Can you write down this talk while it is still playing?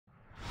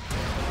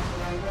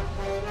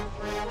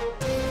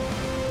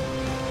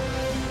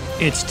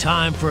It's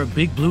time for a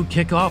Big Blue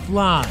Kickoff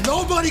Live.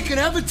 Nobody can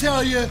ever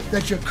tell you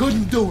that you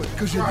couldn't do it,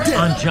 because you did.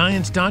 On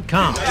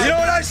Giants.com. You know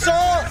what I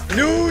saw?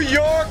 New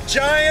York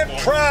Giant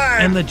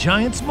Prime. And the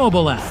Giants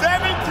mobile app.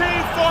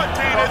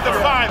 17-14 is the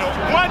final.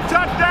 One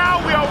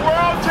touchdown, we are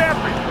world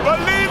champions.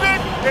 Believe it,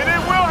 and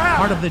it will happen.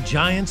 Part of the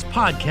Giants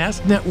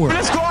Podcast Network.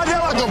 Let's go out there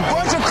like a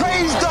bunch of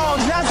crazy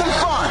dogs and have some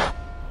fun.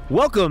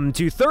 Welcome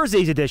to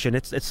Thursday's edition.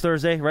 It's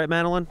Thursday, right,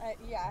 Madeline?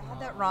 Yeah, I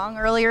had that wrong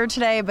earlier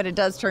today, but it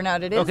does turn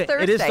out it is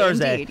Thursday. It is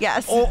Thursday. Indeed,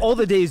 yes. All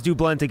the days do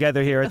blend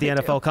together here at the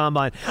NFL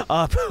Combine.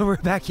 We're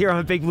back here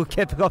on Big Blue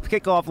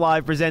Kickoff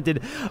Live,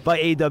 presented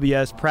by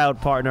AWS, proud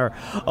partner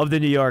of the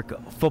New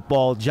York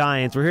Football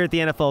Giants. We're here at the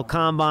NFL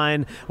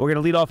Combine. We're going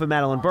to lead off with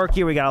Madeline Burke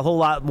here. We got a whole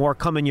lot more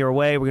coming your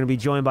way. We're going to be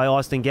joined by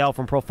Austin Gale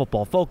from Pro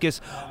Football Focus,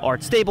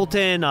 Art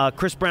Stapleton,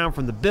 Chris Brown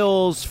from the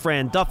Bills,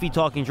 Fran Duffy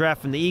talking draft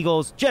from the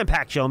Eagles.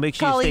 Jam-packed show. Make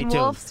sure you stay tuned.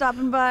 Colleen Wolfe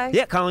stopping by.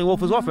 Yeah, Colleen Wolfe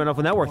was off for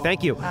NFL Network.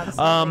 Thank you.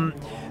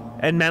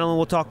 And Madeline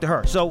will talk to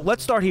her. So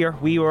let's start here.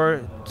 We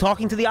were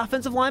talking to the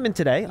offensive lineman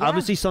today. Yeah.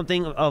 Obviously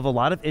something of a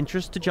lot of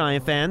interest to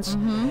Giant fans.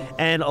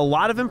 And a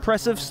lot of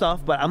impressive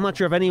stuff, but I'm not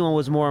sure if anyone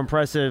was more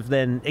impressive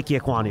than Ike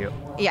Ekwonu.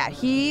 Yeah,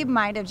 he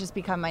might have just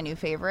become my new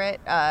favorite,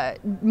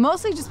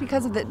 mostly just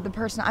because of the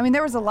person. I mean,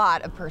 there was a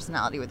lot of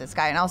personality with this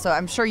guy. And also,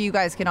 I'm sure you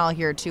guys can all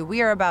hear, too.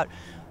 We are about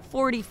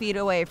 40 feet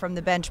away from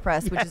the bench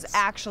press, which is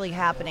actually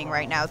happening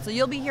right now. So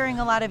you'll be hearing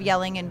a lot of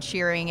yelling and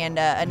cheering and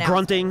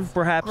grunting,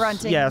 perhaps.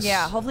 Grunting, yes.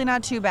 Yeah, hopefully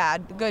not too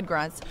bad. Good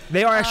grunts.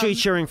 They are actually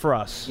cheering for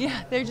us.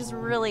 Yeah, they're just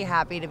really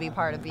happy to be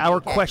part of BK.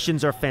 Our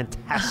questions are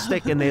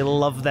fantastic, and they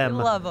love them.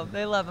 They love them.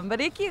 They love them.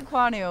 But Ike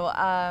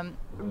Ekwonu,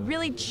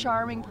 really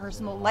charming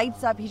person,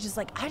 lights up. He's just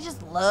like, I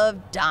just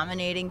love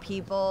dominating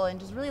people, and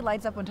just really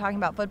lights up when talking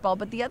about football.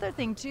 But the other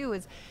thing, too,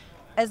 is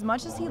as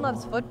much as he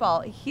loves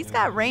football, he's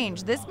got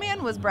range. This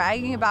man was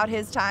bragging about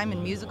his time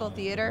in musical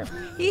theater.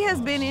 He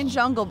has been in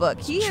Jungle Book.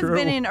 He has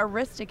been in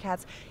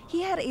Aristocats.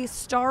 He had a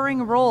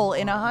starring role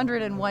in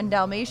 101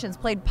 Dalmatians,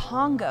 played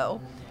Pongo.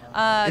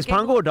 Is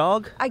Pongo a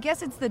dog? I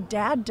guess it's the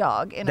dad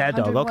dog in Dad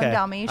 101 dog, okay.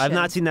 Dalmatians. I've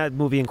not seen that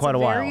movie in quite a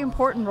while. Very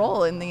important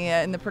role in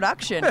the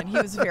production, and he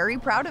was very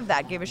proud of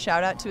that. Gave a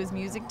shout out to his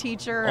music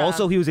teacher.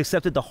 Also, he was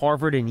accepted to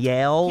Harvard and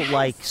Yale. Yes.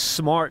 Like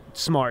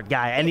smart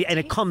guy, and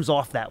it comes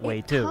off that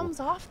way too. It comes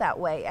off that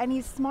way, and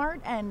he's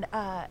smart, and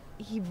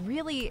he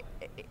really,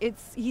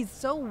 he's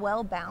so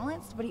well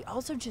balanced, but he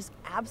also just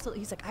absolutely,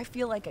 he's like, I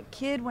feel like a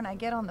kid when I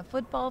get on the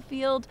football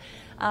field.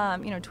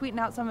 Tweeting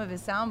out some of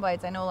his sound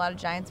bites. I know a lot of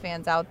Giants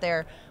fans out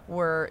there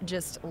were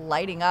just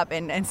lighting up,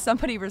 and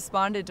somebody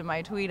responded to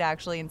my tweet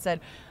actually and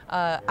said,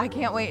 I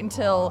can't wait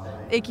until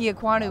Ike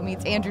Ekwonu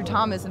meets Andrew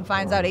Thomas and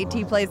finds out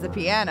AT plays the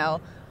piano.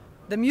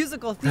 The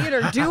musical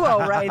theater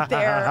duo right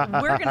there.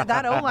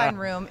 That O-line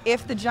room,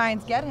 if the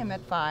Giants get him at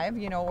 5,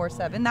 or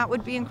 7, that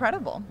would be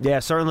incredible. Yeah,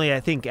 certainly.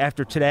 I think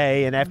after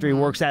today and after he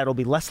works out, it'll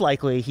be less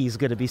likely he's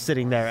going to be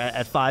sitting there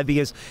at 5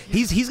 because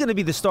he's going to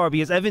be the star.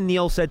 Because Evan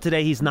Neal said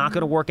today he's not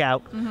going to work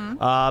out.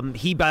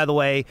 He, by the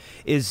way,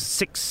 is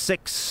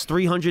 6'6",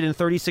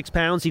 336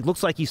 pounds. He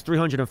looks like he's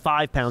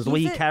 305 pounds. The way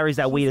he carries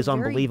that weight is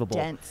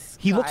unbelievable.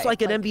 He looks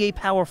like an NBA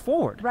power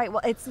forward. Right.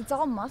 Well, it's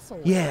all muscle.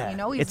 Yeah.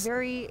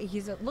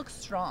 He looks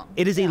strong.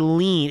 It is a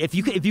lean. If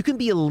you can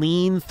be a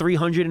lean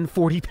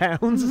 340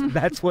 pounds,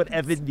 that's what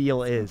Evan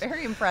Neal is.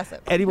 Very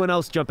impressive. Anyone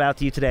else jump out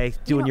to you today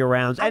doing your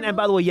rounds? And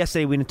by the way,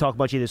 yesterday we didn't talk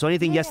about you either. So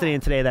anything yesterday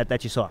and today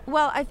that you saw?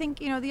 Well, I think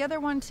the other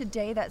one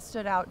today that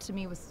stood out to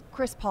me was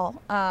Chris Paul,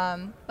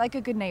 like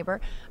a good neighbor.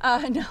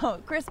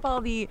 Chris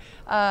Paul, the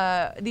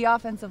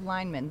offensive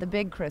lineman, the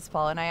big Chris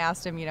Paul, and I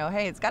asked him,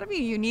 hey, it's got to be a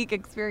unique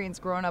experience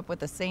growing up with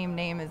the same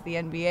name as the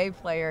NBA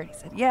player. He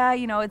said, yeah,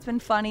 it's been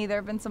funny. There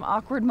have been some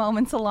awkward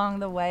moments along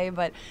the way,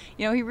 but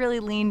he really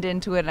leaned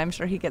into it, and I'm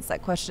sure he gets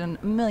that question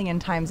a million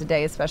times a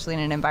day, especially in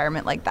an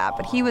environment like that.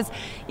 But he was,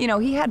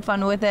 he had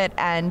fun with it,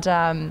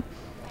 and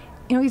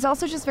he's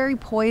also just very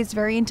poised,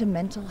 very into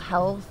mental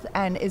health,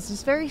 and is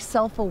just very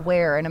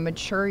self-aware and a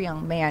mature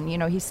young man.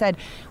 He said,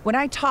 when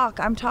I talk,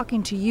 I'm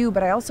talking to you,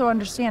 but I also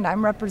understand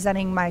I'm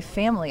representing my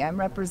family. I'm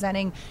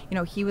representing,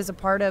 he was a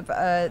part of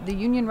the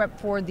union rep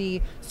for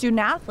the student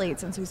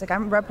athletes. And so he's like,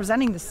 I'm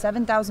representing the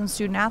 7,000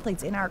 student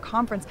athletes in our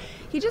conference.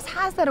 He just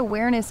has that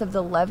awareness of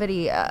the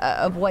levity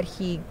of what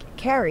he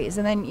carries.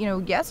 And then,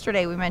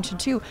 yesterday we mentioned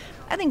too,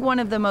 I think one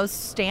of the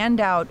most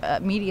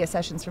standout media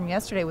sessions from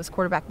yesterday was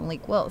quarterback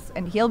Malik Willis,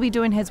 and he'll be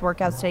doing his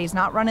workouts today. He's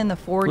not running the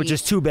 40. Which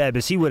is too bad,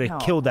 because he would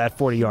have killed that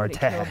 40-yard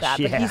dash.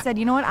 But he said,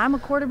 you know what, I'm a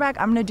quarterback.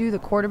 I'm going to do the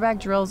quarterback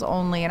drills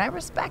only, and I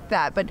respect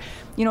that. But,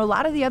 a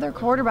lot of the other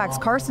quarterbacks,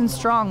 Carson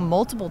Strong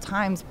multiple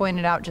times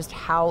pointed out just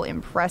how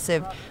impressed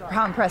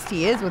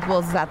he is with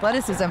Willis'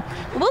 athleticism.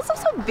 Willis is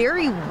also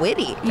very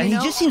witty. And he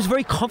just seems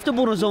very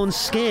comfortable in his own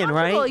skin,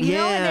 right?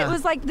 And it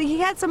was like he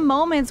had some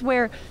moments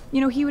where,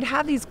 he would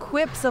have these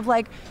quips of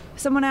like,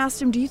 someone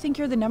asked him, do you think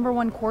you're the number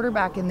one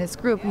quarterback in this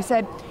group? He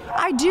said,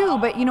 I do,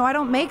 but I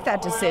don't make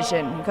that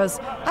decision. He goes,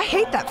 I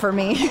hate that for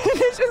me.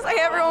 It's just like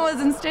everyone was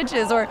in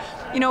stitches. Or,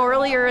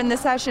 earlier in the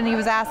session, he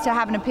was asked to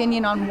have an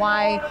opinion on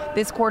why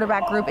this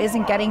quarterback group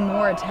isn't getting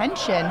more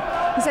attention.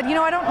 He said,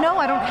 I don't know.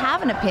 I don't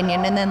have an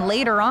opinion. And then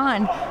later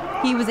on,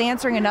 he was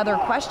answering another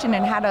question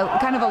and had a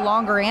kind of a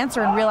longer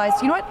answer and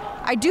realized, what,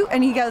 I do.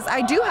 And he goes,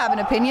 I do have an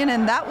opinion,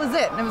 and that was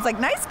it. And it was like,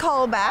 nice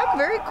callback,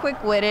 very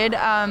quick-witted.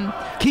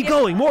 Keep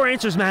going. More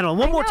answers, Madeline.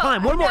 One more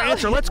time. One more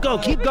answer. Let's go.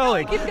 Keep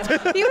going. He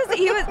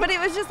was, but it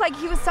was just like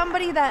he was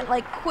somebody that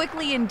like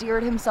quickly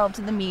endeared himself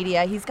to the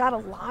media. He's got a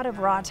lot of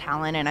raw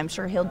talent, and I'm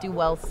sure he'll do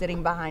well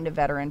sitting behind a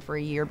veteran for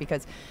a year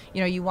because,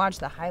 you watch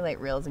the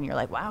highlight reels and you're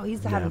like, wow,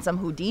 he's having some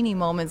Houdini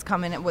moments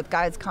coming in with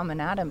guys coming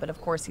at him. But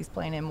of course, he's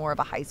playing in more of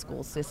a high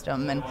school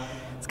system, and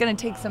it's going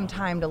to take some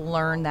time to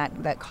learn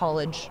that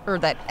college or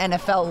that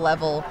NFL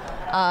level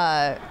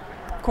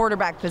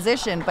quarterback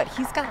position, but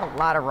he's got a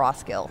lot of raw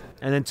skill.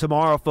 And then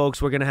tomorrow,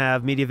 folks, we're going to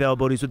have media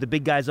availabilities with the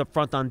big guys up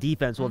front on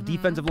defense. We'll have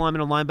defensive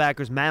linemen and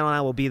linebackers. Madeline and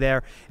I will be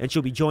there, and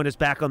she'll be joining us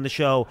back on the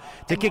show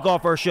to kick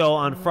off our show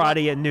on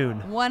Friday at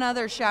noon. One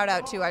other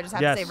shout-out, too. I just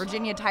have to say,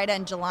 Virginia tight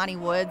end Jelani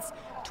Woods,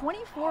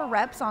 24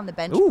 reps on the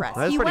bench press.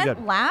 That's he pretty went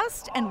good.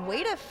 last, and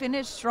way to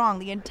finish strong.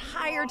 The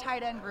entire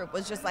tight end group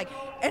was just like,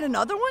 and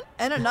another one,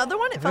 and another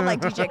one. It felt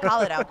like DJ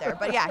Khaled out there.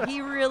 But yeah, he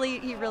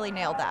really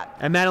nailed that.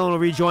 And Madeline will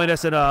rejoin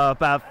us in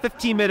about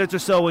 15 minutes or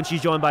so when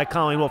she's joined by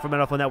Colleen Wolf from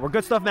NFL Network.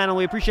 Good stuff, Madeline.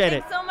 We appreciate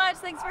it. Thanks so much.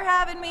 Thanks for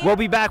having me. We'll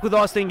be back with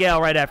Austin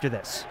Gale right after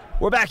this.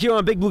 We're back here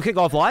on Big Blue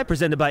Kickoff Live,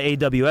 presented by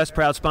AWS,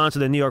 proud sponsor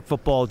of the New York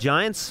Football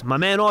Giants. My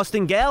man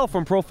Austin Gale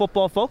from Pro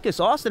Football Focus.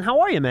 Austin,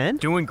 how are you, man?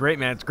 Doing great,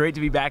 man. It's great to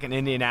be back in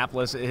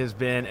Indianapolis. It has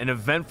been an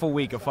eventful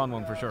week, a fun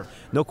one for sure.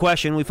 No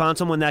question. We found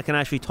someone that can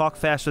actually talk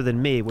faster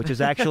than me, which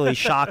is actually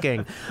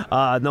shocking,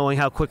 knowing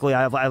how quickly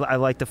I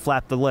like to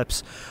flap the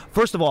lips.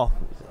 First of all,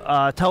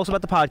 tell us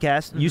about the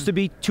podcast. Used to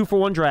be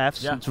 2-for-1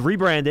 Drafts. Yeah. It's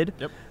rebranded.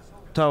 Yep.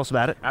 Tell us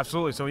about it.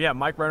 Absolutely. So,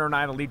 Mike Renner and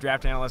I, the lead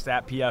draft analyst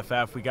at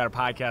PFF, we got a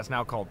podcast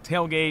now called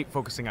Tailgate,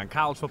 focusing on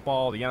college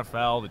football, the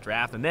NFL, the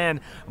draft, and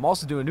then I'm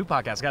also doing a new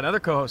podcast. I got another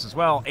co-host as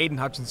well, Aiden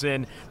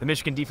Hutchinson, the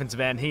Michigan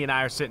defensive end. He and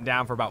I are sitting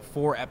down for about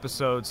 4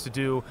 episodes to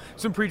do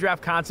some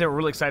pre-draft content. We're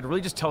really excited to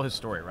really just tell his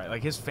story, right?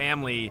 Like, his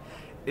family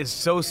is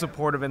so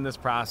supportive in this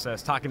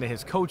process, talking to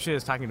his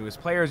coaches, talking to his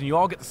players, and you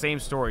all get the same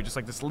story, just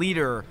like this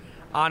leader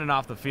on and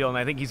off the field, and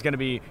I think he's going to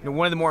be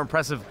one of the more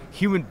impressive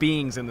human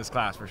beings in this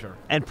class for sure.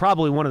 And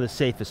probably one of the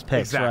safest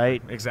picks,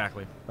 right?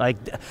 Exactly. Like,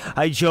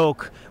 I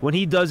joke, when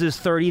he does his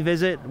 30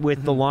 visit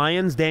with the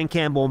Lions, Dan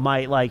Campbell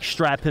might,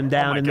 strap him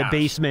down in the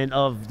basement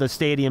of the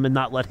stadium and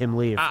not let him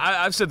leave.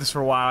 I've said this for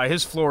a while.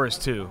 His floor is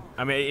 2.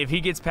 I mean, if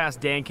he gets past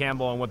Dan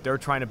Campbell and what they're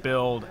trying to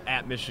build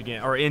at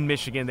Michigan, or in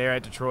Michigan there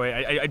at Detroit,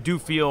 I do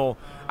feel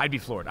I'd be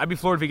floored. I'd be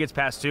floored if he gets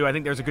past 2. I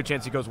think there's a good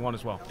chance he goes 1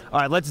 as well.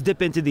 All right, let's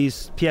dip into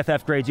these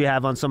PFF grades you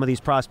have on some of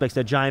these prospects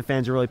that Giant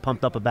fans are really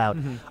pumped up about.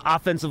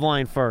 Offensive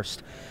line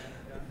first.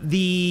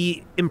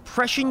 The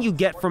impression you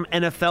get from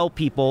NFL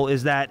people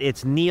is that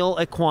it's Neal,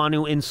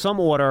 Ekwonu in some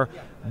order,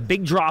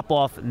 big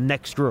drop-off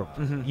next group.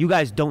 You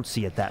guys don't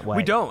see it that way.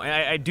 We don't. And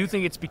I do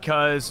think it's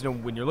because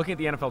when you're looking at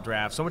the NFL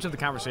draft, so much of the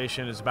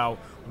conversation is about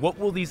what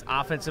will these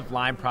offensive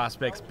line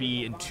prospects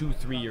be in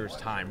 2-3 years'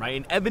 time, right?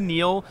 And Evan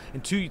Neal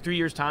in 2-3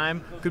 years'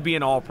 time could be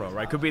an all-pro,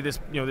 right? Could be this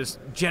this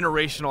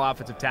generational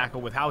offensive tackle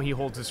with how he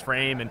holds his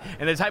frame and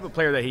the type of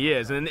player that he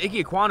is. And then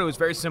Ike Ekwonu is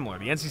very similar.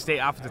 The NC State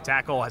offensive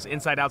tackle has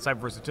inside-outside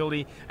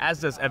versatility,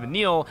 as does Evan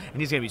Neal, and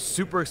he's going to be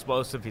super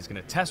explosive. He's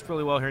going to test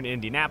really well here in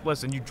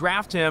Indianapolis, and you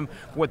draft him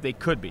for what they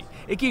could be.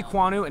 Ike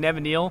Ekwonu and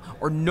Evan Neal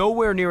are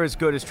nowhere near as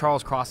good as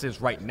Charles Cross is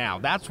right now.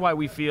 That's why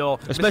we feel...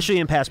 Especially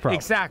in pass pro.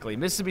 Exactly.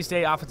 Mississippi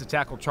State offensive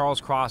tackle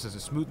Charles Cross is a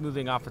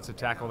smooth-moving offensive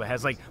tackle that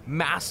has,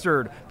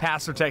 mastered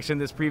pass protection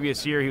this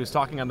previous year. He was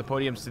talking on the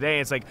podiums today.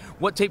 It's like,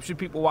 what tape should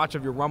people watch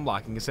of your run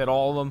blocking? He said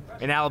all of them,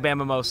 in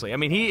Alabama mostly. I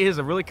mean, he is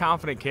a really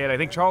confident kid. I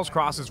think Charles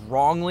Cross is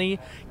wrongly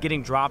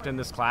getting dropped in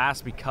this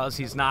class because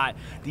he's not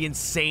the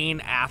insane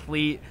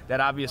athlete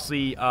that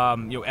obviously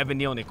Evan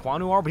Neal and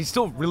Ekwonu are, but he's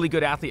still a really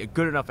good athlete, a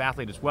good enough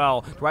athlete as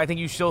well, where I think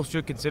you still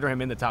should consider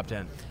him in the top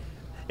 10.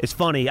 It's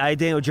funny. I had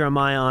Daniel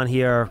Jeremiah on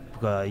here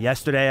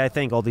yesterday, I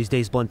think. All these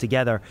days blend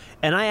together.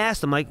 And I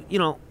asked him,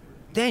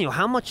 Daniel,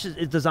 how much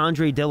does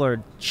Andre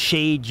Dillard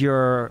shade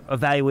your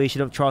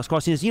evaluation of Charles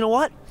Cross? He says, you know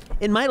what?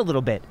 It might a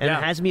little bit. And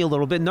it has me a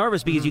little bit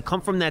nervous because you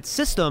come from that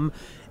system.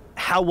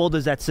 How well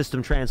does that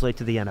system translate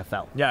to the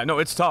NFL? Yeah, no,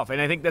 it's tough.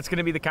 And I think that's going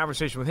to be the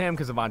conversation with him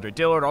because of Andre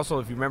Dillard. Also,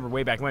 if you remember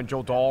way back when,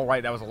 Joe Dahl,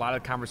 right, that was a lot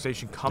of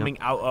conversation coming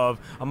out of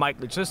a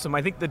Mike Leach system.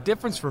 I think the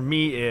difference for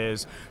me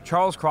is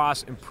Charles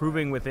Cross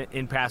improving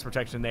in pass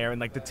protection there.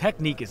 And, the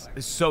technique is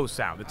so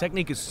sound. The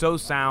technique is so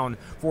sound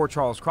for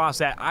Charles Cross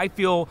that I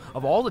feel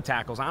of all the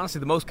tackles, honestly,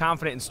 the most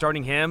confident in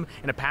starting him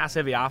in a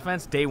pass-heavy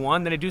offense day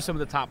one than I do some of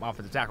the top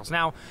offensive tackles.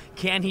 Now,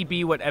 can he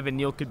be what Evan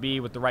Neal could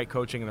be with the right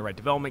coaching and the right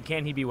development?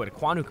 Can he be what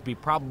Ekwonu could be?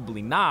 Probably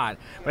probably not.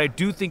 But I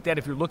do think that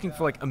if you're looking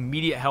for like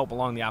immediate help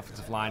along the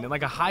offensive line and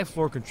like a high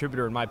floor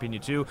contributor, in my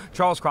opinion, too,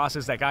 Charles Cross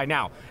is that guy.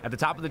 Now, at the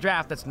top of the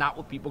draft, that's not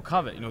what people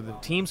covet. You know, the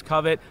teams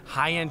covet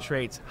high-end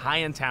traits,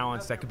 high-end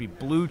talents that could be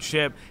blue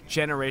chip,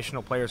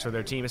 generational players for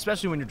their team,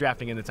 especially when you're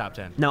drafting in the top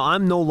 10. Now,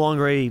 I'm no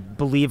longer a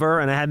believer,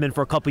 and I have been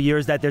for a couple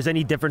years, that there's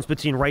any difference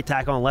between right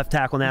tackle and left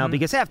tackle now,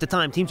 because half the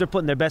time teams are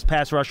putting their best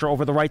pass rusher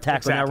over the right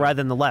tackle now rather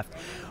than the left.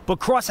 But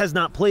Cross has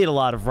not played a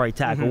lot of right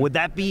tackle. Would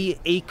that be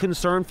a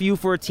concern for you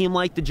for a team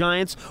like the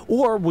Giants,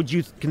 or would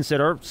you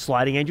consider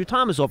sliding Andrew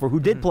Thomas over, who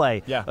did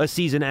play a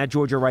season at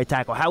Georgia right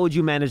tackle? How would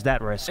you manage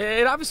that risk?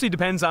 It obviously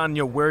depends on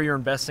where you're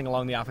investing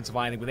along the offensive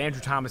line. With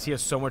Andrew Thomas, he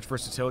has so much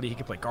versatility. He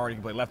can play guard, he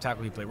can play left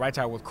tackle, he can play right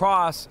tackle. With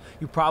Cross,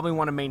 you probably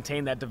want to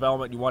maintain that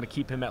development. You want to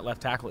keep him at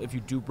left tackle if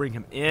you do bring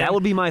him in. That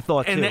would be my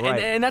thought, too.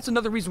 And that's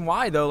another reason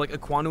why, though, like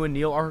Ekwonu and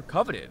Neal are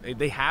coveted.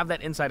 They have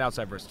that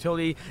inside-outside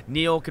versatility.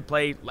 Neal could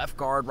play left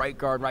guard, right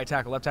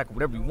tackle, left tackle,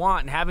 whatever you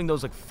want. And having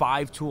those like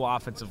 5-tool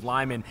offensive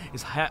linemen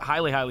is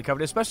highly, highly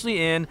coveted,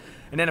 especially in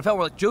an NFL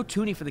where like Joe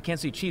Thuney for the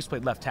Kansas City Chiefs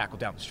played left tackle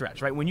down the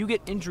stretch, right? When you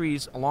get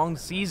injuries along the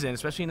season,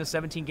 especially in a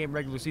 17-game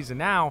regular season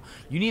now,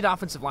 you need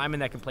offensive linemen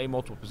that can play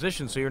multiple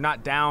positions so you're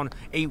not down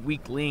a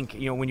weak link,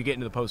 when you get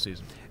into the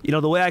postseason.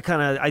 The way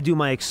I do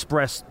my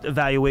express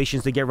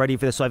evaluations to get ready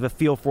for this, so I have a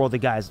feel for all the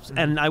guys.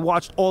 And I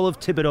watched all of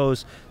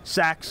Thibodeau's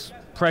sacks,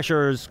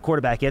 pressures,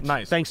 quarterback hits.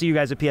 Nice. Thanks to you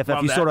guys at PFF.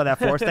 Love you that. sorted that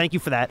for us. Thank you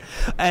for that.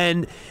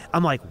 And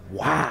I'm like,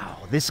 wow,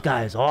 this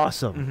guy is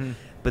awesome.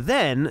 But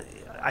then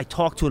I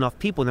talk to enough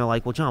people, and they're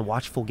like, well, John,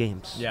 watch full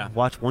games. Yeah.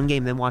 Watch one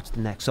game, then watch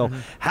the next. So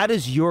how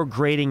does your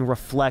grading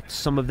reflect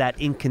some of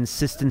that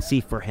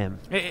inconsistency for him?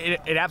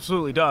 It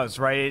absolutely does,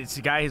 right? It's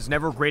a guy who's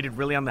never graded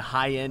really on the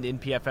high end in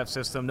PFF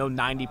system. No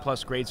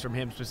 90-plus grades from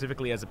him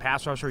specifically as a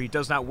pass rusher. He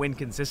does not win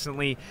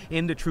consistently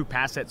in the true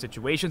pass set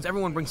situations.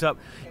 Everyone brings up,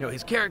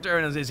 his character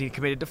and is he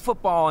committed to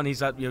football, and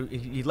he's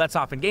he lets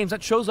off in games.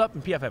 That shows up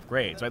in PFF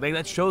grades, right?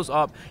 That shows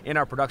up in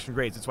our production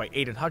grades. That's why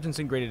Aiden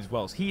Hutchinson graded as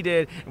well as he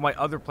did, and why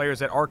other players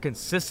that are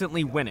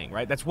consistently winning,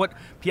 right? That's what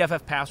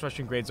PFF pass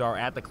rushing grades are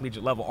at the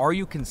collegiate level. Are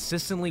you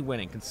consistently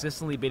winning,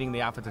 consistently beating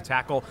the offensive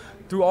tackle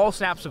through all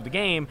snaps of the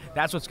game?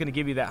 That's what's going to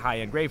give you that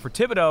high-end grade. For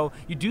Thibodeau,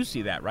 you do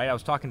see that, right? I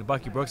was talking to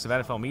Bucky Brooks of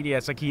NFL Media.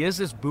 It's like he is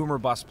this boomer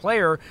bust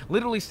player,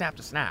 literally snap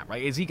to snap,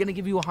 right? Is he going to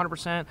give you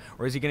 100%,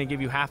 or is he going to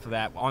give you half of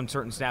that on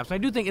certain snaps? And I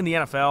do think in the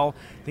NFL,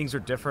 things are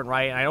different,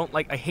 right? And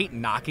I hate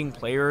knocking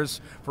players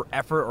for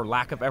effort or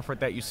lack of effort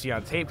that you see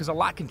on tape, because a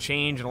lot can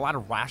change and a lot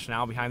of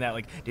rationale behind that.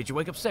 Like, did you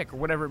wake up sick or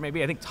whatever it may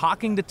be? I think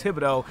talking to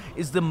Thibodeau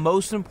is the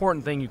most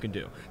important thing you can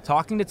do.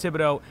 Talking to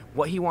Thibodeau,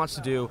 what he wants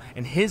to do,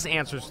 and his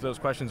answers to those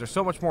questions are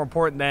so much more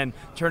important than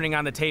turning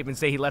on the tape and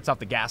say he lets off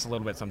the gas a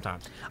little bit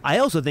sometimes. I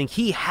also think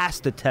he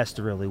has to test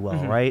really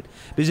well, right?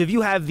 Because if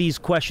you have these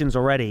questions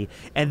already,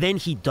 and then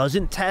he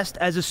doesn't test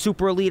as a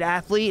super elite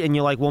athlete, and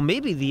you're like, well,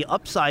 maybe the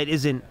upside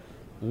isn't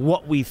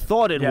what we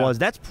thought it was,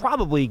 that's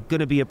probably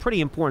going to be a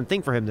pretty important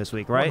thing for him this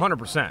week, right?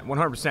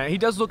 100%. He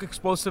does look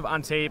explosive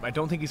on tape. I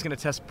don't think he's going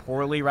to test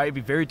poorly, right? It'd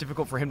be very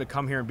difficult for him to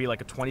come here and be like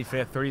a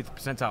 25th, 30th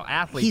percentile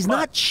athlete. He's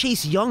not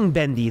Chase Young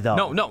bendy,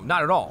 though. No,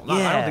 not at all.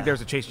 I don't think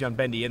there's a Chase Young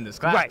bendy in this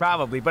class,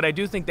 probably. But I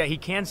do think that he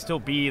can still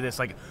be this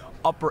like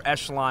upper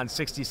echelon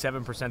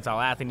 67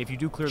 percentile athlete. And if you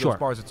do clear those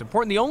bars, it's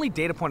important. The only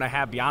data point I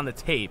have beyond the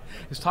tape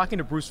is talking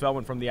to Bruce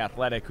Feldman from The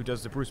Athletic, who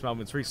does the Bruce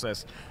Feldman Freaks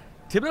List.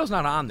 Thibodeau's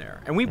not on there.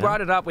 And we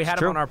brought it up. We had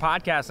him on our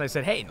podcast, and I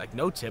said, hey, like,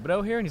 no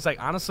Thibodeau here? And he's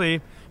like, honestly,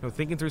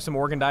 thinking through some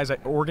Oregon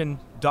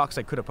Ducks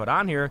I could have put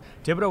on here,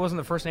 Thibodeau wasn't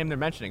the first name they're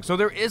mentioning. So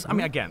there is, I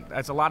mean, again,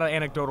 that's a lot of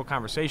anecdotal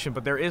conversation,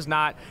 but there is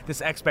not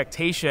this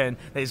expectation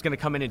that he's going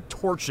to come in and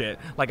torch it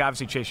like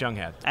obviously Chase Young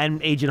had. And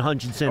Agent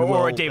Hutchinson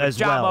or David as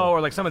Jabo, well. or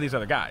like some of these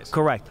other guys.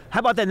 Correct. How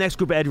about that next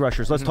group of edge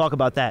rushers? Let's talk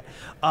about that.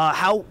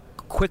 How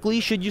quickly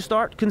should you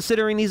start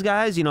considering these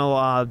guys?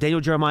 Daniel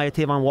Jeremiah,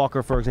 Tavon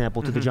Walker, for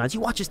example, to the Giants. You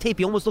watch his tape,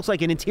 he almost looks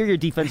like an interior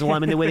defensive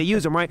lineman the way they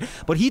use him, right?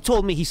 But he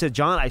told me, he said,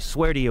 John, I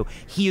swear to you,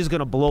 he is going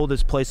to blow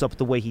this place up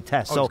the way he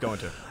tests. He's going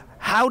to.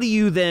 How do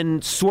you then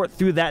sort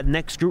through that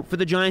next group for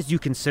the Giants? Do you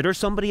consider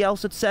somebody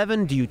else at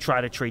 7? Do you try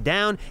to trade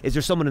down? Is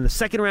there someone in the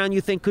second round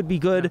you think could be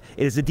good? It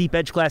is a deep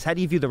edge class. How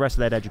do you view the rest of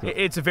that edge group?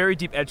 It's a very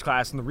deep edge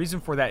class, and the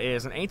reason for that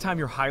is, and anytime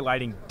you're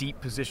highlighting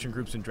deep position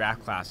groups in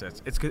draft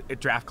classes, it's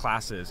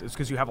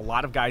because you have a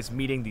lot of guys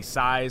meeting the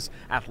size,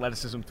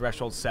 athleticism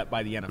thresholds set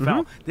by the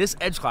NFL. This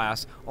edge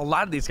class, a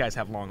lot of these guys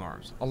have long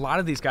arms. A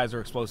lot of these guys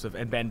are explosive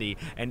and bendy,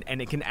 and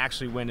it can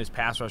actually win as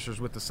pass rushers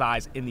with the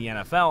size in the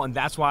NFL, and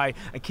that's why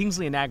a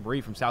Kingsley Enagbare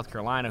from South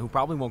Carolina, who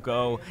probably won't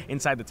go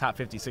inside the top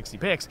 50, 60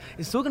 picks,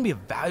 is still going to be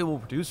a valuable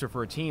producer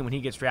for a team when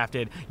he gets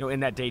drafted,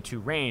 in that day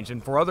 2 range.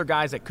 And for other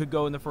guys that could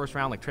go in the first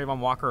round, like Travon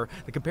Walker,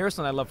 the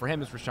comparison I love for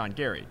him is Rashawn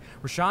Gary.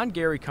 Rashawn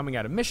Gary, coming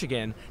out of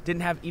Michigan,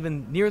 didn't have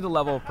even near the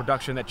level of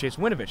production that Chase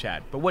Winovich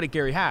had. But what did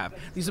Gary have?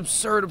 These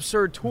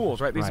absurd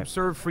tools, right? These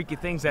absurd, freaky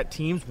things that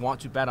teams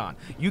want to bet on.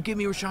 You give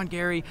me Rashawn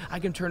Gary, I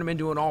can turn him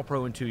into an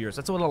all-pro in 2 years.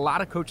 That's what a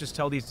lot of coaches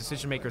tell these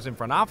decision makers in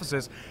front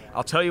offices.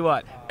 I'll tell you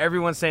what,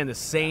 everyone's saying the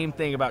same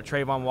thing about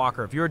Travon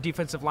Walker. If you're a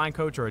defensive line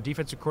coach or a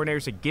defensive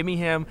coordinator, say, give me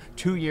him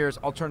 2 years,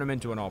 I'll turn him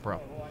into an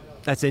all-pro.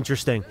 That's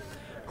interesting.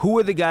 Who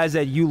are the guys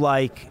that you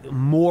like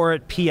more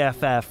at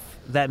PFF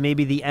that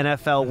maybe the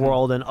NFL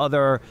world and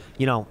other,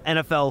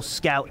 NFL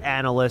scout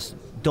analysts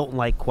don't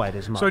like quite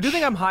as much? So I do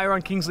think I'm higher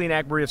on Kingsley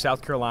Enagbare of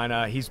South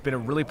Carolina. He's been a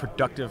really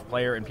productive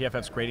player in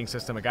PFF's grading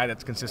system, a guy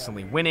that's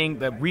consistently winning.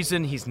 The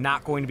reason he's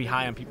not going to be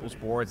high on people's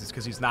boards is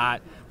because he's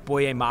not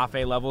Boye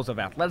Mafe levels of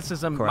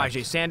athleticism.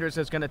 Myjai Sanders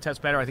is going to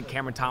test better. I think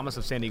Cameron Thomas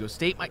of San Diego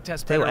State might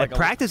test better. At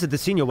practice at the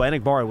Senior Bowl,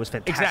 Enagbare was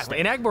fantastic.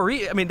 Exactly.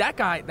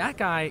 Enagbare, that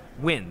guy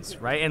wins,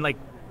 right? And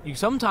you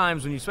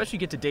sometimes, when you especially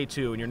get to day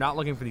 2 and you're not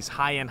looking for these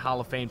high-end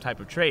Hall of Fame type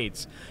of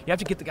traits, you have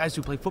to get the guys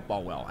who play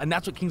football well. And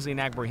that's what Kingsley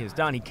Enagbare has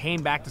done. He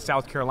came back to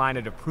South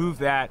Carolina to prove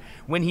that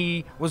when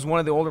he was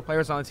one of the older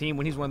players on the team,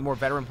 when he's one of the more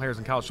veteran players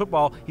in college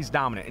football, he's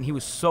dominant. And he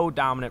was so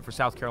dominant for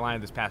South Carolina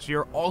this past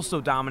year,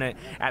 also dominant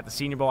at the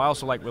Senior Bowl.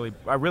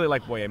 I really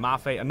like Boye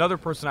Mafe. Another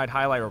person I'd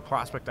highlight, or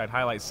prospect I'd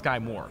highlight, is Sky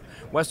Moore,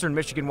 Western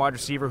Michigan wide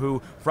receiver who,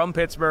 from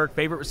Pittsburgh,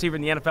 favorite receiver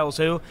in the NFL is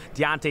who?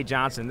 Deontay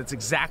Johnson. That's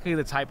exactly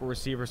the type of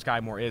receiver Sky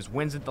Moore is.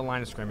 Wins at the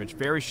line of scrimmage,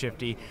 very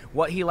shifty.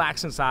 What he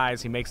lacks in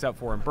size, he makes up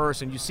for in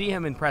bursts. And you see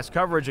him in press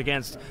coverage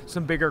against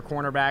some bigger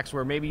cornerbacks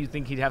where maybe you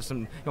think he'd have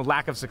some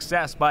lack of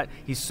success, but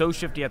he's so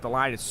shifty at the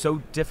line, it's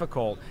so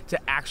difficult to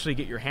actually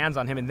get your hands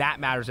on him, and that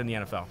matters in the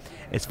NFL.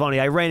 It's funny,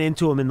 I ran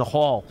into him in the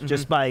hall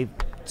just by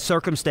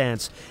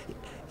circumstance.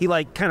 He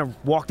kind of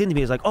walked into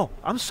me. He's like, "Oh,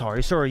 I'm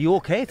sorry, sir. Are you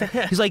okay?"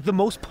 He's like the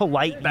most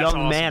polite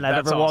young man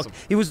I've ever walked.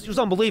 It was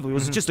unbelievable. He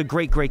was just a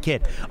great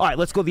kid. All right,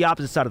 let's go the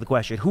opposite side of the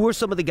question. Who are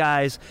some of the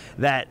guys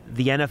that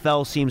the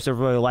NFL seems to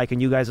really like,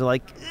 and you guys are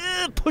like,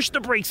 push the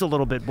brakes a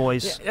little bit,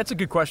 boys? Yeah, that's a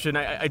good question.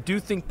 I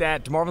do think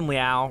that DeMarvin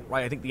Leal,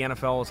 right? I think the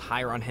NFL is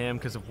higher on him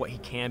because of what he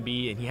can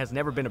be, and he has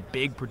never been a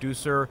big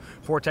producer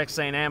for Texas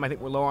A&M. I think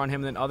we're lower on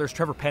him than others.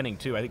 Trevor Penning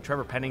too. I think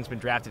Trevor Penning's been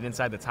drafted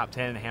inside the top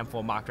 10 in a handful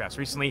of mock drafts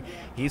recently.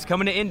 He's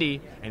coming to Indy,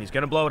 and he's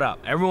going to blow it up.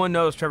 Everyone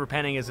knows Trevor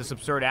Penning is this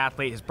absurd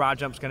athlete. His broad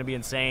jump's going to be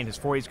insane. His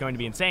 40 is going to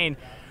be insane.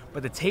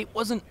 But the tape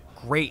wasn't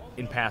great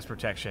in pass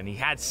protection. He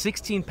had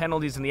 16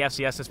 penalties in the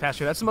FCS this past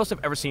year. That's the most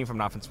I've ever seen from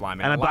an offensive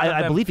lineman. And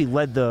I believe he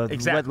led the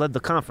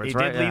conference,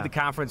 right? He did lead the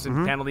conference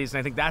in penalties, and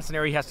I think that's an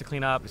area he has to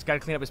clean up. He's got to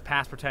clean up his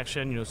pass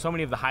protection. So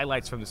many of the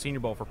highlights from the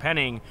Senior Bowl for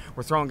Penning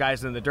were throwing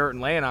guys in the dirt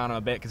and laying on him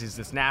a bit because he's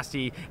this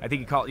nasty. I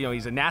think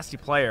he's a nasty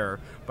player,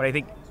 but I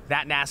think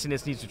that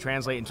nastiness needs to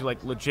translate into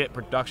legit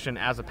production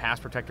as a pass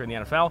protector in the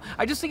NFL.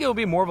 I just think it will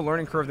be more of a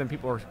learning curve than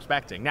people are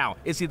expecting. Now,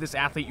 is he this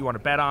athlete you want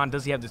to bet on?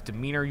 Does he have this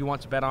demeanor you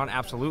want to bet on?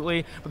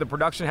 Absolutely. But the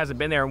production hasn't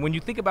been there. And when you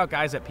think about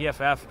guys at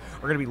PFF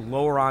are going to be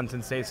lower on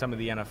than, say, some of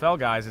the NFL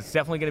guys, it's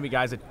definitely going to be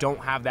guys that don't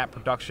have that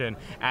production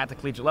at the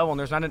collegiate level. And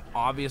there's not an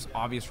obvious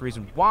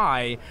reason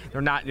why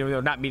they're not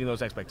meeting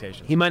those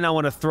expectations. He might not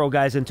want to throw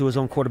guys into his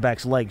own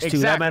quarterback's legs, too.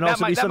 Exactly. That might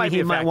also be something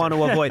he might want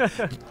to avoid.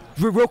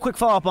 Real quick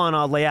follow-up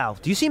on Leal.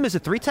 Do you see him as a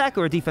 3-tech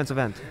or a defensive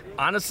end?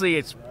 Honestly,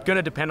 it's going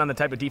to depend on the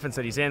type of defense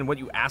that he's in, what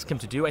you ask him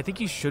to do. I think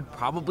he should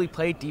probably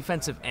play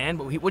defensive end,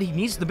 but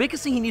the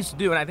biggest thing he needs to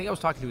do, and I think I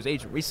was talking to his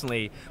agent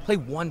recently, play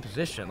one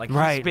position.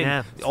 He's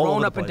been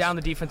thrown up and down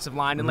the defensive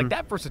line, and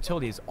that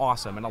versatility is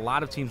awesome, and a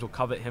lot of teams will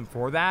covet him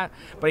for that.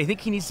 But I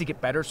think he needs to get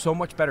better, so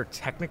much better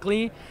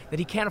technically, that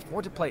he can't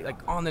afford to play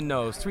on the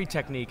nose, 3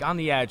 technique, on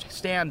the edge,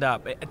 stand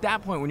up. At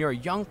that point, when you're a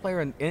young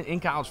player in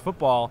college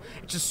football,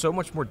 it's just so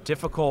much more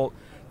difficult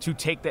to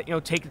take that,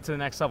 take it to the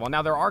next level.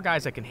 Now there are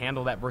guys that can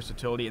handle that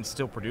versatility and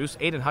still produce.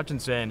 Aiden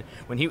Hutchinson,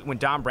 when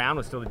Don Brown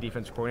was still the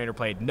defensive coordinator,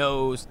 played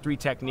nose, 3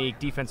 technique,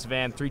 defensive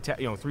end,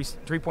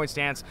 3-point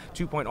stance,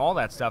 2-point, all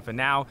that stuff, and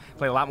now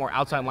play a lot more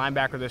outside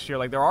linebacker this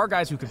year. There are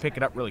guys who can pick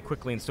it up really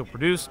quickly and still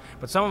produce,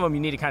 but some of them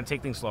you need to kind of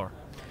take things slower.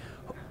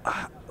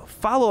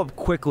 Follow up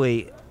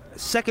quickly.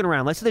 Second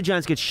round, let's say the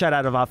Giants get shut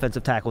out of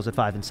offensive tackles at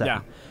 5 and 7.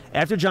 Yeah.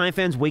 After Giant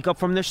fans wake up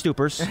from their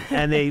stupors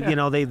and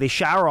they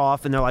shower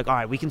off and they're like, all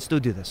right, we can still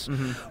do this.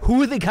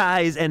 Who are the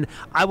guys? And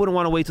I wouldn't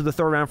want to wait till the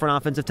 3rd round for an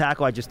offensive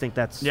tackle. I just think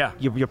that's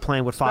you're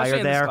playing with fire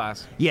especially there. In this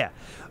class. Yeah.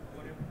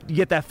 You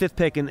get that 5th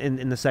pick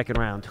in the 2nd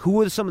round.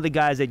 Who are some of the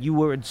guys that you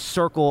would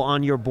circle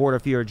on your board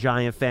if you're a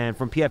Giant fan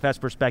from PFF's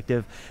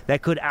perspective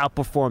that could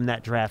outperform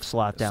that draft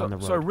slot down the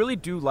road? So I really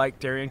do like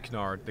Darian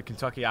Kennard, the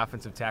Kentucky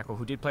offensive tackle,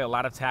 who did play a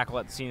lot of tackle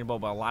at the Senior Bowl,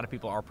 but a lot of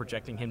people are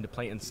projecting him to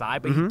play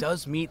inside. But he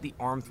does meet the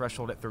arm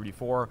threshold at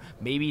 34.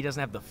 Maybe he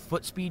doesn't have the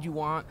foot speed you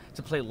want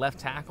to play left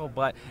tackle,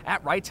 but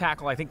at right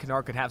tackle, I think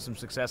Kennard could have some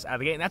success out of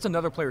the gate. And that's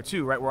another player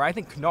too, right, where I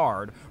think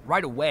Kennard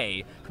right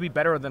away could be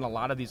better than a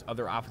lot of these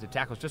other offensive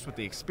tackles just with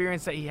the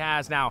experience that he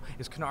has. Now,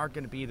 is Kennard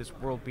going to be this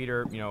world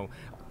beater,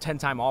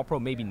 10-time All-Pro?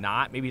 Maybe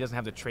not. Maybe he doesn't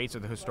have the traits or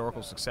the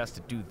historical success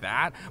to do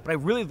that. But I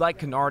really like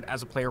Kennard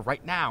as a player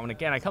right now. And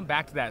again, I come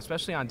back to that,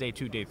 especially on day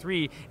 2, day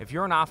 3. If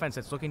you're an offense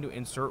that's looking to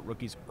insert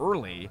rookies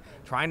early,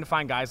 trying to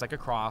find guys like a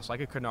Cross, like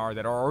a Kennard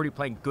that are already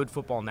playing good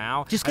football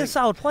now. Just get a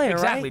solid player,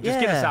 exactly, right? Just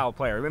get a solid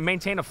player.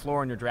 Maintain a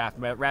floor in your draft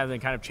rather than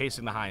kind of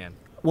chasing the high end.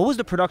 What was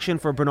the production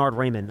for Bernard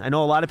Raymond? I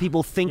know a lot of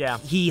people think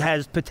he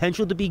has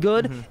potential to be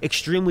good,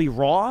 extremely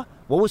raw.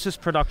 What was his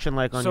production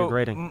like on your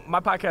grading?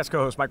 My podcast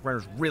co-host, Mike Renner,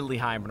 is really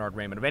high on Bernard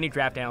Raymond. Of any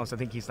draft analyst, I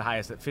think he's the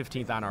highest at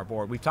 15th on our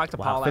board. We've talked to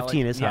Paul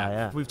 15 is high,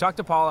 yeah. We've talked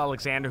to Paul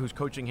Alexander, who's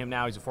coaching him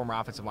now. He's a former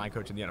offensive line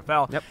coach in the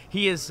NFL. Yep.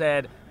 He has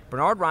said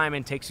Bernard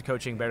Raymond takes the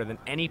coaching better than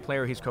any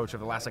player he's coached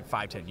over the last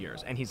 5-10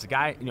 years. And he's the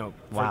guy,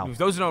 for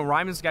those who know,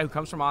 Raymond's the guy who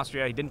comes from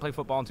Austria. He didn't play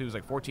football until he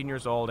was 14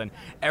 years old. And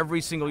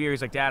every single year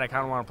he's like, Dad, I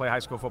kind of want to play high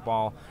school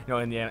football,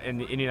 in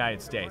the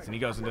United States. And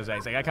he goes and does that.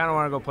 He's like, I kind of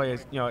want to go play,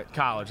 at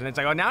college. And it's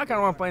like, oh, now I kind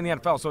of want to play in the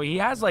NFL. So he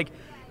has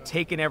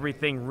taken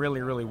everything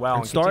really, really well.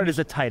 And started as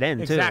a tight end,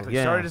 too. Exactly.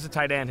 Started as a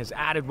tight end, has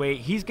added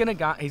weight. He's gonna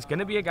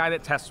be a guy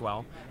that tests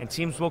well, and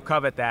teams will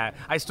covet that.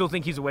 I still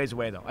think he's a ways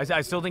away, though. I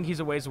still think he's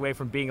a ways away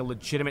from being a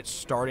legitimate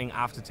starting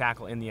offensive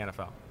tackle in the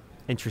NFL.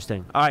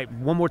 Interesting. All right,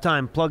 one more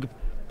time. Plug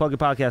your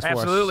podcast for us.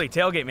 Absolutely.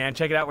 Tailgate, man.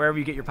 Check it out wherever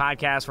you get your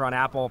podcasts. We're on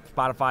Apple,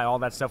 Spotify, all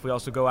that stuff. We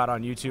also go out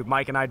on YouTube.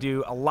 Mike and I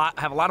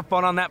have a lot of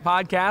fun on that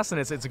podcast, and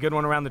it's a good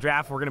one around the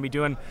draft. We're going to be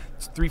doing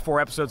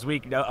 3-4 episodes a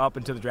week up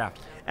into the draft.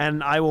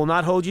 And I will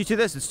not hold you to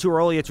this. It's too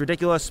early. It's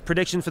ridiculous.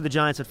 Prediction for the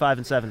Giants at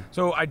 5-7.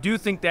 So I do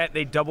think that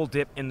they double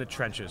dip in the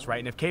trenches, right?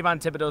 And if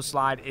Kayvon Thibodeau's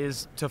slide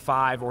is to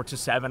 5 or to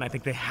 7, I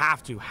think they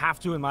have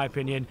to, in my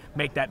opinion,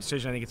 make that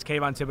decision. I think it's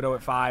Kayvon Thibodeau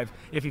at 5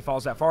 if he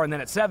falls that far. And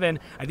then at 7,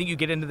 I think you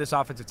get into this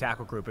offensive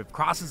tackle group. If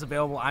Cross is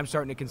available, I'm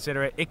starting to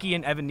consider it. Ickey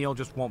and Evan Neal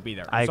just won't be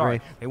there. I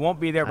agree. They won't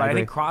be there, but I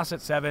think Cross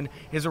at 7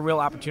 is a real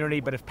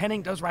opportunity. But if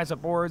Penning does rise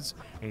up boards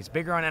and he's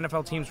bigger on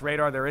NFL teams'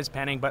 radar, there is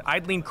Penning. But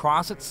I'd lean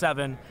Cross at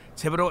 7,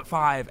 Thibodeau at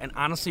 5, and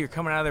honestly, you're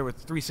coming out of there with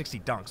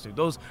 360 dunks, dude.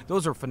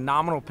 Those are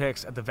phenomenal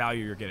picks at the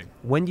value you're getting.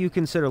 When do you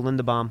consider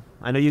Linderbaum?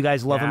 I know you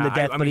guys love him to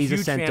death, but he's a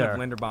center. I'm a huge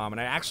fan of Linderbaum, and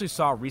I actually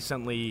saw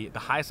recently the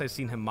highest I've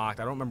seen him mocked.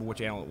 I don't remember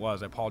which analyst it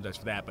was. I apologize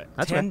for that,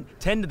 but 10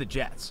 to the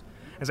Jets.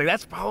 It's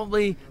that's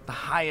probably the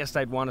highest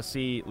I'd want to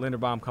see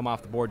Linderbaum come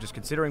off the board, just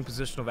considering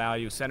positional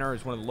value. Center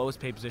is one of the lowest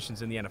paid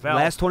positions in the NFL.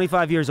 Last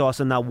 25 years,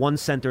 Austin, not one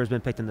center has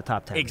been picked in the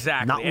top 10.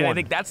 Exactly. Not and one. I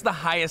think that's the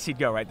highest he'd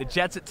go, right? The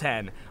Jets at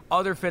 10.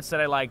 Other fits that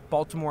I like,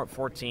 Baltimore at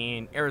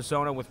 14,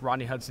 Arizona with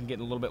Rodney Hudson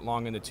getting a little bit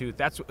long in the tooth.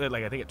 That's I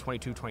think at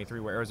 22, 23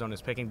 where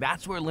Arizona's picking.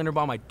 That's where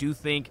Linderbaum, I do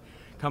think,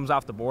 comes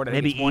off the board.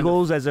 Maybe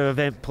Eagles as a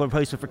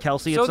replacement for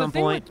Kelsey at some point. So the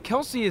thing with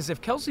Kelsey is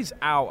if Kelsey's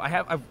out,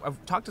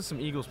 I've talked to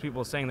some Eagles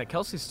people saying that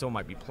Kelsey still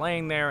might be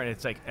playing there, and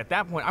it's at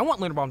that point, I want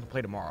Linderbaum to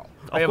play tomorrow.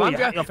 If I'm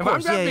drafting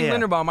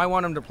Linderbaum, I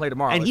want him to play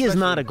tomorrow. And he is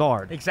not a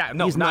guard. Exactly.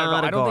 No, he's not a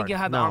guard. I don't think he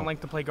had the arm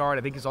length to play guard.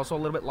 I think he's also a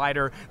little bit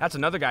lighter. That's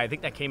another guy I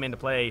think that came in to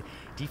play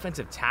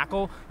defensive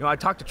tackle. I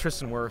talked to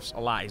Tristan Wirfs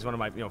a lot. He's one of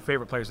my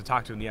favorite players to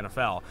talk to in the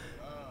NFL.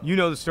 You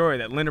know the story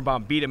that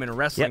Linderbaum beat him in a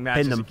wrestling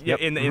match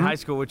in high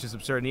school, which is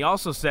absurd. And he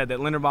also said that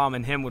Linderbaum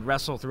and him would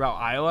wrestle throughout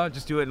Iowa,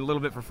 just do it a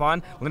little bit for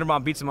fun.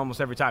 Linderbaum beats him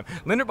almost every time.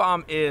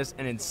 Linderbaum is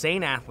an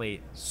insane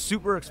athlete,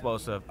 super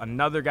explosive.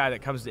 Another guy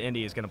that comes to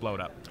Indy is going to blow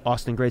it up.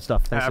 Austin, great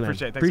stuff. Thanks,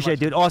 man. Appreciate it,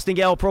 dude. Austin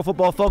Gale, Pro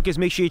Football Focus.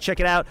 Make sure you check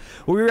it out.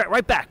 We'll be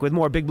right back with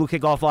more Big Blue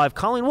Kickoff Live.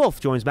 Colleen Wolfe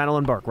joins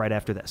Madeline Burke right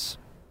after this.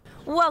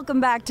 Welcome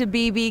back to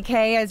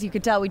BBK. As you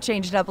could tell, we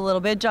changed it up a little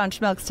bit. John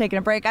Schmelk's taking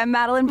a break. I'm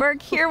Madeline Burke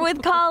here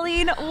with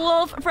Colleen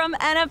Wolfe from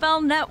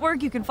NFL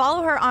Network. You can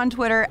follow her on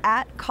Twitter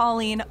at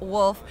Colleen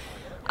Wolfe.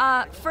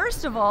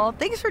 First of all,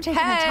 thanks for taking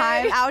the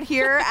time out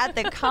here at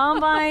the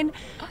Combine.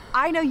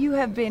 I know you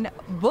have been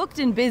booked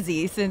and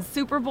busy since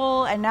Super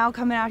Bowl and now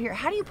coming out here.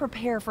 How do you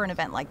prepare for an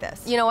event like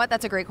this? You know what?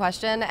 That's a great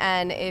question.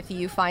 And if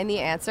you find the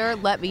answer,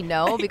 let me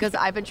know because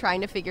I've been trying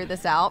to figure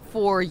this out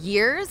for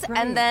years. Right.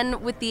 And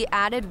then with the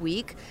added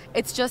week,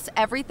 it's just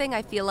everything.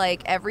 I feel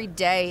like every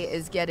day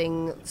is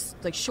getting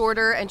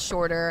shorter and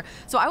shorter.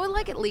 So I would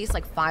like at least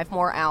 5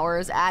 more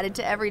hours added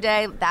to every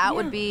day. That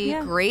would be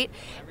great.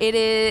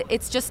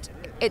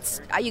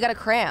 It's you got to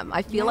cram.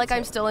 I feel like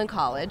I'm still in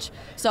college.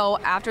 So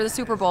after the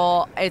Super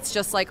Bowl, it's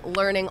just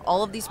learning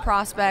all of these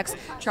prospects,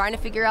 trying to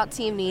figure out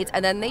team needs,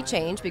 and then they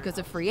change because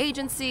of free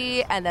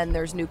agency, and then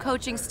there's new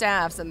coaching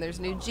staffs, and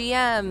there's new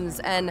GMs,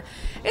 and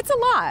it's a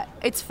lot.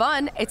 It's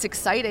fun. It's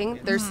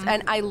exciting.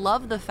 And I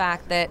love the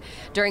fact that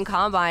during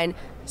Combine,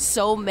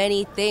 so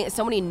many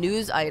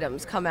news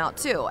items come out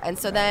too, and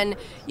so then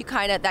you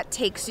that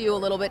takes you a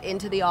little bit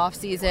into the off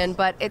season,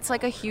 but it's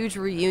like a huge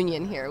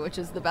reunion here, which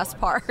is the best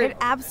part. It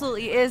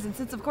absolutely is. And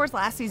since of course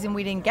last season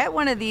we didn't get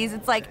one of these,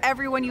 it's like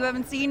everyone you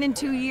haven't seen in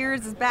 2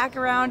 years is back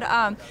around.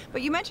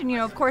 But you mentioned,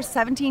 of course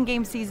 17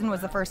 game season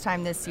was the first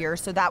time this year,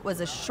 so that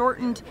was a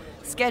shortened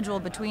schedule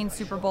between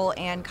Super Bowl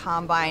and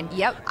Combine.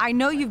 Yep. I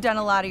know you've done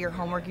a lot of your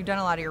homework, you've done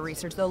a lot of your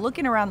research, though.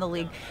 Looking around the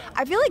league,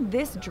 I feel like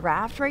this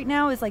draft right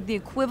now is the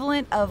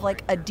equivalent of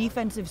like a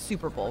defensive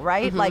Super Bowl,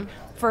 right? Like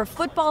for a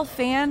football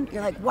fan,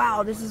 you're like,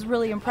 wow, this is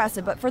really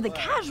impressive. But for the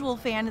casual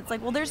fan, it's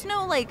like, well, there's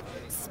no like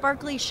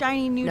sparkly,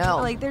 shiny new,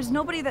 like there's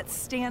nobody that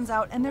stands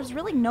out, and there's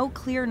really no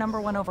clear number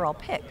 1 overall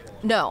pick.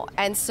 No,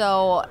 and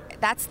so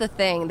that's the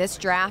thing. This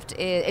draft,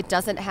 it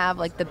doesn't have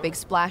like the big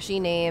splashy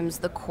names,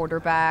 the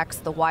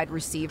quarterbacks, the wide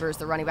receivers,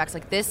 the running backs.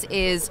 Like this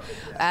is,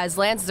 as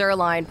Lance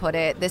Zierlein put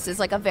it, this is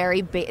like a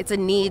very it's a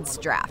needs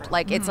draft.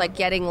 Like it's like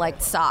getting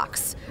like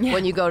socks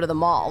when you go to the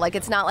mall. Like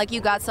it's not like you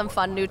got some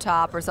fun new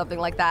top or something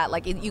like that.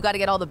 Like you got to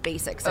get all the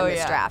basics in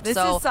this draft. This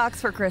is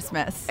socks for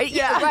Christmas.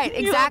 Yeah, right,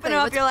 exactly. You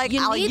open up, you're like,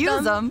 I'll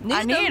use them.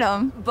 I need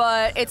them.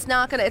 But it's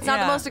not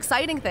the most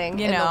exciting thing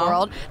in the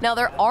world. Now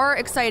there are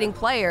exciting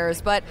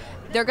players, but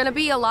they're going to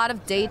be a lot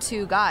of day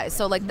 2 guys.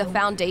 So like the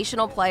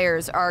foundational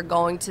players are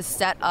going to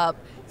set up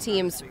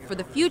teams for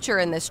the future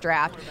in this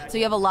draft. So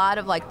you have a lot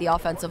of like the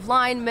offensive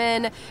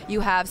linemen,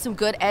 you have some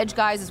good edge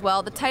guys as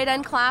well. The tight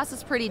end class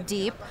is pretty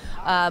deep.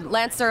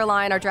 Lance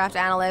Zierlein, our draft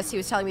analyst, he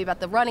was telling me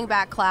about the running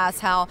back class,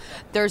 how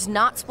there's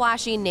not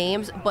splashy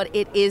names, but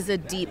it is a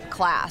deep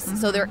class.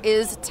 So there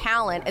is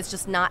talent, it's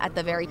just not at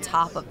the very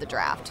top of the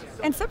draft.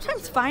 And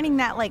sometimes finding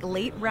that like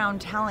late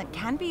round talent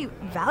can be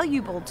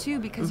valuable too,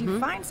 because you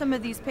find some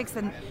of these picks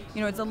and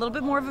it's a little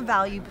bit more of a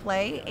value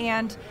play,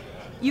 and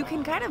you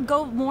can kind of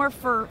go more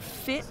for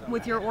fit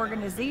with your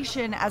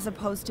organization as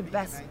opposed to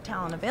best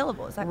talent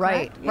available. Is that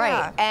correct?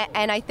 Right.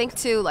 And I think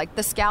too, like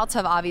the scouts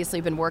have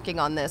obviously been working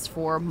on this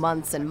for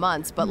months and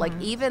months, but like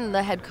even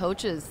the head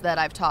coaches that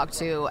I've talked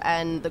to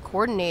and the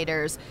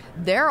coordinators,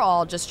 they're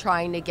all just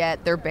trying to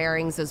get their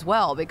bearings as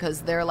well,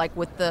 because they're like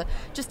with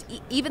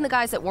even the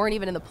guys that weren't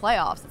even in the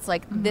playoffs, it's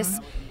like this.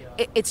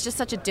 It's just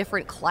such a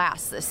different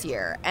class this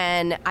year.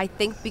 And I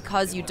think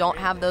because you don't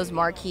have those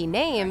marquee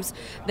names,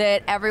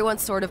 that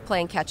everyone's sort of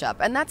playing catch up.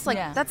 And that's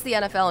that's the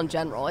NFL in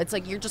general. It's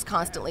like you're just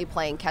constantly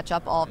playing catch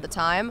up all of the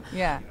time.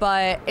 Yeah.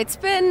 But it's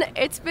been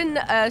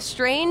a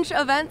strange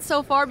event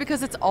so far,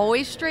 because it's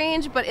always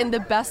strange, but in the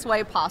best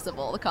way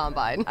possible, the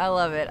Combine. I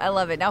love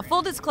it. Now,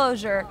 full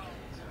disclosure,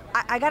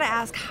 I got to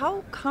ask,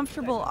 how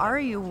comfortable are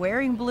you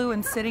wearing blue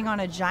and sitting on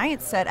a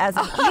Giants set as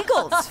an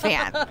Eagles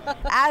fan?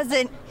 As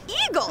an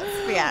Eagles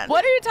fan.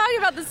 What are you talking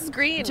about? This is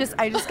green.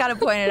 I just got to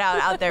point it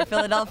out there,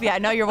 Philadelphia. I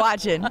know you're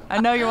watching.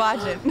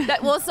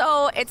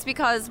 So it's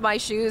because my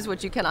shoes,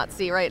 which you cannot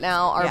see right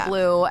now, are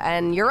blue.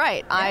 And you're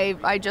right.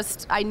 Yeah.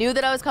 I knew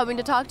that I was coming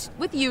to talk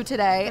with you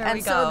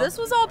today. So this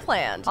was all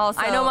planned. Also,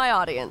 I know my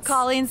audience.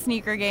 Colleen's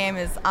sneaker game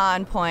is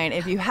on point.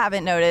 If you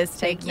haven't noticed,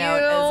 take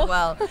note as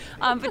well.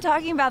 But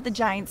talking about the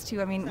Giants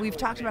too, I mean, we've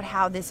talked about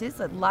how this is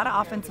a lot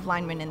of offensive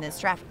linemen in this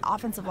draft.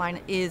 Offensive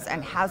line is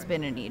and has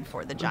been a need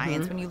for the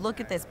Giants. When you look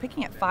at this,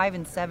 picking at 5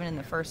 and 7 in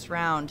the first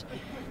round,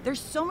 there's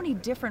so many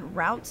different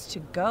routes to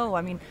go.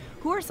 I mean,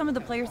 who are some of the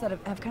players that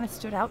have kind of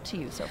stood out to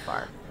you so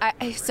far?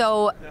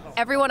 So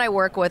everyone I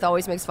work with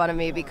always makes fun of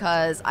me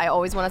because I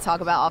always want to talk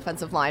about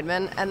offensive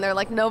linemen, and they're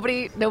like,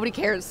 nobody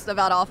cares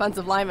about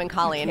offensive linemen,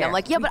 Colleen. And I'm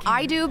like, yeah, but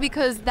I do,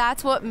 because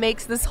that's what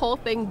makes this whole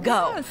thing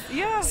go. Yes,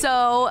 yeah.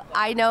 So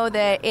I know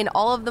that in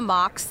all of the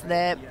mocks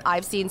that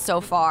I've seen so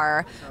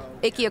far,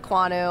 Ike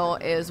Ekwonu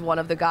is one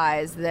of the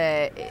guys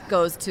that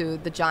goes to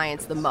the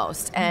Giants the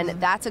most. And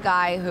that's a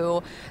guy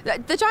who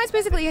the Giants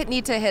basically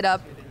need to hit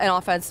up an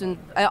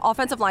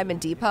offensive lineman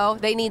depot.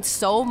 They need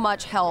so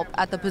much help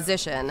at the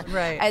position.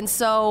 Right. And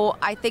so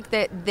I think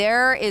that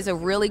there is a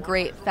really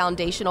great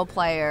foundational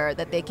player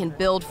that they can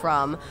build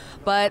from.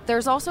 But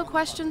there's also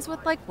questions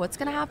with, like, what's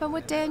going to happen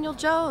with Daniel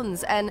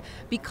Jones? And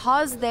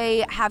because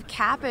they have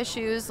cap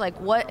issues, like,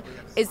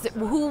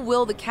 who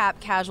will the cap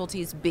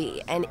casualties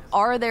be? And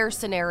are there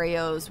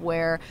scenarios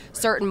where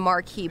certain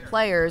marquee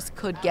players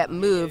could get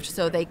moved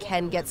so they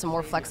can get some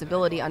more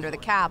flexibility under the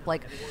cap?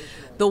 Like,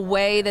 the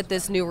way that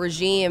this new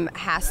regime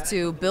has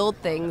to build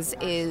things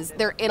is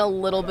they're in a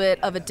little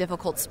bit of a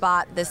difficult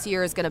spot. This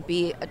year is going to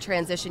be a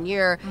transition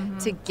year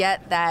to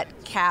get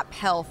that cap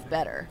health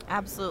better.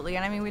 Absolutely.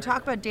 And I mean, we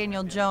talk about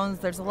Daniel Jones.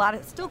 There's a lot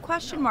of still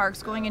question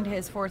marks going into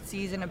his fourth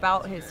season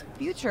about his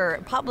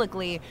future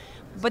publicly.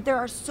 But there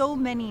are so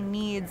many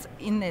needs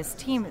in this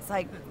team. It's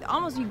like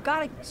almost you've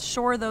got to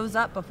shore those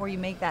up before you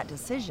make that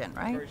decision,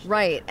 right?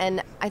 Right.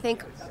 And I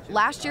think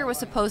last year was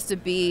supposed to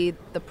be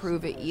the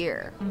prove-it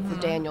year for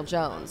Daniel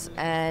Jones.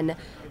 And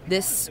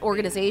this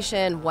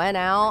organization went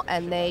out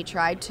and they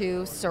tried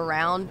to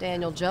surround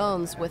Daniel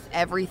Jones with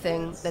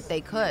everything that they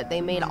could.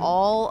 They made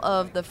all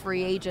of the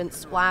free agent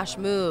splash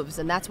moves,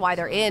 and that's why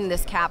they're in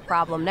this cap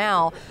problem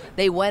now.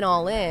 They went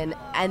all in,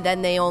 and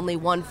then they only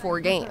won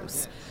 4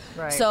 games.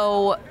 Right.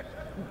 So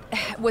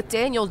with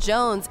Daniel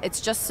Jones,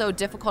 it's just so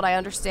difficult. I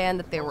understand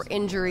that there were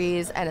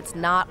injuries and it's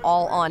not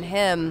all on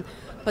him,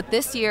 but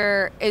this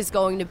year is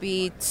going to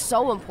be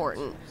so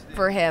important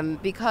for him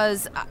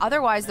because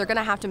otherwise they're going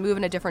to have to move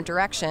in a different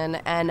direction.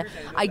 And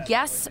I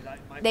guess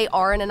they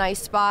are in a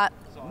nice spot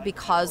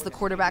because the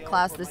quarterback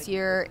class this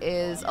year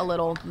is a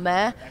little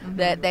meh,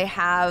 that they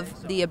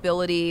have the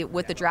ability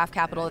with the draft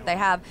capital that they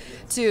have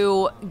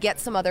to get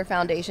some other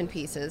foundation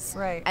pieces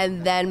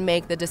and then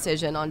make the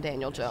decision on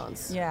Daniel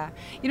Jones. Yeah.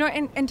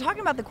 And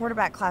talking about the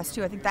quarterback class,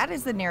 too, I think that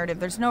is the narrative.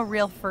 There's no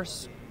real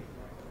first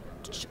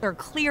or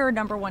clear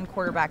number one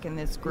quarterback in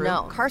this group.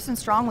 No. Carson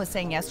Strong was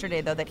saying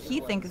yesterday, though, that he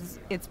thinks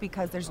it's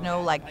because there's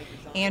no,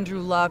 Andrew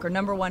Luck or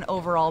number one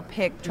overall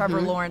pick, Trevor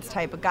Lawrence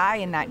type of guy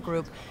in that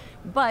group.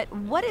 But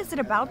what is it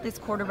about this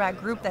quarterback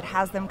group that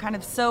has them kind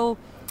of so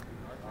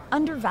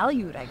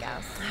undervalued, I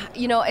guess?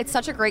 It's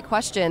such a great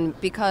question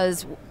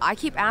because I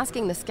keep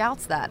asking the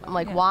scouts that. I'm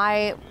like,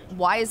 why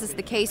is this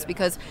the case?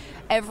 Because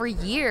every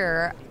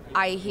year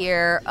I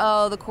hear,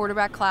 the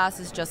quarterback class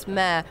is just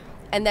meh.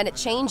 And then it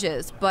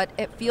changes, but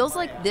it feels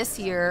like this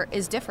year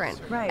is different.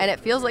 Right. And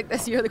it feels like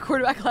this year the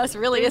quarterback class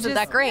really isn't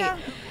that great. Yeah.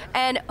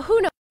 And who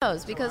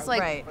knows? Because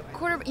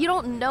you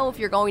don't know if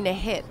you're going to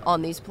hit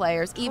on these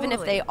players, even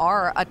if they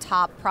are a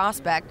top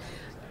prospect.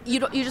 You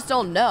just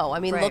don't know. I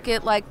mean, look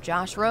at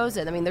Josh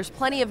Rosen. I mean, there's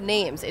plenty of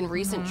names in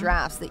recent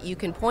drafts that you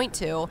can point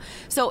to.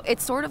 So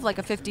it's sort of like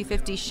a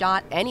 50-50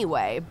 shot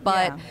anyway,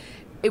 but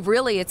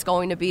it's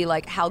going to be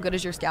how good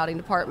is your scouting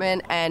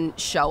department and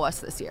show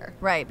us this year.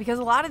 Right, because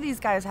a lot of these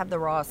guys have the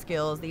raw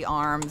skills, the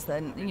arms, the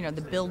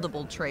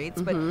buildable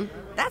traits, but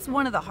that's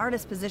one of the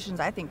hardest positions,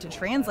 I think, to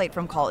translate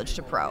from college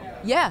to pro.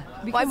 Yeah,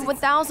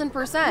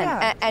 1,000%.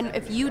 Yeah. And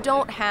if you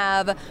don't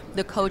have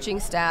the coaching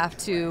staff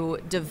to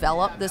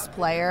develop this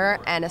player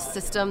and a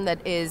system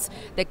that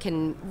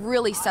can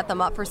really set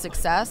them up for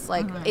success,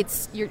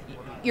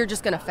 you're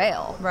just going to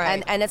fail.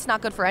 Right. And it's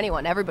not good for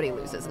anyone. Everybody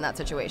loses in that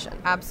situation.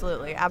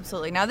 Absolutely.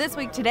 Now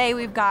today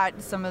we've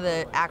got some of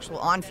the actual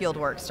on-field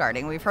work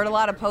starting. We've heard a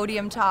lot of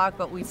podium talk,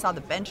 but we saw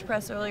the bench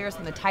press earlier.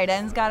 Some of the tight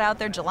ends got out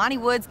there.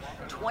 Jelani Woods,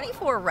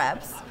 24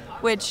 reps,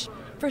 which,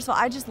 first of all,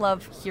 I just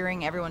love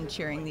hearing everyone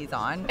cheering these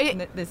on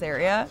in this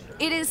area.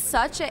 It is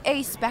such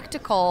a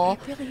spectacle.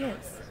 It really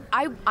is.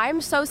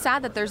 I'm so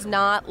sad that there's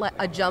not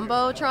a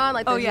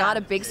Jumbotron, there's not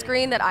a big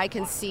screen that I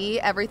can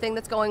see everything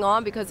that's going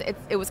on because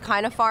it was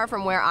kind of far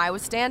from where I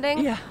was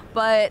standing. Yeah.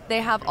 But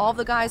they have all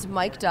the guys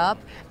mic'd up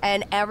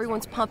and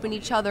everyone's pumping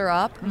each other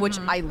up, which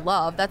I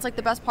love. That's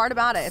the best part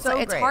about it.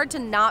 It's hard to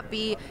not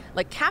be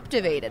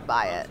captivated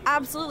by it.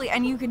 Absolutely,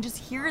 and you can just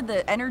hear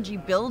the energy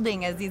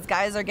building as these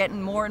guys are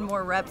getting more and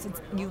more reps.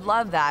 You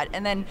love that.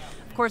 And then,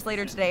 of course,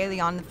 later today, the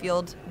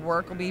on-the-field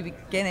work will be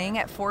beginning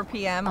at 4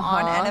 p.m.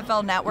 on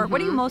NFL Network.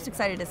 What are you most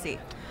excited to see?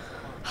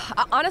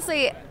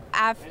 Honestly,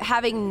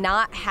 having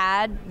not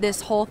had this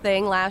whole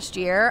thing last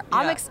year,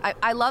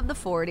 I love the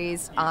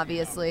 40s,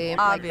 obviously.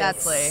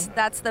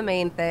 That's the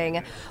main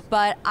thing.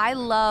 But I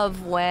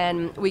love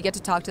when we get to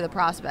talk to the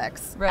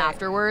prospects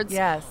afterwards.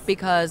 Yes.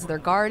 Because their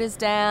guard is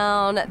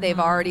down. They've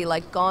already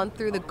gone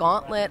through the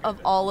gauntlet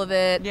of all of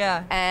it.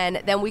 Yeah.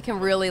 And then we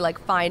can really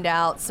find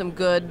out some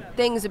good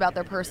things about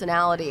their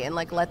personality and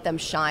let them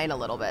shine a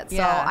little bit.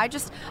 So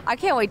I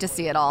can't wait to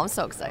see it all. I'm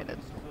so excited.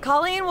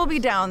 Colleen will be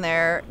down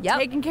there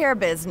taking care of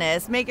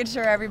business, making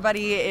sure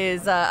everybody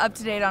is up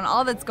to date on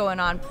all that's going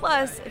on.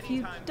 Plus, if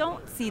you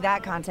don't see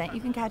that content, you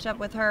can catch up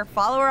with her.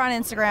 Follow her on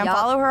Instagram,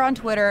 follow her on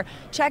Twitter.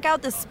 Check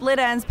out the Split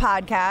Ends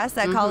podcast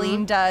that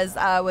Colleen does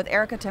with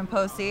Erica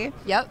Temposi.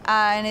 Yep.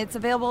 And it's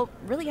available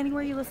really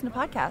anywhere you listen to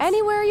podcasts.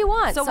 Anywhere you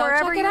want. So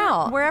wherever check it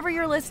out. Wherever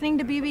you're listening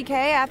to BBK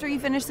after you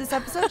finish this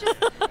episode, just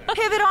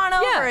pivot on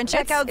over and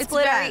check out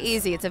Split Ends. It's very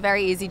easy. It's a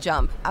very easy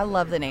jump. I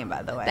love the name,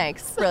 by the way.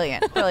 Thanks.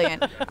 Brilliant.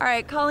 All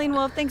right, Colleen,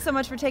 well, thanks so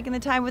much for taking the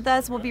time with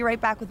us. We'll be right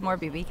back with more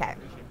BBK.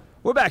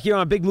 We're back here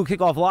on Big Blue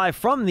Kickoff Live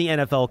from the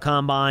NFL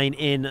Combine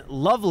in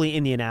lovely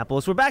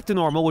Indianapolis. We're back to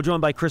normal. We're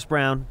joined by Chris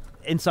Brown,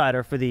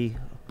 insider for the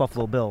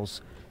Buffalo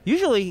Bills.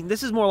 Usually,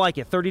 this is more like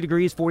 30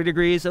 degrees, 40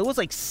 degrees. It was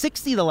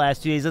 60 the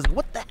last 2 days. I was like,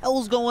 what the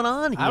hell's going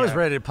on here? I was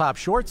ready to pop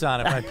shorts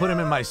on if I put them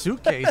in my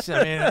suitcase.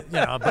 I mean,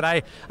 but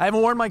I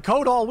haven't worn my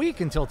coat all week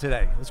until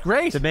today. It's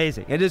great. It's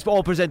amazing. It is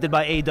all presented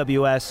by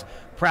AWS,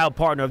 proud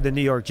partner of the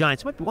New York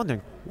Giants. You might be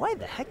wondering, why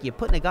the heck are you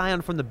putting a guy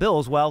on from the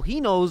Bills? Well,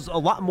 he knows a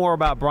lot more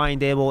about Brian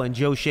Daboll and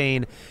Joe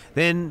Schoen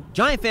than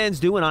Giant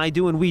fans do and I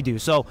do and we do.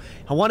 So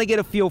I want to get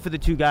a feel for the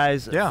two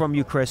guys from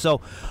you, Chris.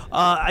 So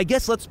I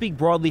guess let's speak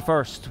broadly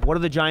first. What are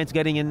the Giants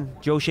getting in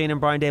Joe Schoen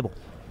and Brian Daboll?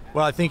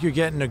 Well, I think you're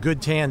getting a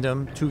good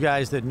tandem, two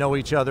guys that know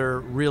each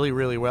other really,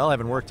 really well. I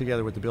haven't worked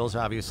together with the Bills,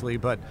 obviously,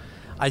 but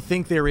I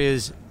think there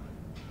is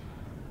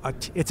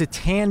it's a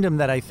tandem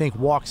that I think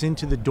walks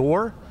into the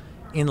door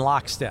in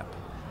lockstep.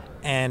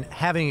 And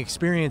having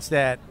experienced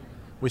that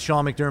with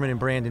Sean McDermott and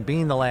Brandon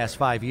Beane the last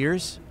 5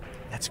 years,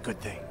 that's a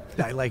good thing.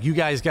 You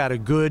guys got a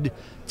good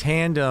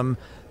tandem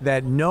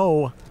that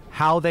know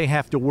how they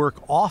have to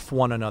work off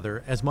one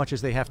another as much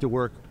as they have to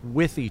work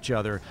with each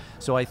other.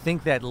 So I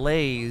think that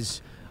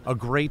lays a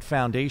great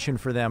foundation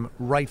for them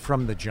right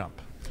from the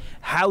jump.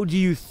 How do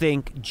you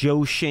think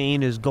Joe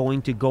Schoen is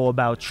going to go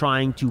about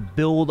trying to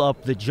build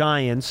up the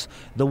Giants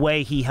the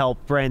way he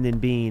helped Brandon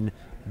Beane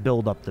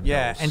build up the Bills?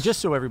 Yeah, and just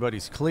so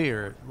everybody's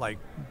clear,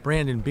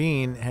 Brandon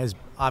Beane has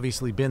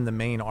obviously been the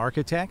main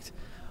architect,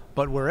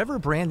 but wherever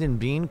Brandon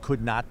Beane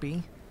could not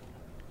be,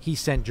 he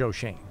sent Joe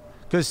Schoen.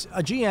 Because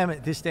a GM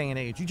at this day and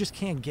age, you just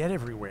can't get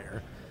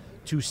everywhere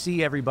to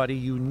see everybody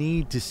you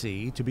need to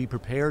see to be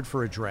prepared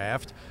for a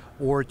draft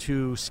or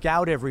to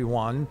scout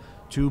everyone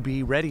to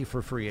be ready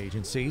for free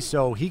agency.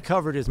 So he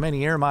covered as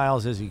many air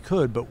miles as he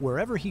could, but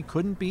wherever he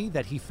couldn't be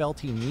that he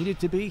felt he needed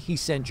to be, he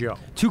sent Joe.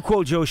 To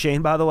quote Joe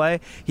Schoen, by the way,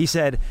 he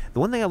said,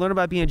 "The one thing I learned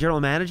about being a general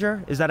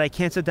manager is that I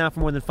can't sit down for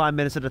more than 5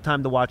 minutes at a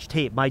time to watch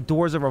tape. My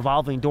door's a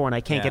revolving door and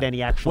I can't get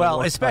any actual Well,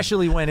 work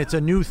especially done." when it's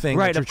a new thing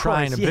Right, that you're of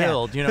trying course, to yeah.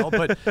 build, you know.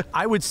 But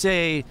I would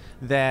say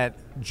that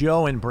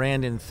Joe and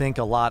Brandon think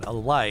a lot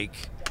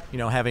alike, you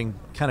know, having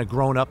kind of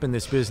grown up in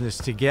this business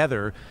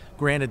together.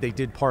 Granted, they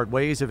did part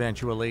ways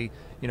eventually.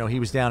 You know, he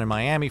was down in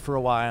Miami for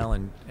a while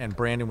and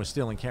Brandon was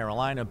still in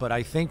Carolina. But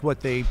I think what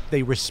they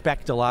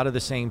respect a lot of the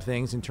same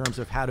things in terms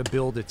of how to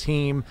build a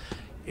team.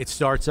 It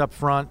starts up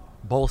front,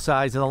 both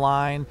sides of the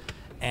line.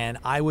 And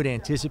I would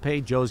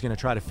anticipate Joe's going to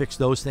try to fix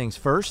those things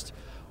first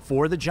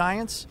for the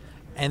Giants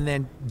and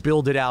then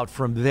build it out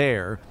from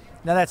there.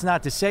 Now, that's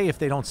not to say if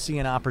they don't see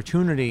an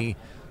opportunity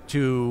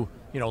to,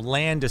 you know,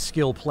 land a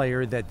skill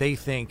player that they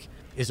think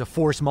is a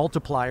force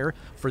multiplier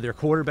for their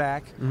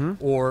quarterback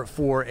or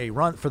for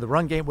the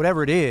run game,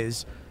 whatever it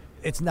is,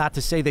 it's not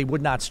to say they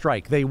would not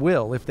strike. They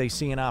will if they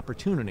see an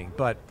opportunity,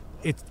 but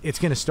it's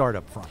going to start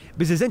up front.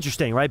 Because it's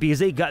interesting, right? Because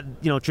they got,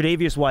 you know,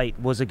 Tre'Davious White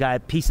was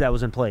a piece that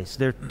was in place.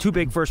 Their two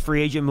big first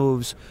free agent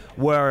moves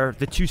were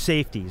the two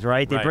safeties,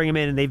 right? They bring them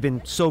in and they've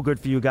been so good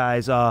for you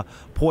guys,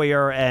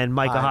 Poyer and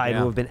Micah Hyde,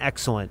 who have been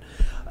excellent.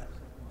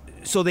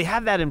 So they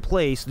have that in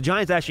place. The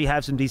Giants actually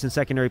have some decent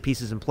secondary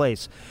pieces in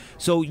place.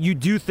 So you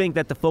do think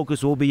that the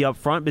focus will be up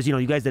front because, you know,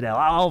 you guys did El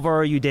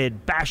Alvar, you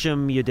did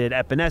Basham, you did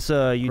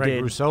Epinesa, you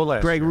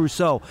did Greg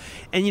Rousseau.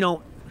 And, you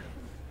know,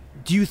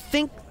 do you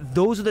think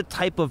those are the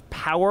type of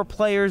power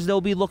players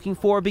they'll be looking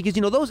for? Because,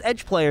 you know, those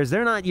edge players,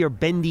 they're not your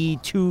bendy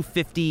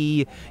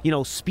 250, you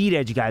know, speed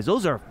edge guys.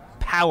 Those are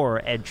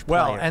power edge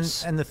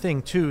players. Well, and the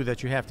thing, too,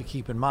 that you have to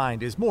keep in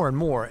mind is more and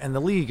more, and the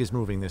league is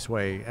moving this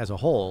way as a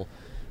whole,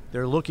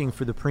 they're looking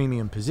for the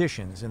premium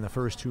positions in the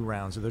first two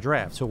rounds of the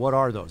draft. So what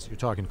are those? You're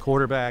talking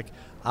quarterback,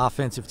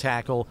 offensive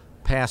tackle,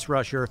 pass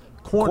rusher,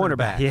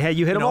 cornerback. Yeah,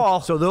 you hit them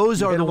all. So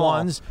those are the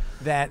ones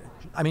that,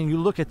 I mean, you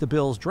look at the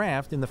Bills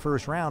draft in the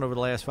first round over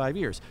the last 5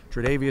 years.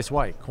 Tre'Davious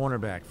White,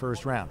 cornerback,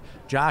 first round.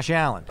 Josh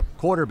Allen,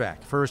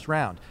 quarterback, first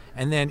round.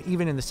 And then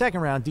even in the second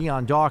round,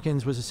 Deion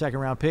Dawkins was a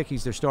second-round pick.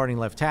 He's their starting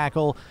left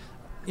tackle.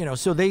 You know,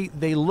 so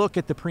they look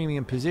at the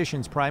premium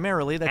positions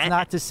primarily. That's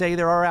not to say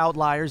there are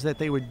outliers that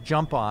they would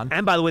jump on.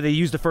 And by the way, they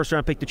used the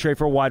first-round pick to trade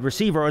for a wide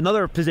receiver,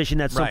 another position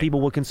that some people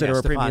would consider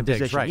a premium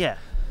position. Right. Yeah.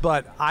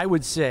 But I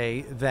would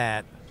say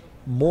that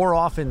more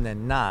often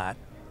than not,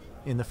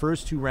 in the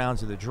first two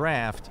rounds of the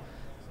draft,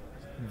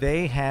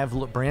 they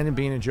have, Brandon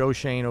Beane and Joe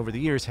Schoen over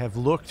the years, have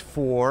looked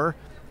for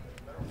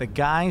the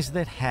guys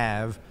that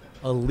have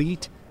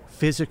elite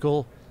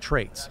physical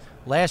traits.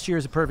 Last year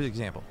is a perfect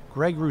example.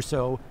 Greg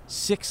Rousseau,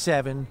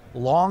 6'7",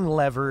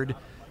 long-levered,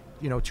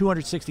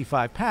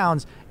 265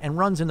 pounds, and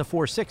runs in the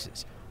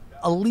 4.6s.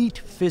 Elite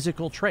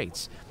physical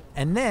traits.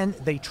 And then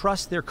they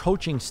trust their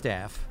coaching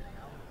staff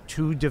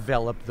to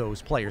develop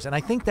those players. And I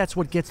think that's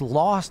what gets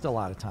lost a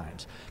lot of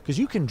times. Because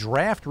you can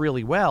draft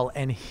really well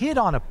and hit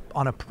on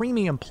a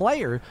premium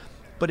player,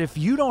 but if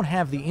you don't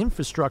have the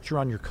infrastructure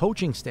on your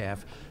coaching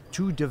staff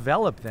to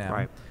develop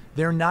them,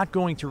 they're not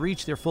going to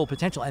reach their full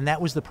potential. And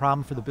that was the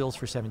problem for the Bills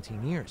for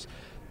 17 years.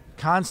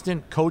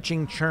 Constant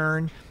coaching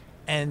churn,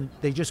 and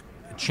they just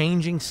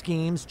changing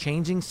schemes,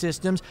 changing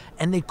systems,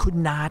 and they could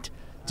not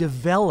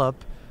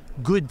develop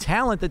good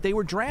talent that they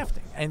were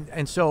drafting.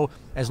 And so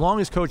as long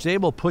as Coach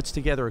Zabel puts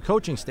together a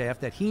coaching staff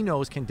that he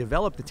knows can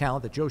develop the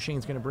talent that Joe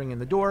Schoen's going to bring in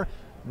the door,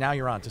 now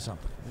you're on to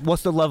something.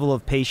 What's the level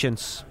of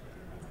patience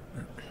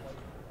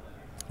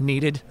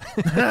needed?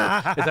 Is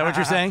that what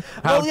you're saying?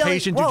 How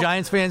patient do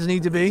Giants fans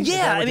need to be?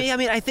 Yeah, I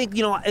mean, I think,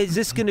 is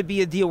this going to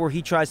be a deal where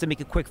he tries to make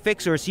a quick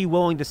fix, or is he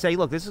willing to say,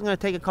 look, this is going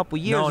to take a couple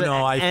years,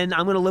 and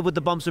I'm going to live with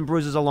the bumps and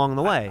bruises along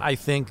the way? I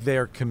think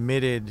they're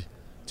committed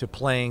to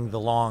playing the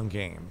long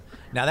game.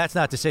 Now, that's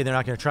not to say they're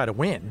not going to try to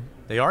win.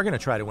 They are going to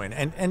try to win.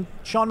 And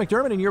Sean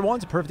McDermott in year one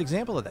is a perfect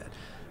example of that.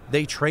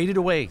 They traded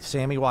away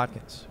Sammy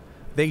Watkins.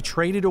 They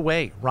traded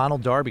away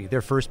Ronald Darby,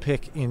 their first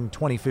pick in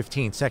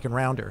 2015, second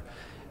rounder.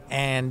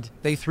 And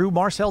they threw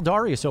Marcel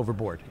Darius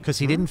overboard because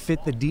he didn't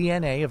fit the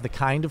DNA of the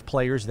kind of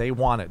players they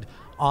wanted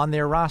on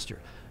their roster.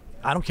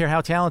 I don't care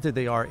how talented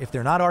they are. If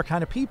they're not our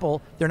kind of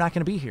people, they're not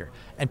going to be here.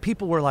 And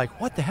people were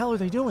like, what the hell are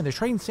they doing? They're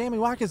trading Sammy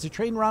Watkins. They're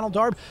trading Ronald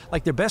Darby,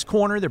 like their best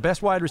corner, their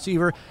best wide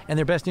receiver, and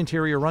their best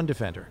interior run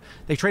defender.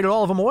 They traded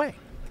all of them away.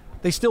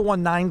 They still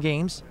won 9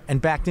 games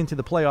and backed into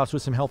the playoffs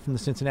with some help from the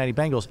Cincinnati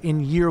Bengals. In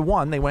year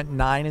one, they went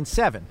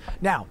 9-7.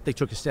 Now, they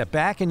took a step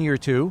back in year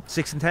two.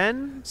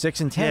 6-10?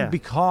 6-10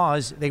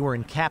 because they were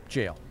in cap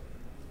jail.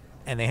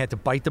 And they had to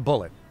bite the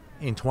bullet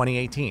in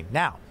 2018.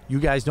 Now, you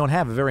guys don't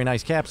have a very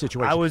nice cap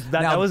situation.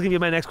 That was going to be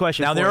my next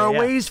question. Now, there are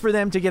ways for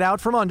them to get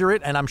out from under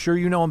it, and I'm sure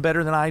you know them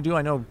better than I do.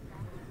 I know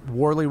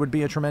Worley would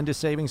be a tremendous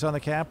savings on the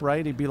cap,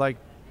 right? He'd be like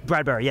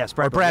Bradbury, yes.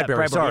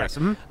 Bradbury, sorry. Yes.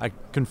 Mm-hmm. I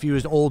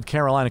confused old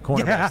Carolina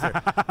cornerbacks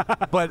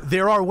there. But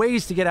there are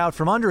ways to get out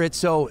from under it,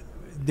 so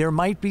there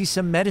might be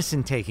some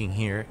medicine taking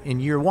here in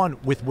year one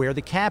with where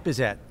the cap is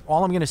at.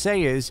 All I'm going to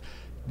say is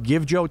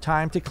give Joe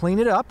time to clean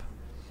it up,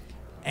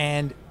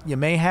 and you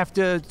may have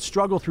to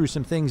struggle through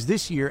some things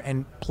this year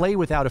and play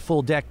without a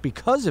full deck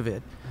because of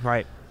it.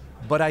 Right.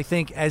 But I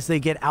think as they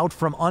get out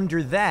from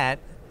under that,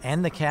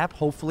 and the cap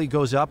hopefully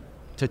goes up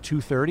to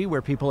 230,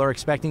 where people are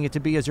expecting it to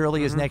be as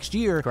early as next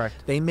year, Correct.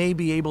 They may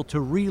be able to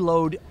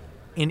reload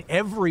in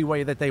every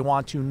way that they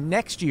want to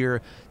next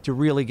year to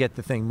really get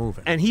the thing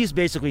moving. And he's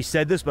basically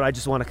said this, but I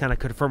just want to kind of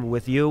confirm it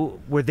with you.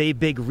 Were they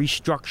big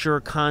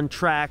restructure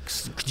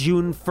contracts,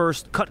 June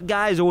 1st cut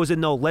guys, or was it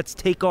no, let's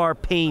take our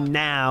pain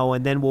now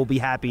and then we'll be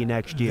happy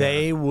next year?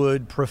 They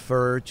would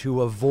prefer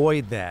to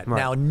avoid that. Right.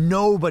 Now,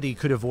 nobody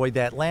could avoid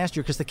that last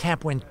year because the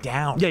cap went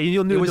down. Yeah, it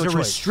was no a choice.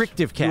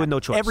 restrictive cap. You had no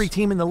choice. Every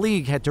team in the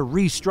league had to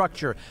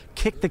restructure,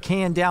 kick the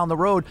can down the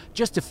road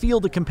just to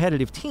field a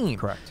competitive team.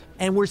 Correct.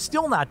 And we're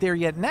still not there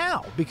yet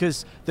now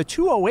because the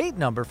 208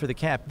 number for the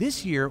cap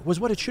this year was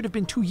what it should have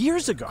been 2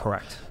 years ago.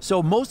 Correct.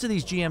 So most of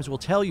these GMs will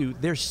tell you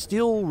they're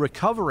still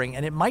recovering,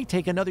 and it might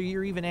take another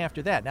year even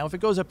after that. Now, if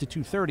it goes up to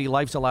 230,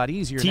 life's a lot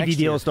easier TV next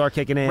year. deals start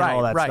kicking in,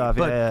 all that stuff.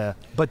 But,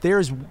 but there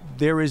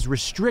is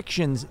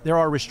restrictions. There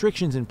are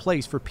restrictions in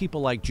place for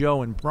people like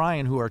Joe and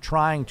Brian who are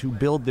trying to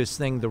build this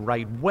thing the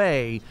right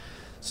way.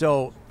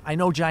 So I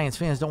know Giants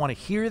fans don't want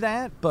to hear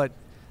that, but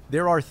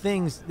there are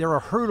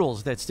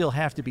hurdles that still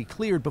have to be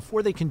cleared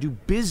before they can do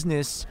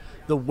business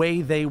the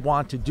way they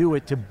want to do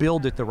it, to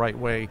build it the right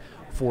way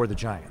for the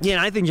Giants. Yeah,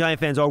 and I think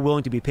Giant fans are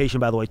willing to be patient,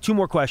 by the way. Two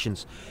more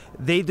questions.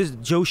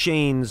 Joe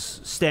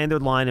Shane's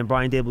standard line, and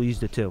Brian Daboll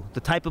used it too.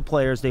 The type of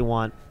players they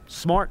want: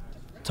 smart,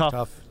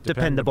 tough,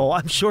 dependable.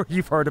 I'm sure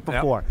you've heard it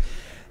before. Yep.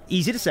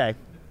 Easy to say.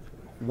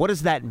 What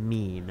does that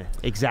mean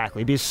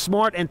exactly? Because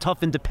smart and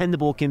tough and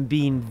dependable can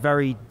mean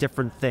very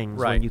different things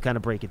when you kind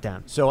of break it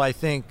down. So I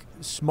think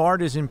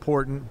smart is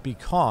important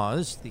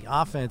because the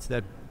offense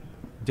that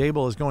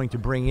Daboll is going to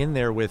bring in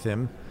there with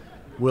him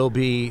will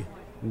be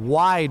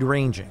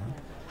wide-ranging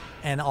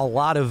and a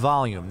lot of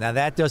volume. Now,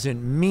 that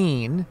doesn't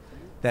mean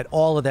that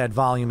all of that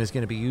volume is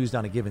going to be used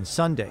on a given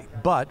Sunday,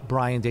 but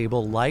Brian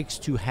Daboll likes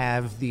to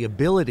have the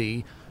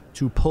ability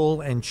to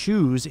pull and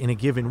choose in a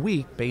given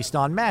week based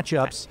on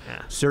matchups,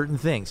 certain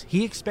things.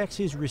 He expects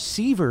his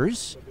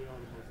receivers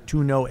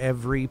to know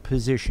every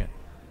position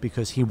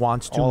because he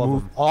wants to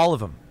move all of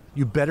them.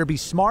 You better be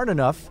smart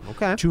enough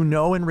to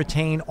know and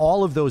retain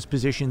all of those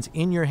positions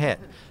in your head.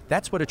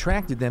 That's what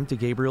attracted them to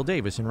Gabriel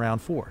Davis in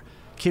round 4.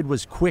 Kid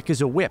was quick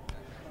as a whip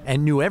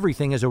and knew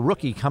everything as a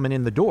rookie coming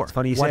in the door. It's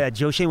funny you say that.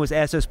 Joe Shane was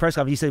asked at his press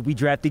conference. He said, we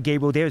drafted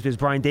Gabriel Davis because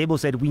Brian Daboll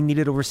said we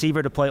needed a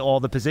receiver to play all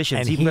the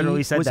positions. And he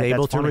literally said was that.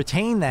 able That's to funny.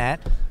 retain that,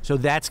 so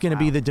that's going to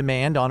be the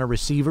demand on a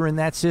receiver in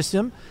that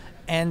system.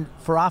 And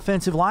for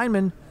offensive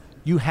linemen,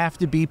 you have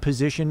to be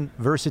position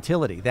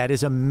versatility. That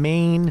is a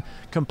main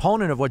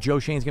component of what Joe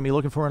Shane's going to be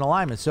looking for in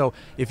alignment. So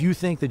if you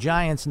think the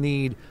Giants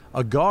need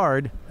a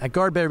guard, that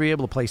guard better be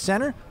able to play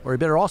center, or he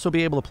better also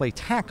be able to play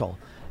tackle.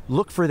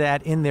 Look for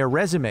that in their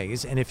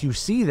resumes, and if you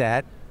see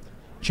that,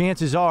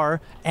 chances are,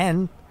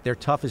 and they're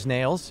tough as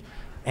nails,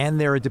 and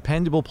they're a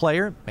dependable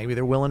player, maybe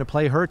they're willing to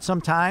play hurt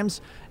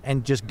sometimes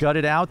and just gut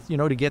it out,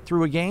 to get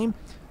through a game.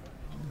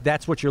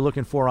 That's what you're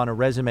looking for on a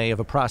resume of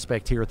a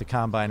prospect here at the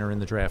Combine or in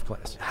the draft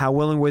class. How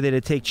willing were they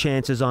to take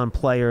chances on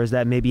players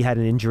that maybe had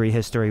an injury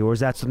history, or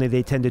is that something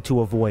they tended to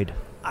avoid?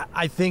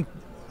 I think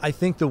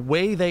the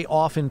way they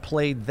often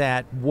played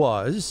that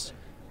was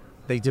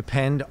they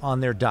depend on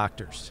their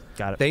doctors.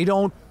 Got it.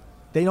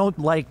 They don't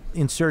like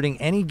inserting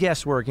any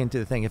guesswork into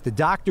the thing. If the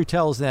doctor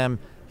tells them,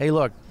 hey,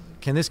 look,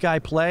 can this guy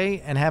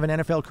play and have an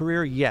NFL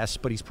career? Yes,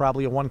 but he's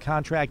probably a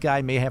one-contract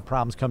guy, may have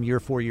problems come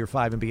year 4, year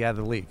 5, and be out of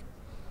the league.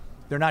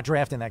 They're not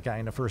drafting that guy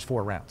in the first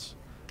 4 rounds.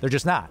 They're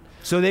just not.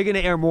 So they're going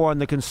to err more on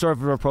the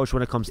conservative approach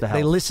when it comes to health.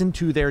 They listen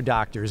to their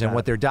doctors, and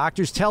what their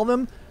doctors tell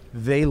them,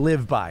 they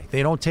live by.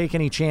 They don't take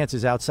any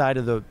chances outside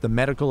of the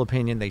medical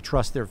opinion. They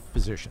trust their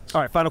physicians.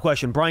 All right, final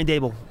question. Brian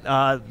Daboll.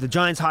 The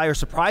Giants hire,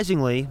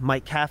 surprisingly,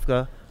 Mike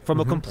Kafka from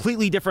a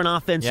completely different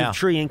offensive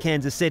tree in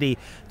Kansas City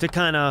to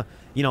kind of,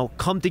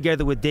 come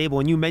together with Daboll.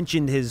 And you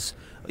mentioned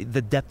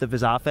the depth of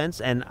his offense,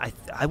 and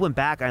I went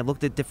back and I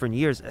looked at different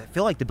years. I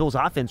feel like the Bills'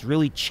 offense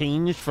really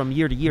changed from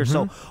year to year.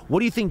 So what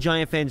do you think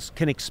Giant fans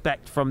can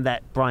expect from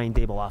that Brian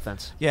Daboll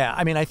offense? Yeah,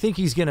 I think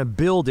he's going to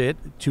build it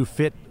to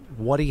fit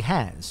what he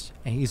has,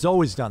 and he's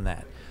always done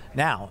that.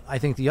 Now, I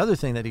think the other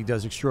thing that he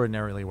does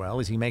extraordinarily well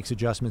is he makes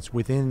adjustments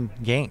within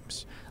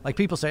games. Like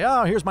people say,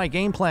 oh, here's my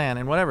game plan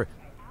and whatever.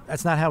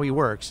 That's not how he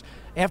works.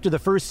 After the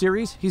first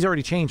series, he's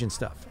already changing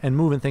stuff and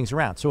moving things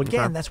around. So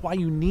again, that's why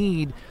you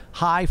need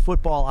high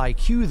football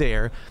IQ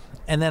there.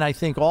 And then I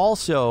think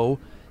also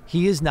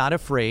he is not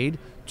afraid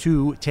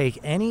to take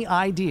any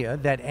idea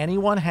that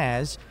anyone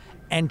has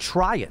and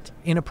try it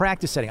in a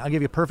practice setting. I'll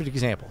give you a perfect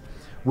example.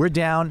 We're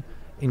down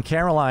in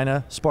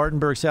Carolina,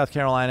 Spartanburg, South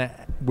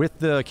Carolina, with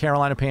the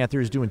Carolina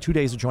Panthers doing 2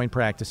 days of joint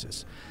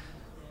practices.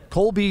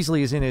 Cole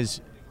Beasley is in his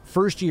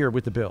first year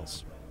with the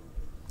Bills.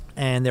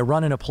 and they're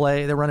running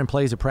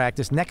plays at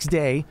practice. Next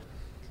day,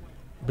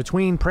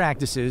 between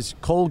practices,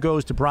 Cole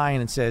goes to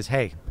Brian and says,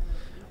 hey,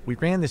 we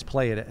ran this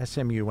play at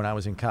SMU when I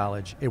was in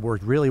college. It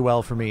worked really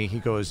well for me. He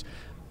goes,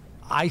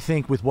 I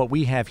think with what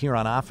we have here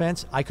on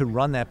offense, I could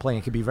run that play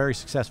and it could be a very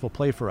successful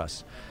play for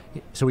us.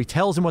 So he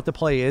tells him what the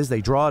play is.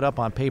 They draw it up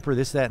on paper,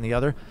 this, that, and the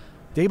other.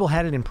 Dable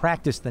had it in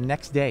practice the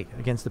next day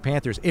against the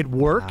Panthers. It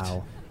worked.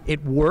 Wow.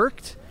 It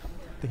worked.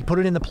 He put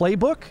it in the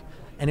playbook,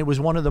 and it was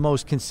one of the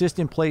most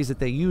consistent plays that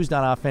they used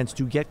on offense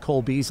to get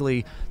Cole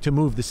Beasley to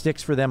move the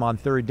sticks for them on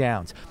third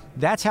downs.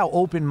 That's how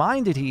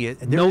open-minded he is.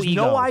 There's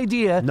no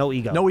idea. No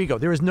ego. No ego.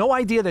 There is no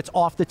idea that's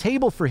off the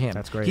table for him.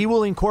 That's great. He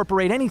will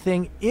incorporate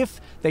anything.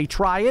 If they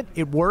try it,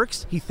 it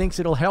works, he thinks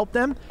it'll help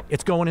them,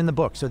 it's going in the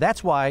book. So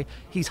that's why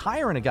he's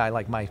hiring a guy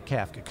like Mike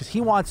Kafka, because he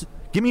wants,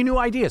 give me new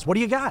ideas. What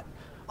do you got?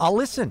 I'll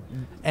listen.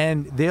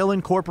 And they'll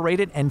incorporate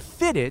it and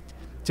fit it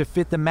to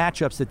fit the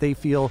matchups that they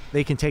feel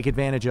they can take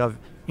advantage of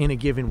in a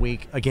given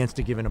week against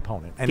a given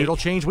opponent. And it'll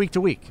change week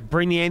to week.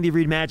 Bring the Andy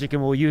Reid magic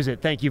and we'll use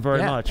it. Thank you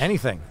very much.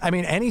 Anything. I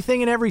mean,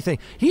 anything and everything.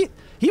 He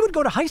would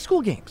go to high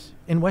school games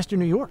in Western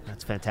New York.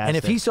 That's fantastic. And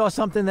if he saw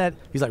something that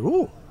he's like,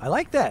 ooh, I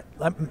like that.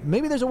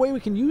 Maybe there's a way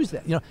we can use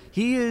that. You know,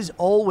 he is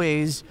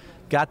always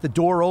got the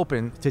door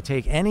open to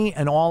take any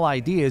and all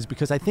ideas,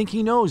 because I think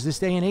he knows this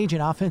day and age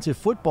in offensive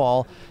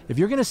football, if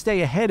you're going to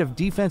stay ahead of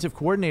defensive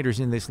coordinators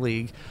in this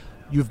league,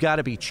 you've got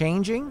to be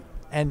changing.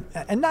 And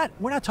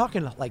we're not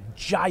talking like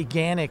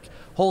gigantic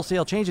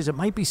wholesale changes. It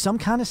might be some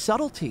kind of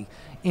subtlety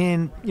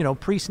in,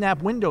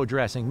 pre-snap window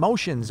dressing,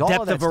 motions, all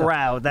depth of that of stuff. a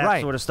route,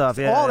 that sort of stuff.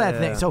 Yeah, all that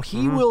thing. So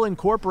he will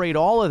incorporate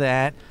all of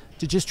that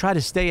to just try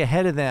to stay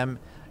ahead of them,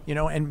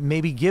 and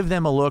maybe give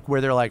them a look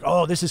where they're like,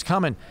 oh, this is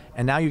coming.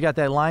 And now you got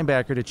that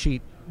linebacker to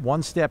cheat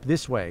one step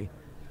this way,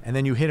 and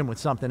then you hit him with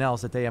something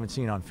else that they haven't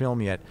seen on film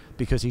yet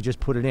because he just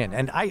put it in.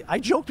 And I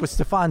joked with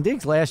Stephon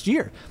Diggs last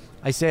year.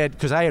 I said,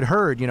 because I had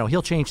heard,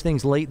 he'll change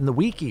things late in the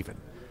week even,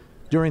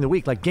 during the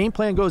week. Like game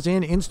plan goes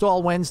in,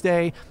 install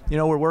Wednesday,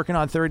 we're working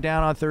on third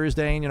down on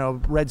Thursday,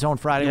 red zone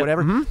Friday,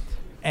 whatever. Mm-hmm.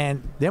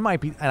 And there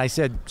might be, and I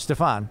said,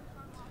 Stephon,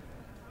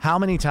 how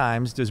many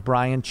times does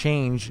Brian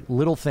change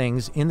little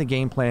things in the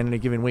game plan in a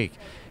given week?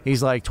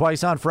 He's like,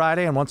 twice on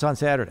Friday and once on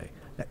Saturday.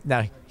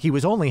 Now, he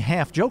was only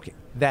half joking.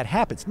 That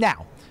happens.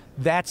 Now,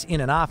 that's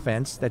in an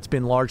offense that's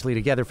been largely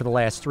together for the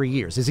last 3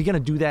 years. Is he going to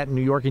do that in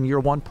New York in year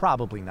one?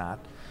 Probably not.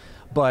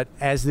 But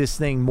as this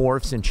thing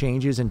morphs and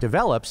changes and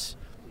develops,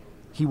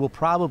 he will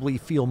probably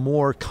feel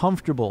more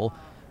comfortable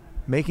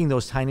making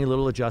those tiny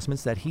little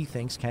adjustments that he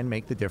thinks can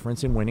make the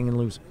difference in winning and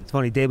losing. It's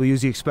funny, Dable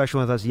used the expression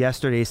with us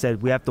yesterday. He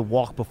said, we have to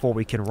walk before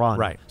we can run.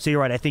 Right. So you're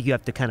right. I think you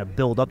have to kind of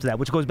build up to that,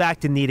 which goes back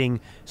to needing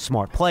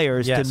smart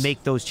players to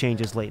make those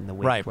changes late in the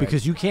week. Right,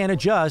 because you can't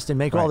adjust and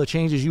make all the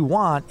changes you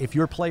want if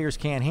your players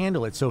can't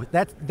handle it. So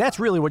that's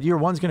really what year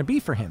one's going to be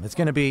for him. It's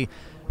going to be,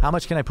 how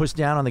much can I push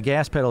down on the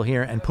gas pedal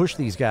here and push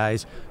these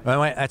guys?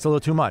 Oh, that's a little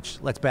too much.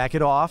 Let's back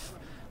it off.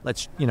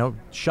 Let's,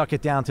 shuck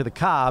it down to the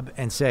cob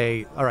and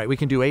say, all right, we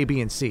can do A, B,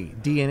 and C.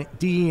 D,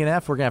 E, and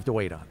F, we're going to have to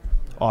wait on.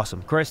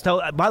 Awesome. Chris,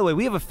 by the way,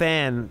 we have a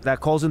fan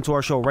that calls into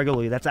our show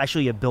regularly that's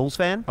actually a Bills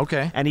fan.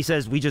 Okay. And he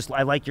says,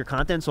 I like your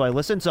content, so I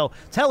listen. So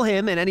tell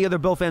him and any other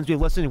Bill fans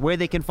we've listened where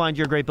they can find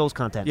your great Bills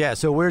content. Yeah,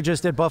 so we're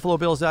just at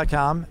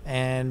BuffaloBills.com,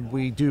 and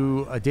we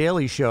do a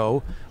daily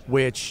show,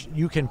 which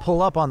you can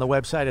pull up on the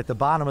website at the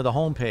bottom of the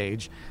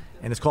homepage,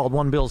 and it's called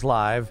One Bills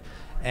Live.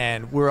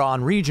 And we're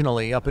on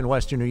regionally up in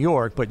Western New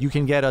York, but you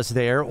can get us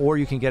there, or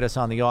you can get us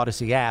on the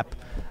Odyssey app.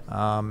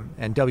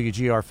 And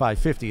WGR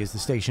 550 is the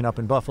station up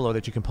in Buffalo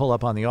that you can pull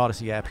up on the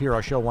Odyssey app. Hear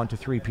our show 1 to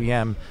 3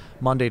 p.m.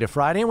 Monday to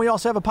Friday. And we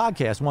also have a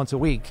podcast once a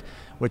week,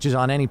 which is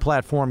on any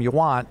platform you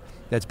want.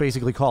 That's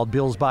basically called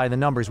Bills by the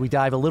Numbers. We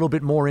dive a little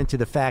bit more into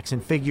the facts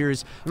and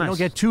figures. Nice. We don't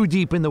get too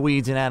deep in the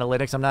weeds in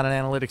analytics. I'm not an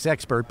analytics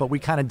expert, but we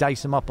kind of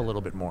dice them up a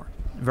little bit more.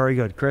 Very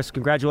good. Chris,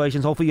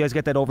 congratulations. Hopefully you guys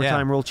get that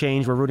overtime rule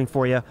change. We're rooting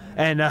for you.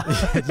 And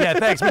yeah,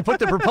 thanks. We put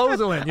the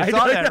proposal in. You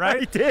saw that,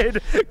 right? I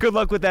did. Good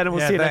luck with that, and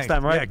we'll see you next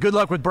time, right? Yeah, good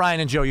luck with Brian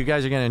and Joe. You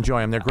guys are going to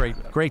enjoy them. They're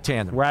great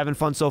tandem. We're having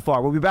fun so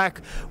far. We'll be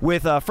back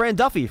with Fran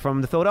Duffy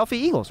from the Philadelphia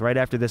Eagles right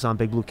after this on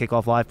Big Blue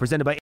Kickoff Live,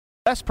 presented by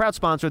AWS, proud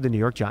sponsor of the New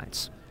York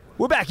Giants.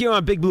 We're back here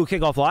on Big Blue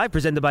Kickoff Live,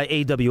 presented by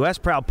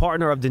AWS, proud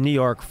partner of the New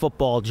York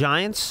Football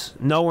Giants.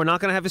 No, we're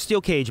not going to have a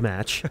steel cage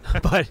match,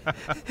 but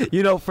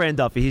Fran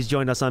Duffy. He's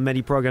joined us on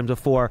many programs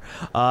before.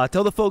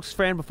 Tell the folks,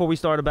 Fran, before we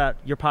start about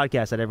your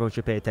podcast that everyone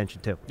should pay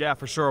attention to. Yeah,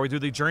 for sure. We do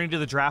the Journey to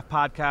the Draft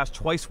podcast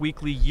twice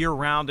weekly,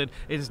 year-round, and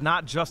it is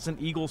not just an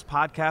Eagles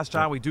podcast,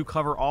 John. We do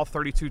cover all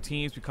 32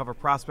 teams. We cover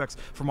prospects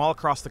from all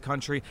across the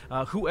country,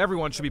 who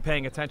everyone should be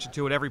paying attention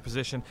to at every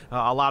position.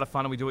 A lot of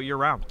fun, and we do it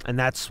year-round. And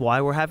that's why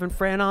we're having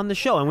Fran on the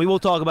show. And we will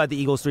talk about the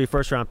Eagles' 3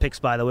 first-round picks,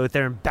 by the way, with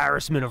their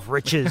embarrassment of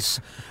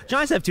riches.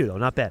 Giants have 2, though.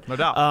 Not bad. No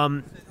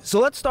doubt. So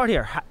let's start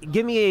here.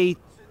 Give me a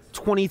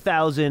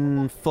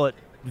 20,000-foot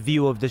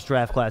view of this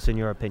draft class in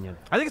your opinion?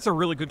 I think it's a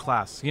really good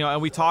class.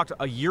 And we talked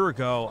a year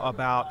ago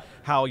about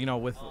how,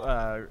 with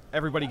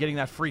everybody getting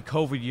that free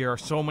COVID year,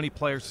 so many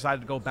players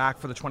decided to go back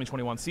for the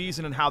 2021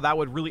 season and how that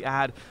would really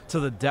add to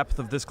the depth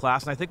of this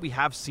class. And I think we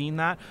have seen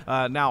that.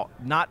 Now,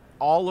 not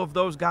all of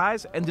those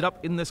guys ended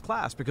up in this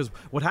class because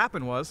what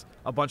happened was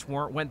a bunch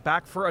more went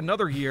back for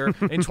another year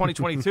in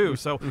 2022.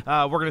 So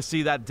we're going to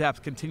see that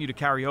depth continue to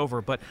carry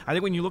over. But I